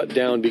the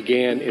shutdown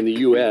began in the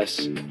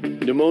U.S.,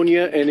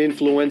 pneumonia and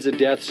influenza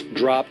deaths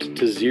dropped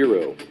to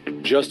zero,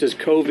 just as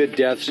COVID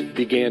deaths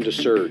began to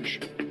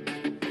surge.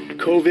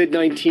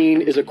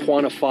 COVID-19 is a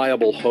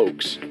quantifiable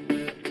hoax.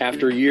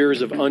 After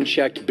years of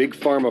unchecked big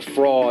pharma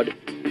fraud,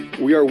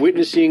 we are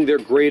witnessing their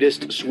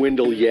greatest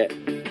swindle yet.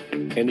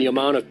 And the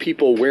amount of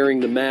people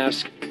wearing the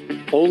mask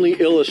only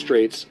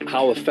illustrates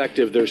how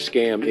effective their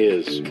scam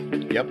is.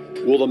 Yep.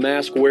 Will the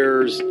mask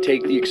wearers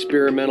take the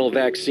experimental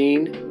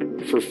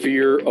vaccine for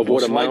fear of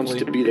what amounts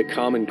to be the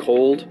common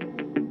cold?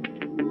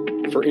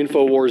 For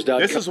Infowars.com.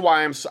 This is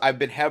why I've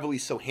been heavily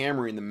so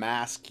hammering the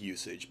mask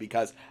usage,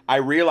 because I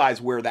realize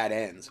where that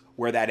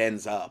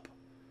ends up,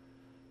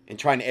 and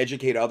trying to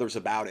educate others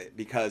about it.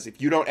 Because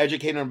if you don't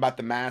educate them about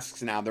the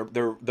masks now,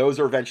 those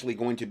are eventually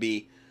going to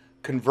be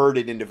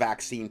converted into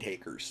vaccine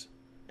takers,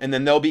 and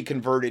then they'll be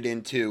converted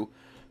into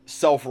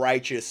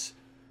self-righteous,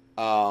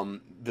 the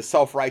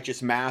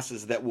self-righteous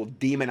masses that will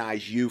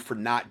demonize you for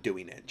not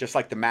doing it, just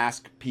like the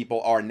mask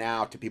people are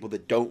now to people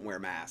that don't wear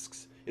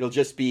masks. It'll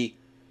just be,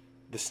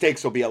 the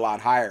stakes will be a lot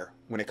higher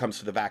when it comes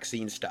to the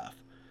vaccine stuff.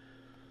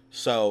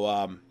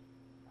 So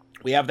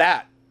we have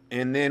that.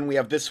 And then we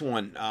have this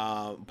one.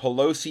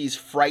 Pelosi's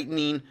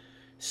frightening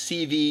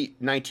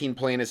CV-19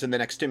 plan is in the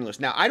next stimulus.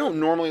 Now, I don't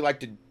normally like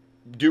to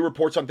do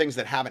reports on things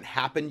that haven't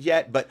happened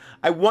yet, but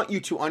I want you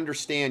to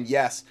understand,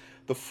 yes,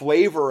 the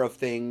flavor of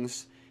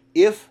things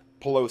if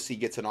Pelosi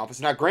gets in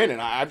office. Now, granted,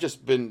 I've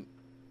just been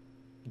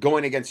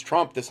going against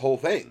Trump this whole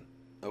thing,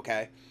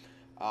 okay?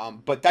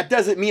 But that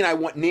doesn't mean I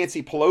want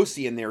Nancy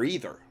Pelosi in there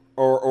either,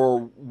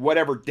 or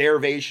whatever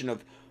derivation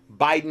of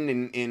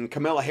Biden and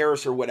Kamala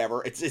Harris or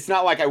whatever. It's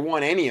not like I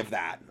want any of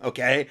that,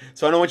 okay?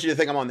 So I don't want you to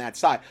think I'm on that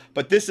side.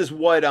 But this is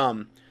what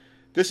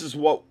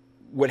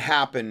would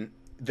happen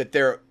that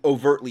they're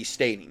overtly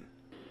stating.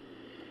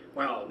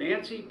 Wow,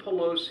 Nancy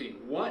Pelosi,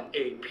 what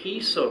a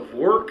piece of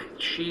work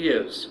she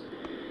is.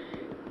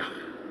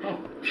 Oh,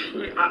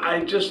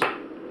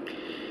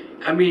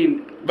 I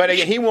mean... But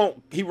again,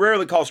 he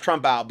rarely calls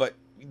Trump out, but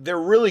they're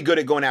really good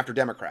at going after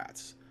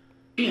Democrats.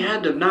 She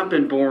had to have not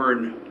been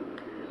born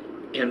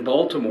in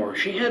Baltimore.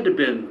 She had to have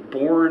been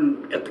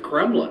born at the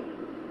Kremlin.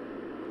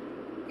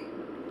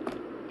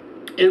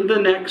 In the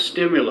next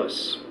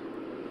stimulus,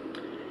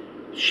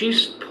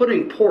 she's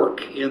putting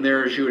pork in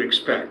there as you would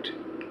expect.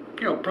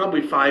 You know,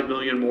 probably $5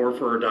 million more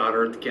for her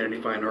daughter at the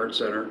Kennedy Fine Arts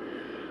Center.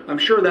 I'm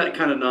sure that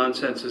kind of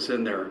nonsense is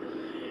in there.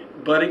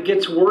 But it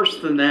gets worse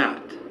than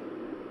that.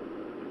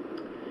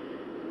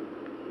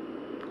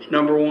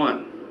 Number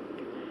one,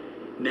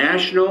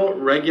 national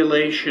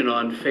regulation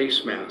on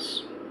face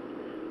masks.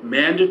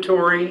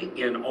 Mandatory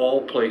in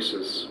all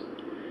places.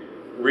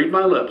 Read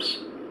my lips.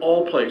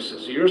 All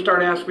places. You're going to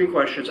start asking me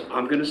questions,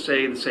 I'm going to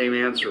say the same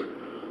answer.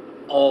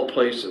 All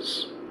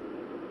places.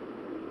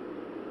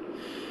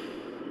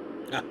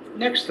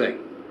 Next thing.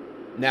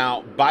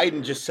 Now,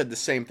 Biden just said the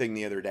same thing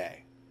the other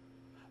day.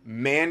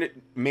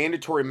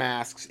 Mandatory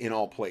masks in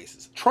all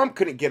places. Trump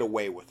couldn't get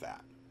away with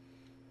that.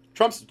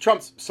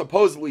 Trump's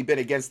supposedly been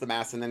against the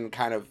masks and then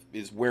kind of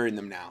is wearing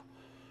them now.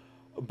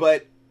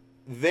 But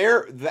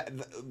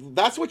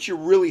that's what you're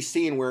really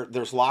seeing where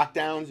there's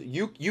lockdowns.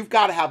 You've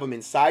got to have them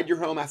inside your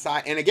home,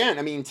 outside. And again,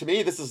 I mean, to me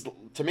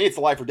it's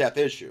a life or death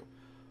issue,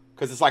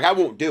 because it's like I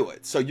won't do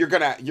it. So you're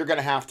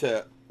gonna have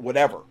to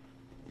whatever.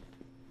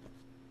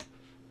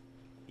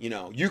 You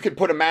know, you could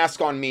put a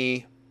mask on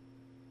me,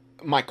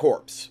 my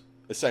corpse,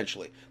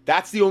 essentially.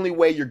 That's the only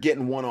way you're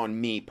getting one on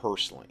me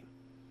personally.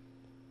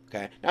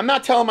 Okay, now, I'm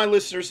not telling my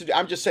listeners to do.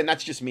 I'm just saying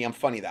that's just me. I'm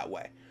funny that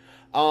way.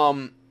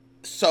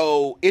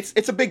 So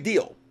it's a big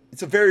deal.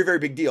 It's a very, very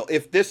big deal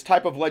if this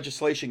type of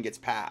legislation gets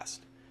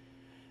passed.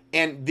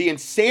 And the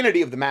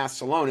insanity of the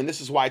masks alone, and this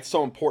is why it's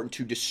so important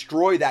to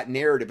destroy that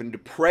narrative and to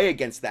pray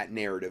against that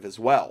narrative as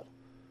well.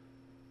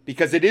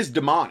 Because it is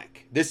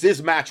demonic. This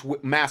is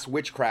mass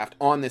witchcraft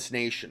on this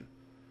nation.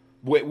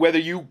 Whether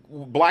you,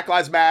 Black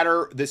Lives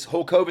Matter, this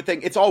whole COVID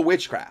thing, it's all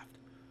witchcraft.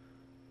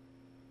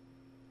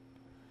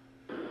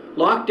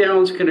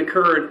 Lockdowns can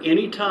occur at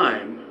any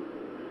time,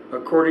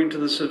 according to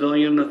the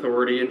civilian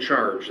authority in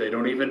charge. They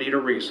don't even need a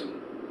reason.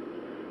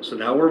 So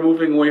now we're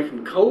moving away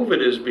from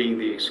COVID as being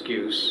the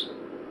excuse.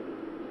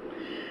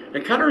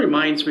 It kind of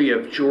reminds me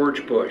of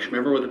George Bush.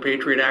 Remember with the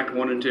Patriot Act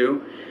 1 and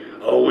 2?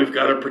 Oh, we've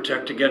got to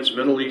protect against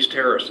Middle East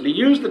terrorists. And he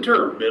used the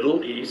term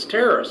Middle East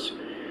terrorists.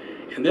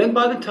 And then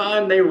by the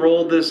time they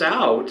rolled this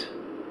out,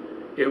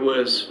 it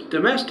was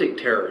domestic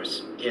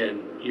terrorists.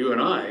 And you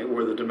and I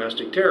were the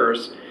domestic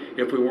terrorists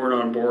if we weren't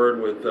on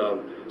board with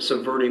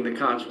subverting the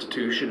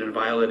Constitution and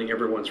violating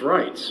everyone's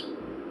rights.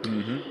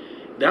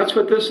 Mm-hmm. That's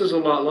what this is a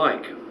lot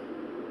like.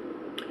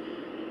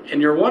 And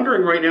you're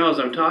wondering right now as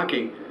I'm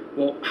talking,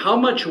 well, how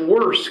much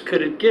worse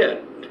could it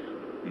get?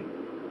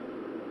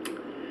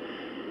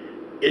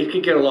 It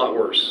could get a lot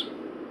worse.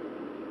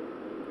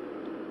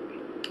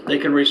 They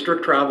can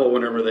restrict travel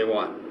whenever they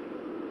want.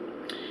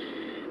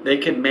 They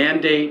can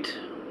mandate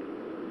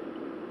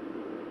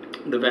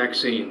the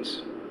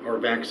vaccines or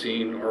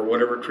vaccine or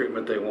whatever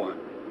treatment they want.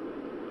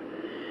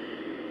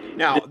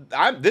 Now,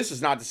 this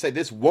is not to say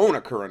this won't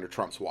occur under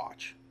Trump's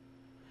watch.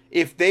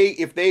 If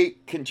they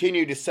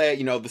continue to say,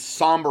 you know, the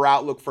somber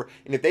outlook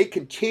and if they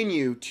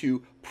continue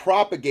to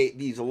propagate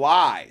these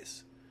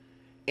lies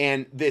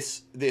and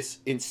this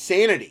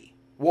insanity,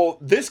 well,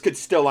 this could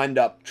still end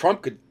up,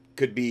 Trump could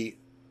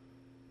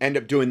end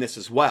up doing this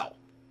as well.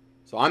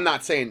 So I'm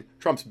not saying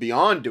Trump's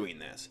beyond doing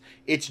this.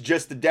 It's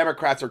just the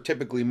Democrats are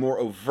typically more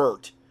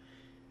overt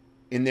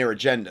in their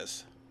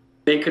agendas.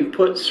 They can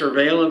put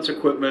surveillance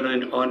equipment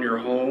in your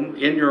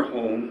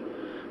home.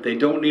 They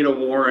don't need a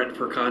warrant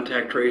for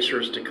contact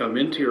tracers to come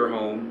into your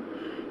home.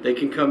 They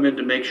can come in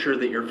to make sure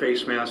that you're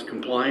face mask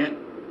compliant,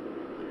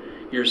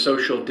 you're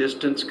social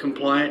distance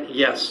compliant.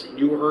 Yes,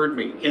 you heard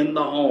me, in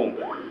the home.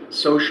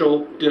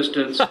 Social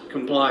distance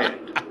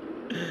compliant.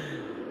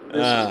 This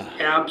is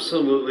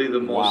absolutely the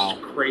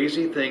most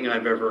crazy thing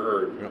I've ever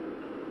heard. Yep.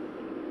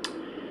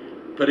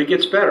 But it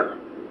gets better.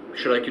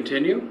 Should I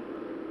continue?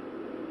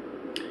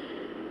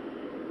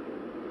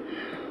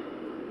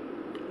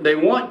 They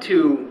want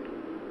to...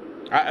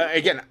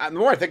 Again, the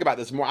more I think about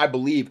this, the more I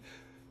believe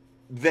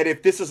that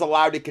if this is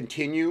allowed to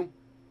continue,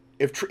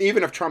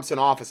 even if Trump's in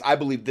office, I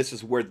believe this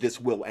is where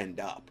this will end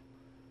up.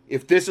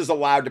 If this is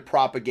allowed to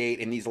propagate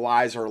and these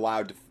lies are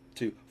allowed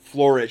to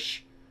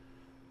flourish,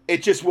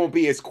 it just won't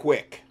be as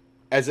quick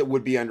as it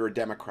would be under a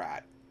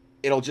Democrat.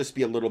 It'll just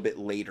be a little bit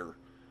later.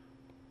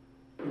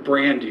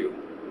 Brand you.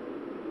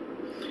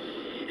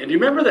 And do you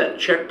remember that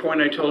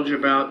checkpoint I told you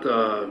about,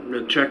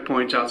 the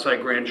checkpoints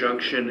outside Grand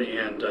Junction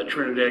and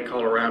Trinidad,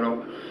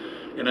 Colorado?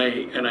 And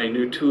I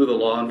knew two of the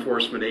law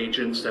enforcement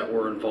agents that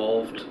were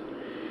involved,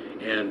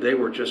 and they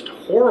were just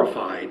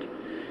horrified.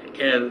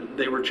 And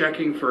they were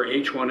checking for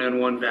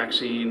H1N1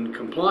 vaccine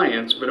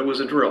compliance, but it was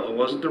a drill. It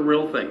wasn't the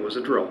real thing, it was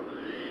a drill.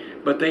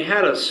 But they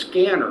had a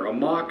scanner, a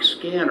mock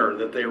scanner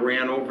that they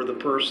ran over the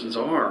person's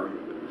arm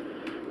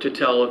to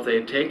tell if they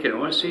had taken it.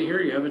 Oh, I see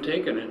here you haven't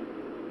taken it.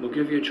 We'll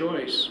give you a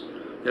choice.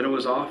 Then it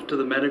was off to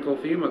the medical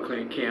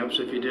FEMA camps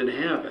if you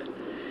didn't have it.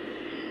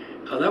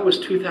 That was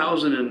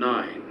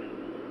 2009.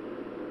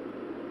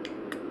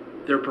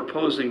 They're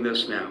proposing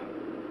this now.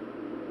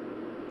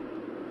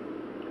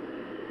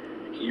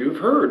 You've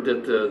heard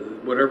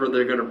that whatever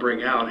they're going to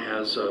bring out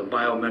has a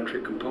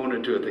biometric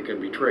component to it that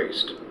can be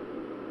traced.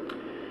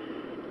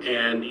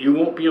 And you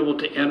won't be able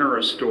to enter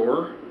a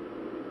store.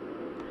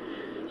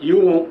 You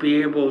won't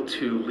be able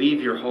to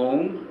leave your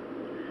home,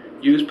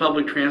 use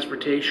public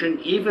transportation,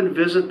 even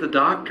visit the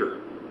doctor.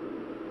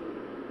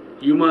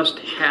 You must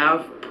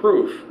have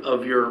proof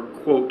of your,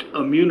 quote,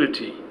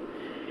 immunity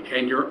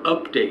and your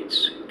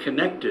updates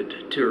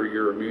connected to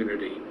your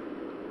immunity.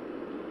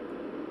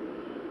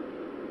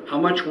 How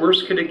much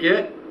worse could it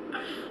get?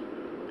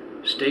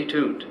 Stay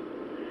tuned.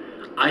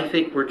 I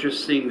think we're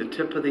just seeing the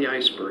tip of the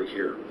iceberg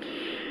here.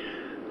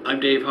 I'm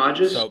Dave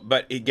Hodges.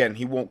 But again,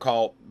 he won't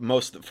call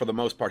for the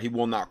most part, he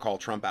will not call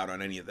Trump out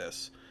on any of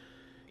this.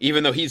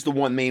 Even though he's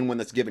the main one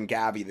that's given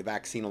Gavi, the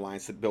vaccine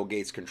alliance that Bill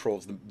Gates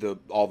controls,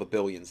 all the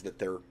billions that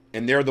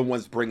they're the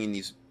ones bringing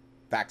these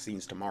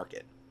vaccines to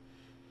market.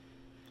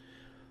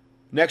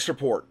 Next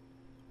report.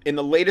 In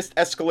the latest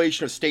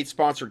escalation of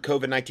state-sponsored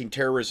COVID-19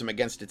 terrorism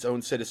against its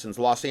own citizens,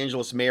 Los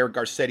Angeles Mayor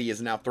Garcetti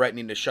is now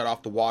threatening to shut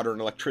off the water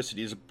and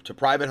electricity to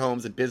private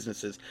homes and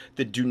businesses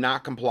that do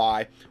not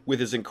comply with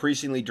his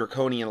increasingly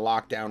draconian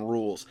lockdown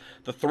rules.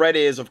 The threat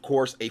is, of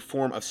course, a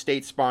form of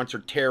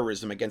state-sponsored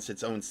terrorism against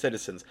its own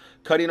citizens.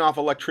 Cutting off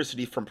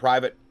electricity from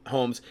private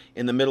homes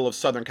in the middle of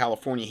Southern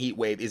California heat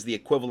wave is the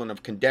equivalent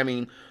of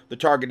condemning the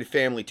targeted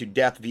family to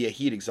death via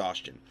heat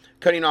exhaustion.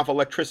 Cutting off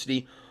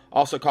electricity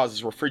also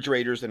causes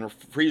refrigerators and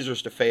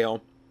freezers to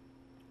fail,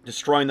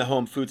 destroying the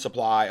home food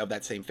supply of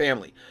that same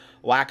family.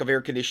 Lack of air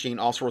conditioning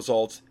also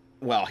results,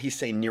 well, he's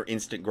saying near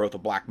instant growth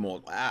of black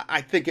mold. I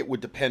think it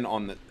would depend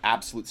on the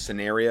absolute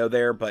scenario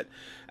there, but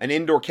an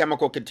indoor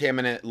chemical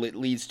contaminant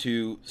leads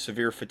to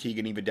severe fatigue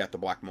and even death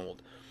of black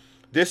mold.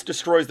 This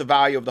destroys the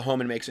value of the home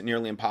and makes it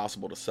nearly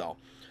impossible to sell.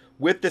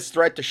 With this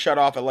threat to shut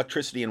off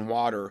electricity and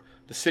water,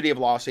 the city of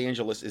Los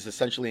Angeles is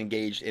essentially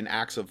engaged in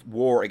acts of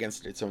war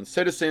against its own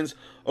citizens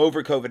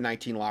over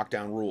COVID-19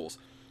 lockdown rules.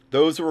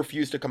 Those who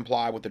refuse to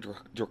comply with the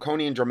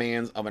draconian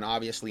demands of an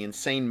obviously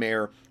insane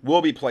mayor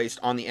will be placed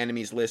on the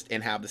enemy's list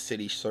and have the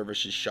city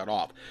services shut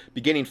off.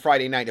 Beginning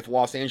Friday night, if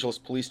Los Angeles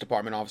Police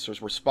Department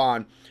officers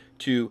respond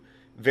to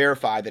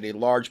verify that a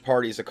large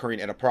party is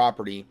occurring at a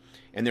property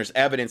and there's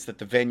evidence that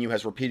the venue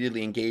has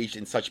repeatedly engaged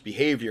in such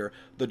behavior,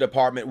 the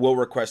department will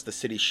request the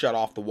city shut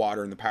off the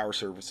water and the power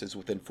services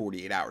within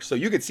 48 hours. So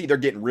you can see they're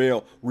getting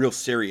real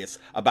serious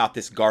about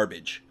this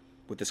garbage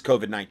with this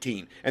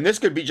COVID-19. And this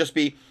could just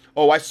be,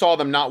 oh, I saw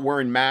them not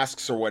wearing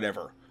masks or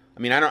whatever. I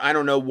mean, I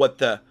don't know what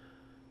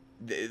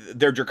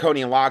their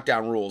draconian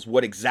lockdown rules,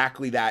 what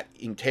exactly that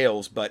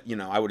entails, but, you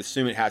know, I would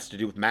assume it has to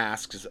do with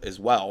masks as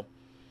well.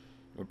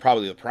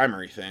 Probably the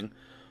primary thing.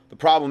 The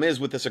problem is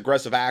with this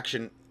aggressive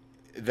action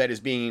that is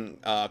being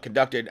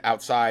conducted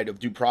outside of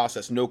due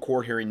process, no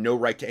court hearing, no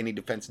right to any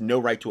defense, no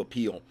right to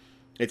appeal.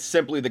 It's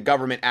simply the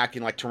government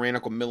acting like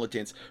tyrannical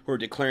militants who are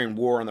declaring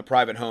war on the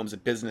private homes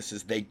and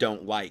businesses they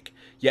don't like.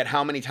 Yet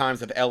how many times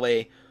have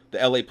the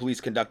LA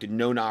police conducted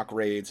no-knock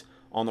raids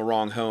on the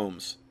wrong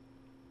homes?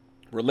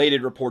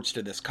 Related reports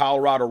to this,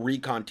 Colorado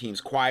recon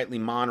teams quietly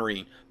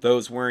monitoring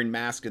those wearing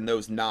masks and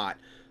those not.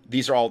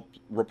 These are all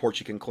reports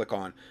you can click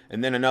on.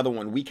 And then another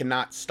one, we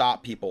cannot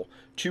stop people.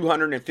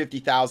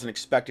 250,000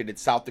 expected at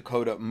South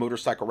Dakota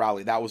motorcycle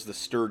rally. That was the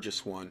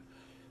Sturgis one.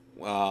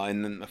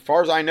 And then as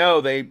far as I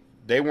know, they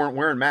weren't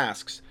wearing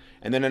masks.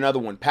 And then another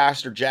one,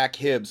 Pastor Jack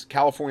Hibbs.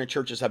 California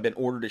churches have been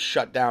ordered to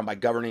shut down by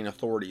governing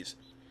authorities.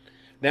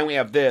 Then we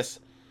have this.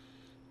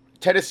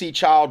 Tennessee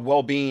Child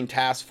Wellbeing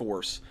Task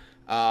Force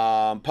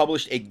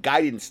published a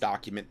guidance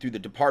document through the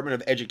Department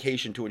of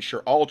Education to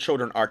ensure all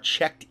children are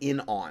checked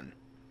in on.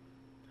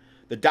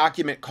 The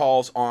document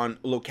calls on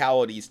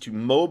localities to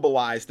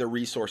mobilize their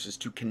resources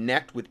to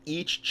connect with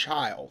each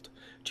child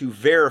to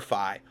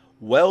verify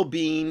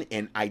well-being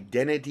and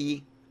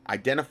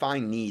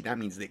identifying need. That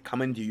means they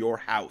come into your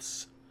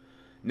house.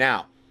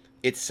 Now,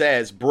 it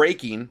says,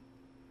 breaking,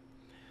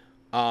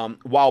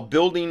 while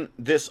building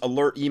this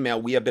alert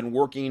email, we have been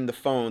working the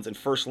phones and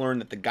first learned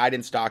that the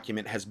guidance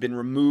document has been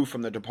removed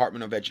from the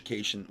Department of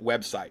Education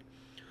website.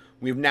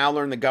 We've now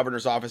learned the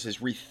governor's office is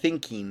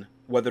rethinking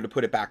whether to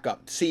put it back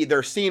up. See,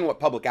 they're seeing what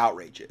public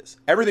outrage is.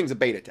 Everything's a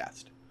beta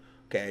test,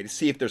 okay, to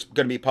see if there's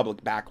going to be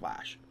public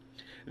backlash.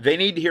 They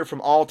need to hear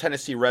from all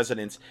Tennessee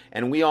residents,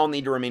 and we all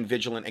need to remain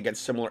vigilant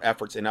against similar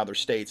efforts in other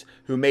states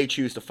who may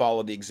choose to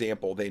follow the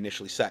example they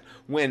initially set.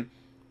 When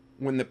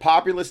the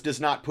populace does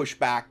not push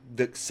back,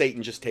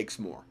 Satan just takes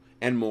more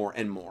and more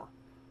and more.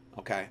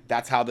 Okay,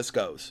 that's how this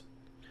goes.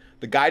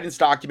 The guidance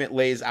document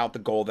lays out the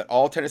goal that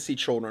all Tennessee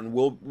children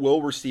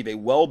will receive a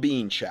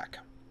well-being check.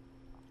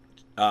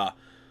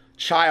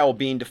 Child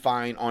being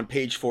defined on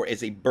page 4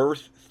 as a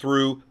birth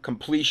through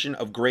completion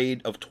of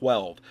grade of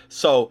 12.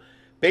 So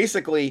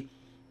basically,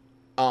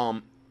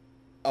 a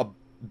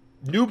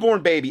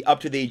newborn baby up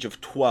to the age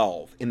of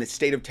 12 in the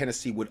state of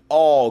Tennessee would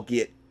all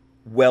get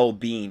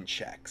well-being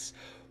checks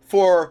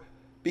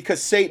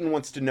because Satan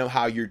wants to know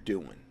how you're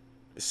doing,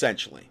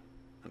 essentially.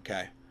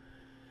 Okay.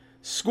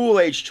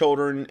 School-age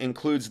children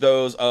includes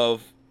those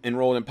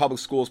enrolled in public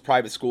schools,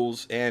 private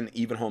schools, and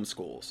even home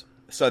schools.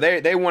 So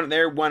they want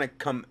to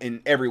come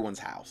in everyone's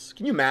house.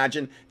 Can you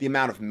imagine the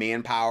amount of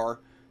manpower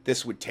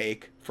this would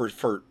take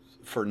for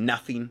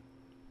nothing?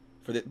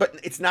 But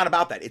it's not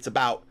about that. It's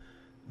about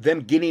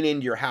them getting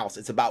into your house.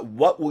 It's about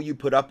what will you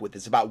put up with.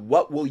 It's about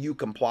what will you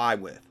comply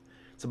with.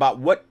 It's about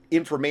what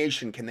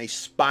information can they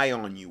spy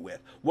on you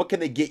with. What can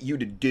they get you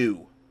to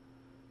do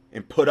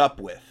and put up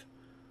with.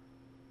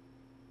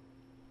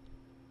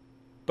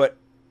 But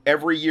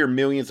every year,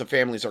 millions of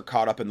families are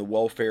caught up in the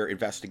welfare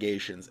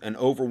investigations. An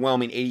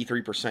overwhelming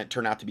 83%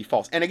 turn out to be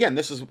false. And again,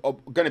 this is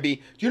going to be,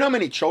 do you know how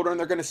many children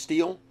they're going to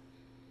steal?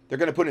 They're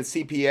going to put in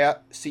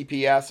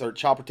CPS or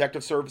Child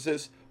Protective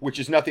Services, which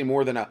is nothing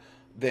more than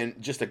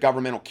just a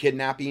governmental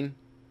kidnapping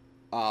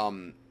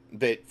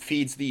that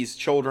feeds these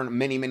children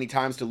many, many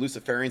times to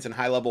Luciferians and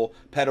high-level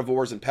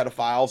pedivores and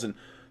pedophiles and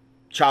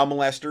child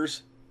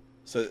molesters.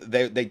 So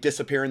they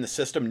disappear in the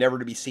system, never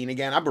to be seen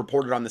again. I've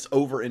reported on this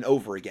over and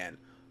over again.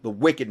 the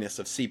wickedness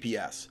of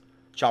CPS,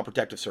 Child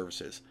Protective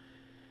Services.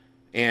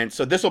 And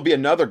so this will be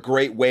another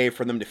great way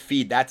for them to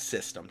feed that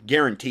system,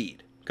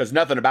 guaranteed, because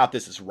nothing about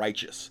this is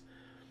righteous.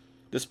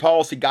 This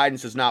policy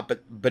guidance is not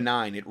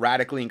benign. It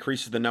radically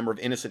increases the number of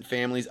innocent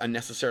families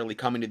unnecessarily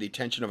coming to the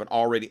attention of an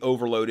already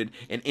overloaded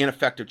and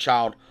ineffective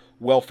child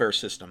welfare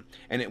system,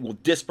 and it will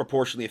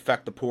disproportionately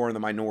affect the poor and the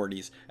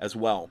minorities as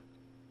well.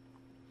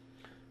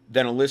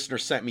 Then a listener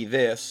sent me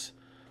this.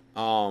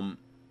 Okay,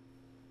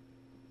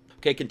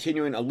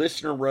 continuing, a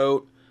listener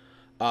wrote,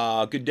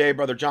 good day,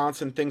 Brother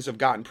Johnson. Things have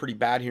gotten pretty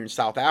bad here in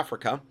South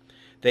Africa.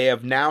 They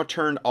have now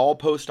turned all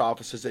post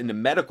offices into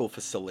medical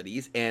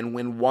facilities, and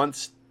when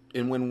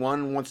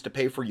one wants to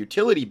pay for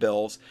utility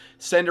bills,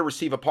 send or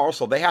receive a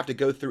parcel, they have to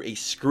go through a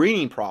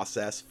screening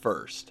process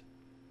first.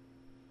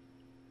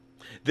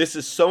 This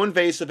is so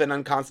invasive and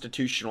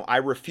unconstitutional. I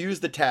refuse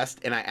the test,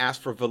 and I ask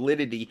for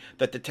validity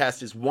that the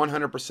test is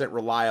 100%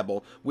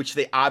 reliable, which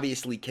they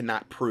obviously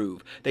cannot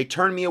prove. They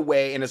turned me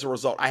away, and as a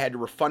result, I had to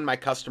refund my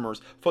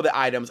customers for the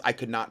items I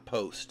could not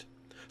post.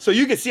 So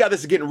you can see how this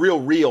is getting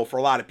real for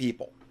a lot of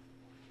people.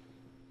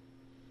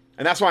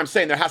 And that's why I'm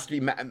saying there has to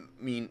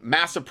be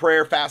massive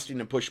prayer, fasting,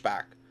 and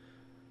pushback.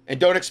 And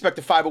don't expect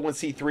the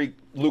 501c3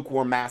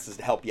 lukewarm masses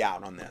to help you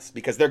out on this,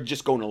 because they're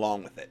just going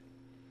along with it.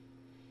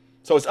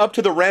 So it's up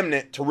to the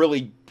remnant to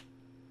really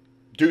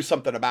do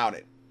something about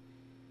it.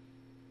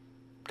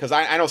 Because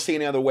I don't see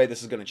any other way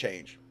this is going to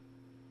change.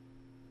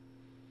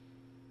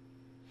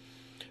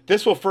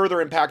 This will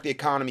further impact the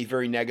economy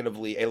very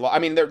negatively. I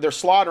mean, they're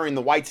slaughtering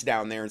the whites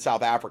down there in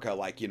South Africa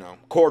like,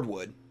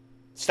 cordwood.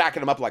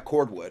 Stacking them up like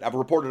cordwood. I've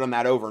reported on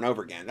that over and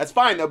over again. That's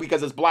fine, though,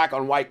 because it's black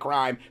on white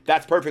crime.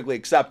 That's perfectly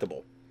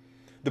acceptable.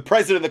 The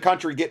president of the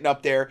country getting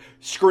up there,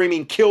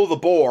 screaming, kill the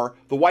Boer,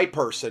 the white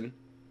person,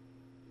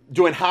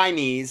 doing high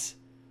knees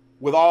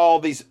with all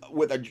these,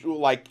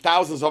 like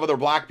thousands of other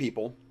black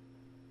people.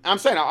 I'm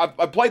saying,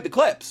 I've played the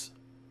clips.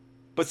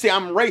 But see,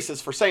 I'm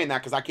racist for saying that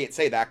because I can't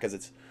say that because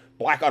it's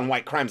black on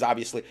white crimes,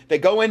 obviously. They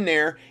go in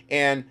there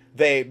and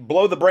they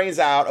blow the brains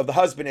out of the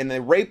husband and they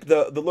rape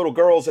the little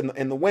girls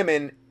and the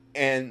women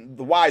and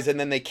the wives, and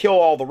then they kill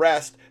all the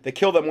rest. They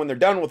kill them when they're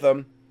done with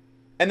them,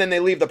 and then they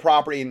leave the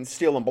property and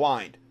steal them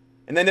blind.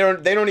 And then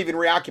they don't even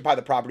reoccupy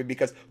the property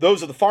because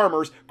those are the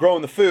farmers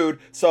growing the food,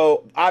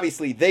 so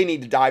obviously they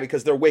need to die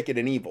because they're wicked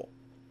and evil.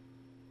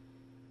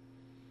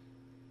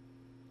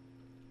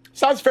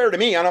 Sounds fair to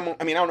me. I don't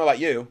know about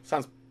you.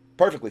 Sounds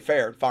perfectly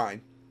fair,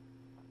 fine.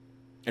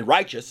 And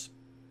righteous.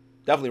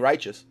 Definitely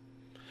righteous.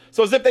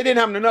 So as if they didn't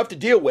have enough to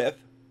deal with,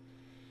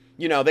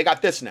 they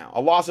got this now.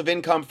 A loss of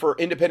income for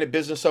independent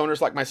business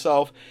owners like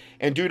myself,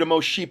 and due to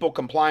most sheeple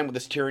complying with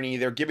this tyranny,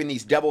 they're giving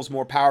these devils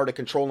more power to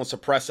control and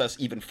suppress us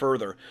even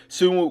further.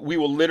 Soon we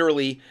will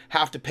literally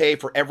have to pay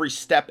for every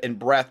step and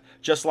breath,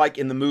 just like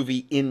in the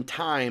movie In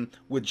Time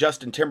with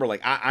Justin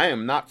Timberlake. I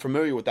am not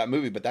familiar with that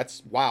movie, but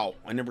that's, wow,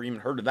 I never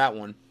even heard of that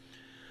one.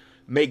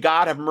 May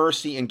God have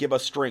mercy and give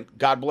us strength.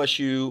 God bless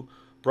you,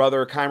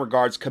 brother. Kind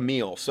regards,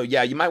 Camille. So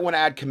yeah, you might want to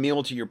add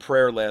Camille to your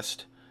prayer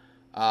list.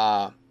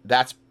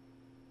 That's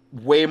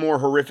way more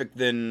horrific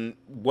than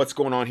what's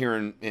going on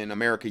here in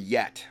America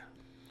yet.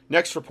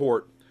 Next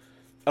report.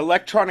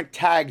 Electronic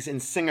tags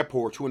in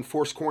Singapore to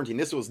enforce quarantine.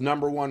 This was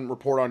 #1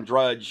 report on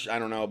Drudge, I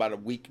don't know, about a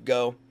week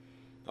ago.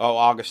 Oh,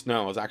 August,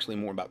 no, it was actually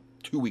more about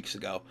 2 weeks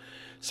ago.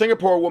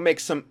 Singapore will make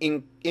some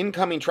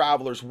incoming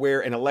travelers wear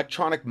an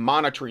electronic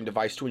monitoring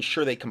device to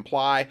ensure they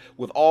comply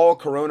with all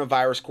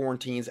coronavirus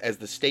quarantines as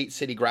the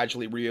city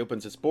gradually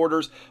reopens its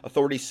borders,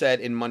 authorities said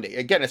in Monday.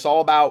 Again, it's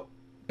all about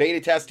beta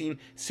testing,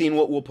 seeing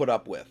what we'll put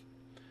up with.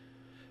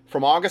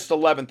 From August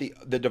 11th,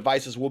 the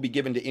devices will be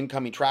given to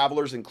incoming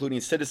travelers,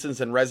 including citizens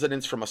and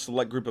residents from a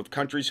select group of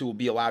countries who will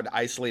be allowed to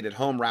isolate at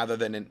home rather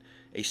than in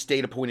a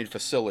state-appointed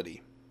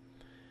facility.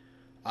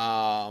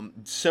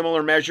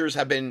 Similar measures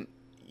have been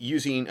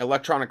using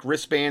electronic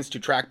wristbands to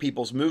track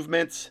people's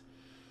movements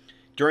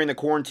during the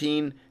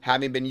quarantine,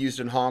 having been used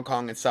in Hong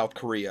Kong and South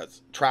Korea.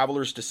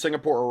 Travelers to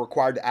Singapore are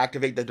required to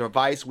activate the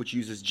device, which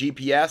uses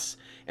GPS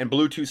and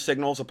Bluetooth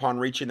signals upon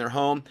reaching their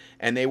home,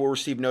 and they will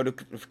receive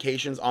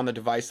notifications on the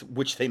device,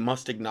 which they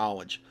must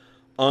acknowledge.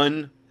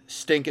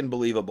 Unstinking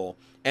believable.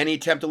 Any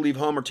attempt to leave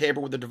home or tamper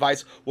with the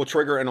device will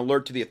trigger an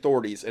alert to the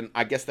authorities, and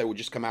I guess they would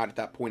just come out at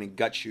that point and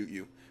gut shoot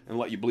you and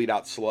let you bleed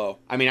out slow.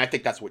 I mean, I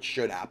think that's what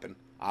should happen,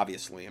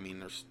 obviously. I mean,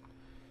 there's...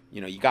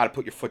 you got to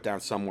put your foot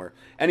down somewhere.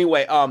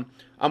 Anyway,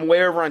 I'm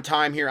way over on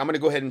time here. I'm going to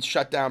go ahead and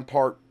shut down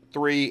part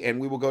 3, and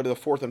we will go to the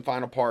 4th and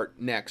final part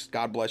next.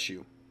 God bless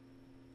you.